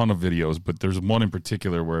a ton of videos, but there's one in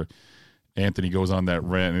particular where Anthony goes on that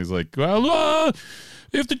rant and he's like, "Well,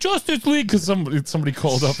 if the Justice League," because somebody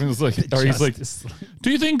called up and was like, or he's like, "Do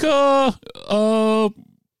you think that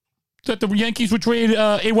the Yankees would trade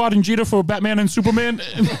A-Wad and Jeter for Batman and Superman?"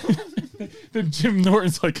 Then Jim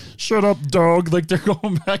Norton's like, "Shut up, dog!" Like they're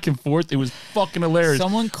going back and forth. It was fucking hilarious.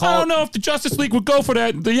 Someone I called. don't know if the Justice League would go for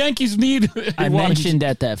that. The Yankees need. I mentioned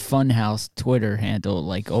that Funhouse Twitter handle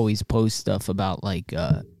like always posts stuff about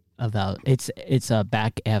about it's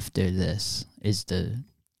back after this is the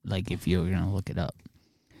like if you're gonna look it up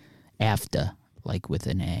after like with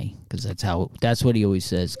an A because that's what he always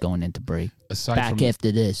says going into break. Aside Back from-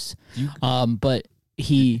 after this, but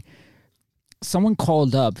someone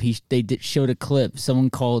called up. Showed a clip.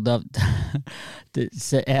 Someone called up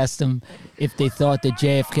asked them if they thought that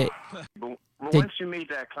JFK. once you made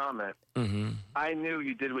that comment, I knew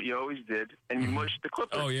you did what you always did, and you mushed the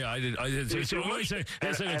Clippers. Oh, yeah, I did. So wait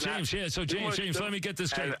a second, James. James, let me get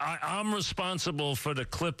this straight. I'm responsible for the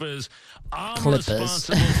Clippers. Responsible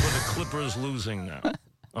for the Clippers losing now.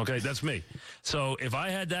 Okay, that's me. So if I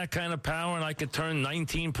had that kind of power and I could turn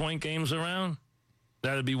 19-point games around,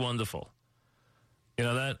 that'd be wonderful. You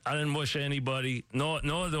know that I didn't wish anybody, nor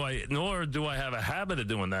do I have a habit of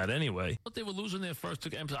doing that anyway. But they were losing their first two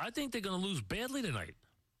games. I think they're going to lose badly tonight.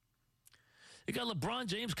 You got LeBron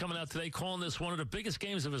James coming out today calling this one of the biggest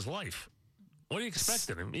games of his life. What are you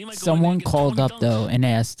expecting him? He might go Someone called up dunks. though and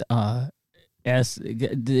asked,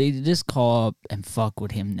 did they just call up and fuck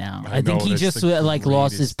with him now? I think he just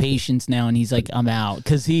lost his patience now, and he's like, I'm out,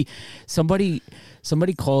 because somebody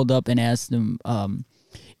called up and asked him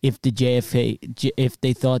if the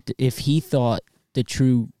if he thought the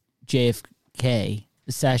true JFK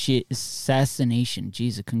assassination,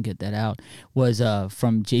 jeez, I couldn't get that out, was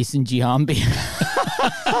from Jason Giambi.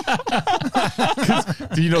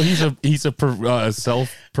 Do you know he's a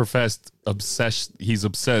self-professed obsessed. He's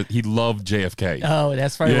obsessed. He loved JFK. Oh,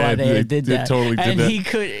 that's probably why they did that. Totally did and that.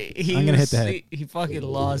 I'm gonna hit that. He fucking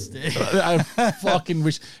lost it. I fucking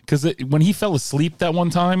wish, because when he fell asleep that one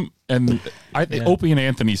time, and Opie and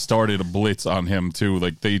Anthony started a blitz on him too.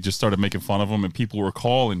 Like they just started making fun of him, and people were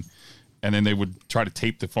calling, and then they would try to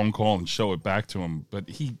tape the phone call and show it back to him. But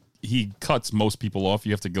he cuts most people off.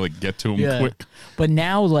 You have to get to him quick. But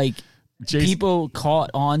now, like, people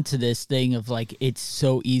caught on to this thing of like it's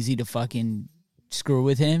so easy to fucking screw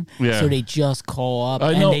with him, so they just call up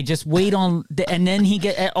and they just wait on, and then he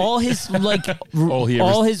get all his like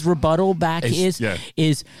all his rebuttal back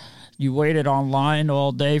is you waited online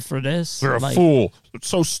all day for this. You're a fool. It's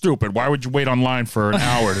so stupid. Why would you wait online for an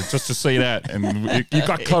hour just to say that? And you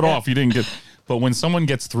got cut off. You didn't get. But when someone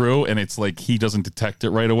gets through and it's like he doesn't detect it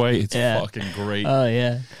right away, it's fucking great. Oh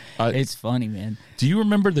yeah, it's funny, man. Do you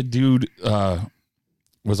remember the dude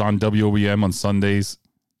was on WOBM on Sundays?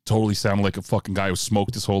 Totally sounded like a fucking guy who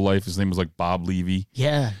smoked his whole life. His name was like Bob Levy.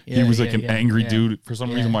 Yeah, he was like an angry dude. For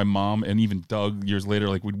some reason, my mom and even Doug years later,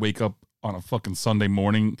 like we'd wake up on a fucking Sunday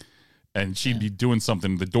morning, and she'd be doing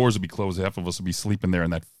something. The doors would be closed. Half of us would be sleeping there,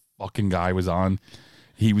 and that fucking guy was on.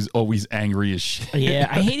 He was always angry as shit. Yeah,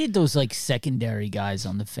 I hated those like secondary guys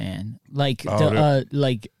on the fan, like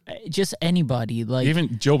like just anybody, like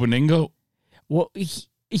even Joe Beningo. Well,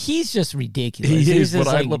 he's just ridiculous. He is, just,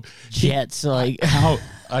 but like, I love Jets. Like how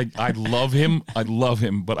I love him. I love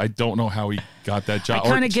him, but I don't know how he got that job. I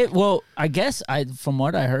kind of get. Well, I guess from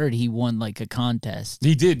what I heard, he won like a contest.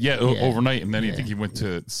 He did, overnight, and then I think he went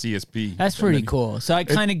to CSP. That's pretty cool. So I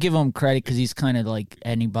kind of give him credit because he's kind of like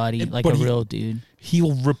anybody, like a real dude.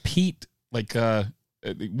 He'll repeat like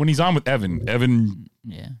when he's on with Evan. Evan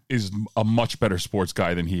is a much better sports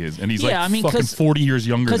guy than he is, and he's fucking 40 years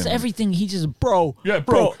younger. Because everything he just bro.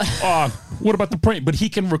 What about the prank? But he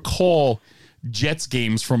can recall Jets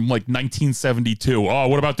games from like 1972. Oh,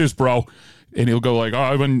 what about this, bro? And he'll go like,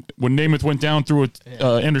 oh, when Namath went down through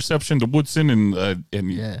a interception to Woodson, and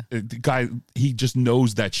the guy, he just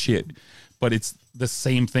knows that shit. But it's the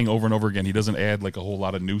same thing over and over again. He doesn't add like a whole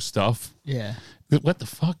lot of new stuff. Yeah. What the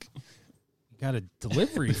fuck? Got a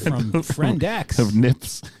delivery from Friend X of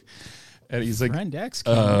Nips, and he's like, Friend X.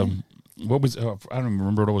 What was? I don't even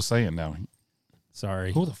remember what I was saying now.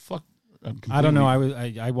 Sorry. Who the fuck? I don't know.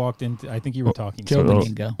 I walked into. I think you were talking. Joe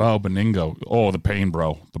Beningo. Oh, Beningo. Oh, the pain,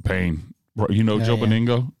 bro. The pain. Bro, you know Joe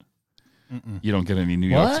Beningo? You don't get any New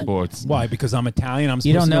York sports. Why? Because I'm Italian. I'm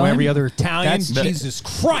supposed to know every other Italian. Jesus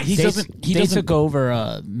Christ! He took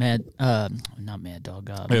over not Mad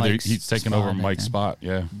Dog. He's taking over Mike's spot.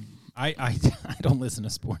 Yeah. I don't listen to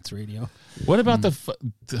sports radio. What about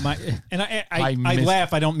I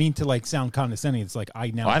laugh. I don't mean to like sound condescending. It's like I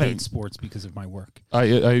hate sports because of my work.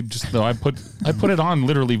 I just know I put it on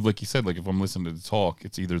literally like you said. Like if I'm listening to talk,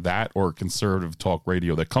 it's either that or conservative talk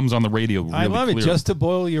radio that comes on the radio. Really I love it just to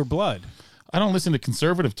boil your blood. I don't listen to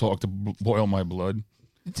conservative talk to boil my blood.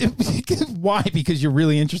 Why? Because you're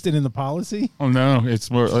really interested in the policy? Oh no,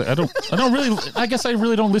 it's more. I don't really. I guess I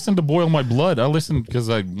really don't listen to boil my blood. I listen because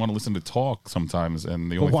I want to listen to talk sometimes.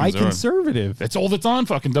 And the only why conservative? It's all that's on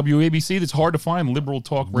fucking WABC. That's hard to find liberal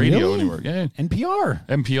talk radio anywhere. Yeah,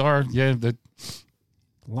 NPR. Yeah, that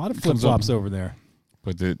a lot of flip flops over there.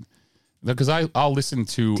 But because I'll listen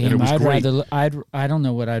to. Damn, and it was great. I don't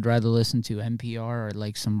know what I'd rather listen to, NPR or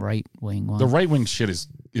like some right wing one. The right wing shit is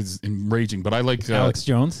enraging, but I like Alex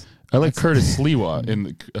Jones. I like Curtis Lewa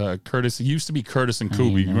and Curtis. He used to be Curtis and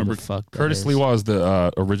Kubi. Remember, Curtis Lewa is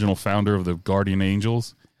the original founder of the Guardian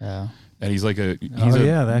Angels. Yeah. and he's like he's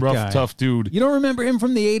that rough, guy. tough dude. You don't remember him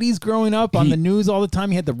from the 80s growing up on the news all the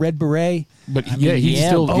time? He had the red beret. But he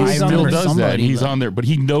still does that. somebody, He's but- on there, but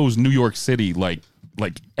he knows New York City like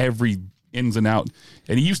every ins and out.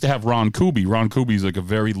 And he used to have Ron Kuby. Ron Kuby's like a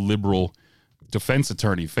very liberal defense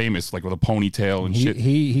attorney, famous, like with a ponytail and shit.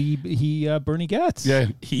 He Bernie Getz. Yeah,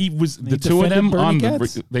 he was the He two of them defended on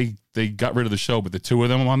Bernie Getz. they got rid of the show, but the two of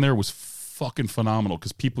them on there was fucking phenomenal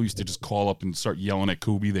because people used to just call up and start yelling at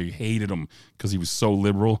Kuby. They hated him because he was so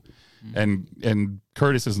liberal, and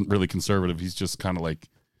Curtis isn't really conservative. He's just kind of like,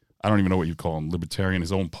 I don't even know what you call him, libertarian.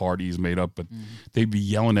 His own party is made up, but they'd be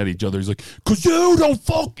yelling at each other. He's like, "Cause you don't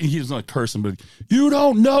fuck," and he's not cursing, but you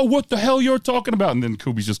don't know what the hell you're talking about. And then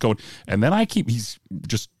Kuby's just going, and then he's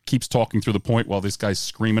just keeps talking through the point while this guy's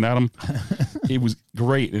screaming at him. It was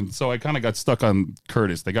great, and so I kind of got stuck on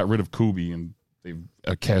Curtis. They got rid of Kuby, and they've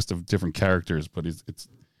a cast of different characters, but it's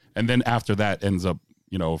and then after that ends up,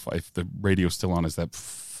 you know, if the radio's still on, is that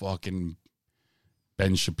fucking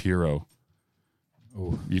Ben Shapiro.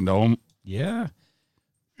 Oh, you know him? Yeah.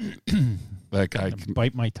 That guy I can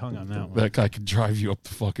bite my tongue on that one. That guy could drive you up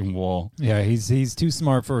the fucking wall. Yeah, he's too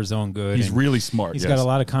smart for his own good. He's and really smart. He's got a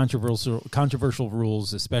lot of controversial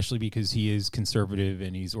rules, especially because he is conservative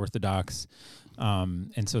and he's orthodox,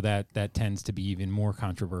 and so that tends to be even more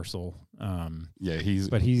controversial. He's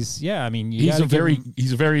a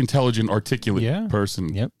very intelligent, articulate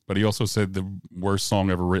person. Yep. But he also said the worst song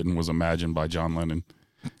ever written was "Imagine" by John Lennon.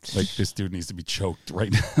 Like, this dude needs to be choked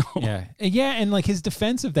right now. Yeah, and like his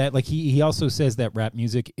defense of that, like he also says that rap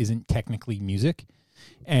music isn't technically music,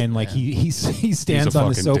 and like he stands on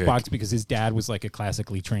the soapbox because his dad was like a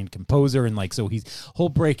classically trained composer, and like so he'll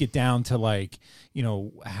break it down to like, you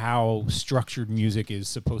know, how structured music is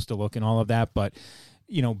supposed to look and all of that, but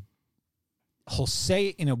you know, he'll say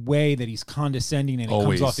it in a way that he's condescending and it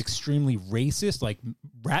comes off extremely racist. Like,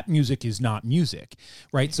 rap music is not music,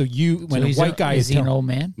 right? So when a white guy is he an old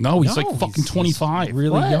man? No, he's like fucking 25. He's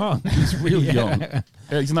really young. He's really young. Yeah,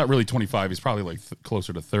 he's not really 25. He's probably like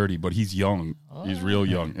closer to 30, but he's young. He's real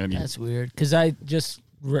young. And that's weird because I just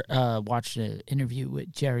watched an interview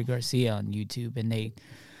with Jerry Garcia on YouTube, and they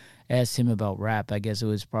asked him about rap. I guess it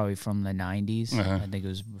was probably from the 90s. I think it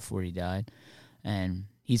was before he died, and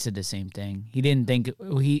he said the same thing. He didn't think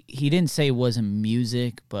he didn't say it wasn't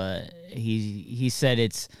music, but he said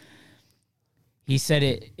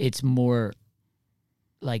it's more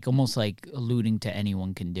like almost like alluding to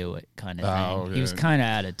anyone can do it kind of thing. Yeah. He was kind of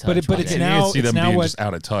out of touch. But it's now you see them being what, just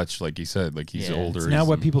out of touch, like he said, like he's older. It's now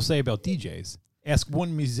what people say about DJs. Ask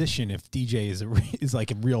one musician if DJ is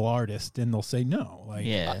like a real artist, and they'll say no. Like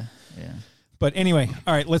yeah. But anyway,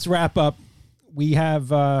 all right, let's wrap up. We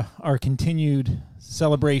have our continued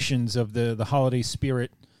celebrations of the holiday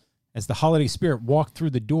spirit as the holiday spirit walked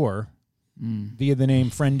through the door via the name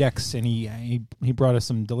Friend X, and he brought us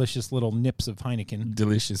some delicious little nips of Heineken.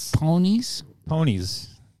 Delicious. Ponies.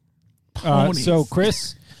 So,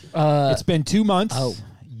 Chris, it's been 2 months. Oh.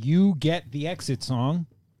 You get the exit song.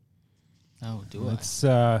 Oh, do I? It's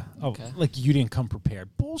like you didn't come prepared.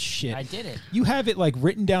 Bullshit. I did it. You have it like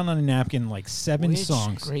written down on a napkin, like 7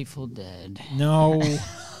 songs. Grateful Dead. No.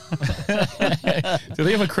 Do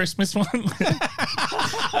they have a Christmas one?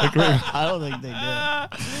 I don't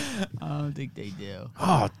think they do.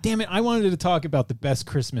 Oh, damn it. I wanted to talk about the best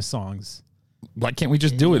Christmas songs. Why can't we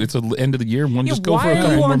just do it? It's the end of the year. Just go for a couple why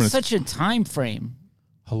are you more on minutes. such a time frame?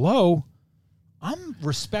 Hello? I'm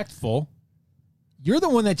respectful. You're the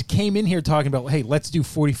one that came in here talking about, hey, let's do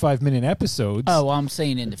 45-minute episodes. Oh, well, I'm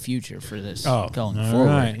saying in the future for this going all forward.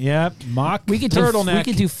 Right. Yep. Mock We could turtleneck. we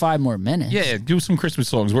could do 5 more minutes. Yeah, do some Christmas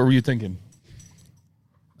songs. What were you thinking?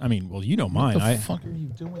 I mean, well, you know mine. What the fuck are you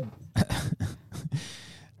doing?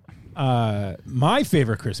 My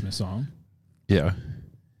favorite Christmas song. Yeah.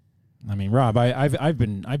 I mean, Rob, I've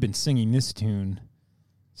been singing this tune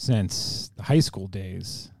since the high school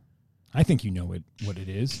days. I think you know what it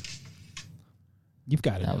is. You've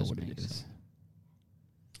got to know what it is.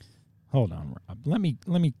 Hold on, Rob. Let me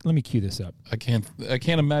cue this up. I can't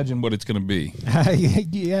imagine what it's going to be.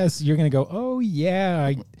 Yes, you're going to go, oh,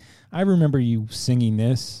 yeah, I remember you singing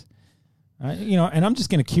this. And I'm just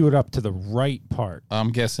going to cue it up to the right part.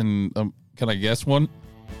 I'm guessing, can I guess one?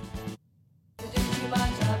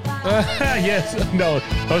 Yes. No,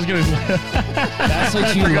 I was going to. That's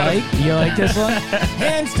what you like? You like this one?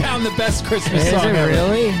 Hands down the best Christmas Is song it ever.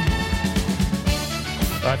 really?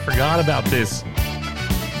 I forgot about this.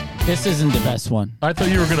 This isn't the best one. I thought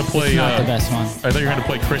you were going to play. It's not the best one. I thought you were going to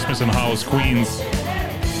play Christmas in Hollis, Queens.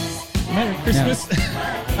 Merry Christmas.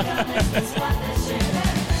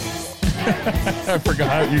 I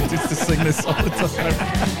forgot you used to sing this all the time.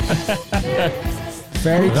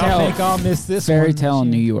 Fairy I Tale. think I'll miss this Fairy one. Tale in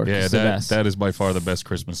New York Yeah, is the best. that is by far the best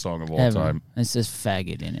Christmas song of all ever. time. It says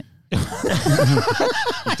faggot in it.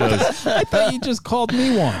 It does. I thought you just called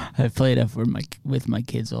me one. I play that with my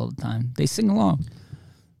kids all the time. They sing along.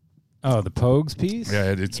 Oh, the Pogues piece? Yeah,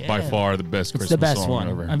 it's by Yeah. far the best It's Christmas the best song one.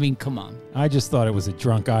 ever. I mean, come on. I just thought it was a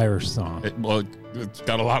drunk Irish song. It's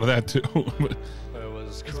got a lot of that too.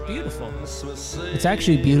 It's beautiful. It's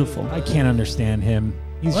actually beautiful. I can't understand him.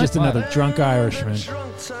 He's just another drunk Irishman.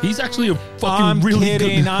 He's actually a fucking I'm really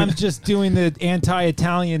kidding. good. I'm just doing the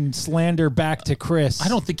anti-Italian slander back to Chris. I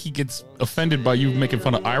don't think he gets offended by you making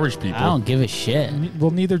fun of Irish people. I don't give a shit.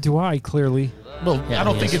 Well, neither do I, clearly. Well, Yeah, I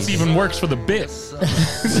don't yes, think it's you even works for the bit.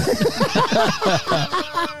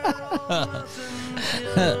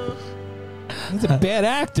 He's a bad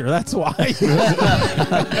actor. That's why.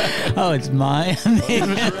 Oh, it's mine.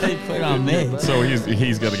 They put it on me. So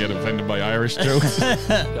he's got to get offended by Irish jokes.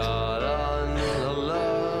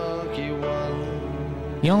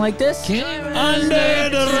 You don't like this? Under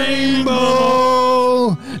the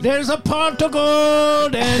rainbow, there's a pot of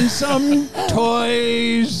gold and some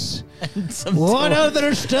toys. What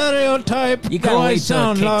other stereotype You do gotta I wait till it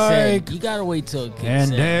sound kicks like? in. You gotta wait till it kicks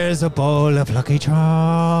And in. there's a bowl of Lucky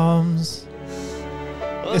Charms.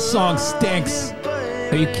 This song stinks.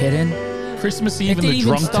 Are you kidding? Christmas It Eve in didn't the even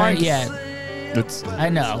drunk start tank. yet. That's I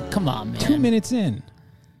know. Come on, man. 2 minutes in.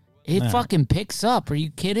 It Nah. fucking picks up. Are you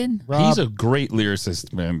kidding? he's a great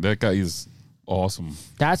lyricist, man. That guy is awesome.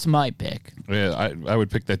 That's my pick. Yeah, I would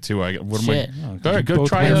pick that too. What Shit. am I? All right, go Both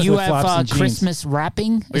try wear And it. you flip-flops have and jeans. Christmas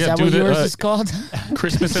rapping? Is Yeah, that do what the, yours is called?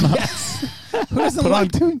 Christmas in Who doesn't Put on-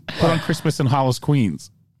 like doing? put on Christmas in Hollis,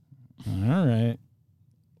 Queens. All right.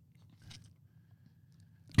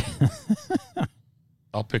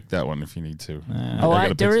 I'll pick that one if you need to. Oh, I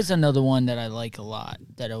gotta there pick- is another one that I like a lot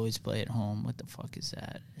that I always play at home. What the fuck is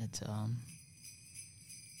that? It's A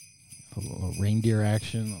little reindeer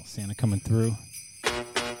action, a little Santa coming through.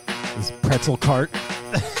 This pretzel cart.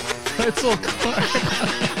 Pretzel cart.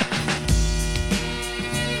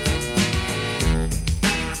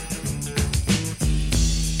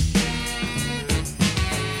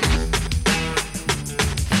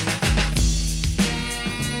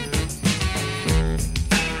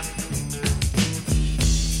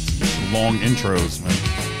 Long intros,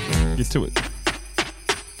 man. Get to it. It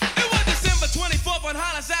was December 24th on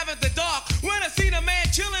Hollis Avenue at the dark when I seen a man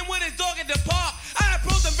chilling with his dog at the park. I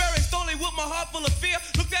approached him very slowly with my heart full of fear.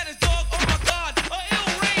 Looked at his dog, oh my God, a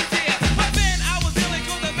ill reindeer. But then I was ill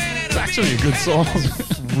because the man had It's actually a good song.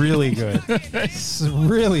 Really good. It's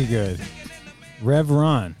really good. Rev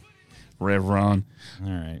Ron. Rev Ron. All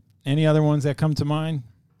right. Any other ones that come to mind?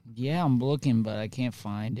 yeah, I'm looking, but I can't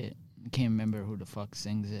find it. I can't remember who the fuck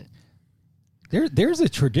sings it. There's a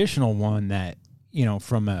traditional one that, you know,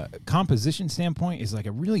 from a composition standpoint is like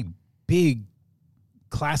a really big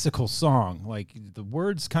classical song. Like the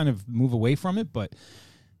words kind of move away from it, but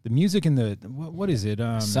the music and the what is it?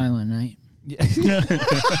 Silent Night.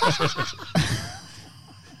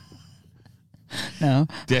 No.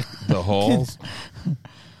 Deck the halls.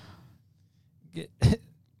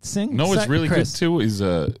 Sing. No, it's really Chris. good too.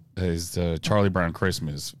 Is Charlie Brown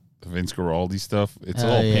Christmas, Vince Guaraldi stuff. It's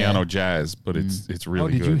all yeah. piano jazz, but it's really Oh,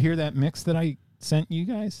 did good. you hear that mix that I sent you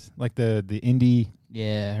guys? Like the indie.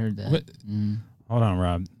 Yeah, I heard that. What? Hold on,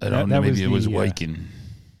 Rob. I don't know. Maybe it was Waking.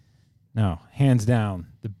 No, hands down,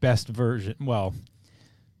 the best version. Well,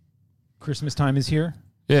 Christmas Time is Here.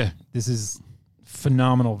 Yeah. This is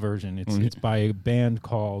phenomenal version. It's by a band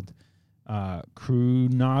called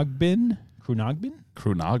Crunogbin.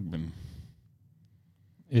 Crunogbin.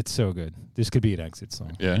 It's so good. This could be an exit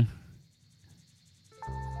song. Yeah.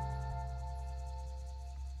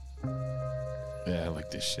 Yeah, I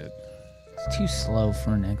like this shit. It's too slow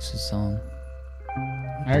for an extra song.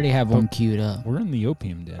 I already have one queued up. We're in the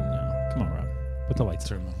opium den now. Come on, Rob. Put the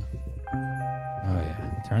lights on. Oh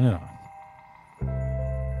yeah, turn it on.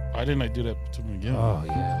 Why didn't I do that to him again? Oh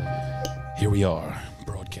yeah. Here we are,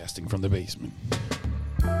 broadcasting from the basement.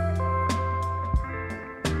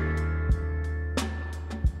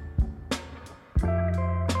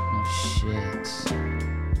 Oh shit.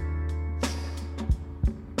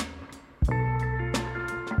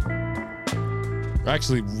 I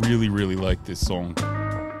actually really, really like this song.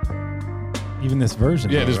 Even this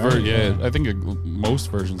version. Yeah, though, this right? version. Yeah, I think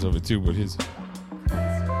most versions of it too, but his.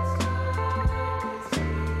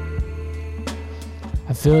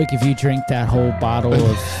 I feel like if you drink that whole bottle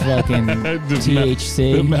of fucking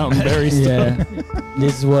THC, the Mountain Berry stuff.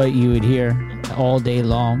 this is what you would hear all day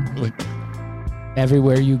long. Like,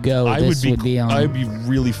 everywhere you go, this would be on. I'd be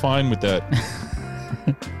really fine with that.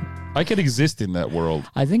 I could exist in that world.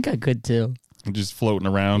 I think I could too. just floating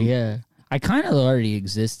around. Yeah. I kind of already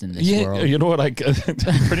exist in this world. You know what? I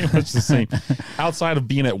pretty much the same. Outside of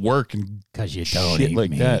being at work and because you don't shit eat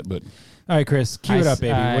like me. that, but all right, Chris, cue it up,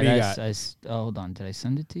 baby. What do you got? Hold on, did I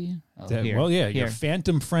send it to you? Oh, here. Well, yeah, Here. your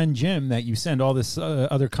phantom friend Jim that you send all this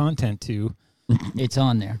other content to. It's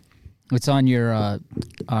on there. It's on your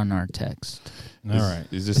on our text. All right.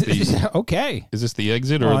 Is this the okay? Is this the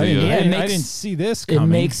exit or Oh, the? I didn't see this coming. It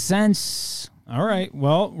makes sense. All right.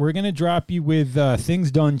 Well, we're gonna drop you with "Things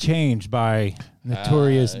Done Changed" by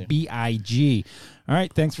Notorious B.I.G. All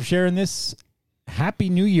right. Thanks for sharing this. Happy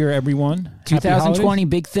New Year, everyone. Happy 2020, holidays.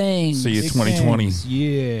 big things. See you Big 2020. things.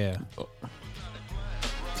 Yeah.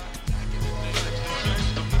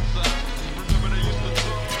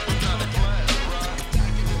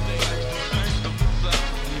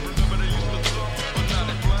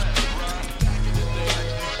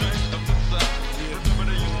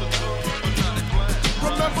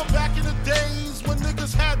 Remember back in the days when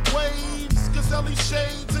niggas had waves, Gazelle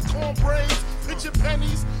shades and corn braids, pitching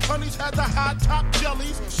pennies, honeys had the high top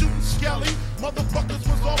jellies, shooting skelly, motherfuckers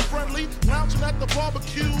was all friendly, lounging at the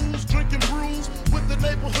barbecues, drinking brews with the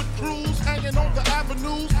neighborhood crews, hanging on the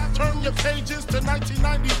avenues. Turn your pages to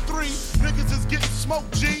 1993, niggas is getting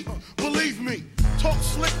smoked, G. Believe me. Talk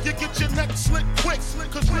slick, you get your neck slick quick.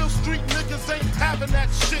 Cause real street niggas ain't having that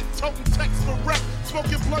shit. Toting text for rep,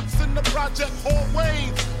 smoking blunts in the project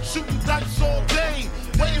hallways. Shooting dice all day.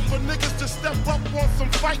 Waiting for niggas to step up on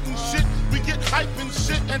some fighting shit. We get hype and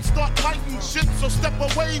shit and start lighting shit. So step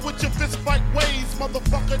away with your fist fight ways.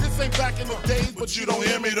 Motherfucker, this ain't back in the days, but you don't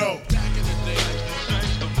hear me though. Back in the days.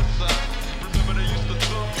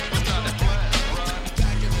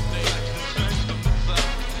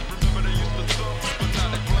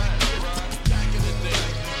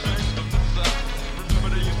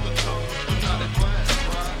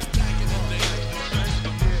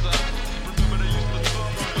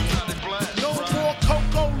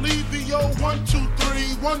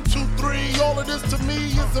 One, two, three. All of this to me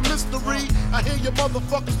is a mystery. I hear your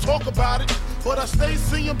motherfuckers talk about it, but I stay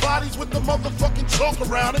seeing bodies with the motherfucking chalk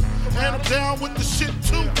around it. And I'm down with the shit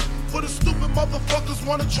too. For the stupid motherfuckers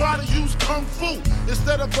wanna try to use kung fu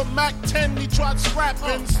instead of a Mac 10. He tried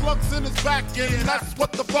scrapping slugs in his back end. That's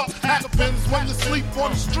what the fuck happens when you sleep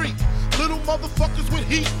on the street. Little motherfuckers with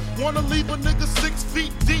heat wanna leave a nigga 6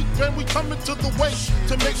 feet deep, and we coming to the waist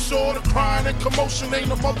to make sure the crying and commotion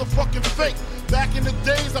ain't a motherfucking fake. Back in the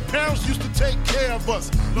days, our parents used to take care of us.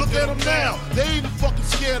 Look at them now, they even fucking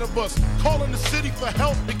scared of us. Calling the city for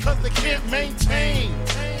help because they can't maintain.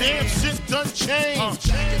 Damn shit done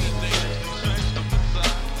changed.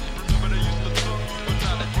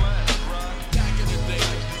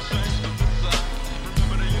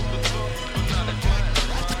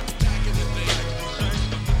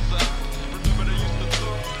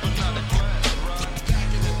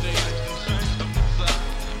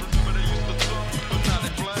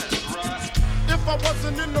 If I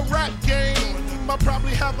wasn't in the rap game, I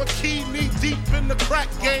probably have a key knee deep in the crack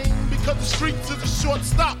game. Because the streets is a short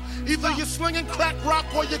stop. Either you're slinging crack rock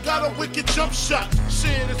or you got a wicked jump shot.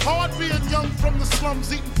 Shit, it's hard being young from the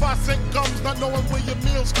slums, eating 5-cent gums, not knowing where your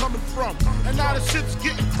meal's coming from. And now the shit's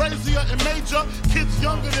getting crazier and major. Kids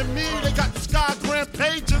younger than me, they got Sky Grand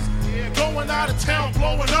pages. Going out of town,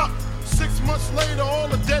 blowing up. 6 months later, all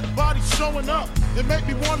the dead bodies showing up. It make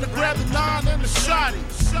me want to grab the 9 and the shotty.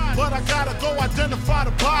 But I gotta go identify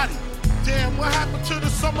the body. Damn, what happened to the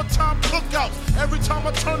summertime cookouts? Every time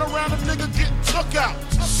I turn around, a nigga getting took out.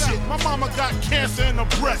 Shit, my mama got cancer in her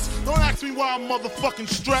breast. Don't ask me why I'm motherfucking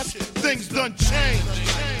stressed. Things done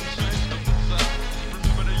changed.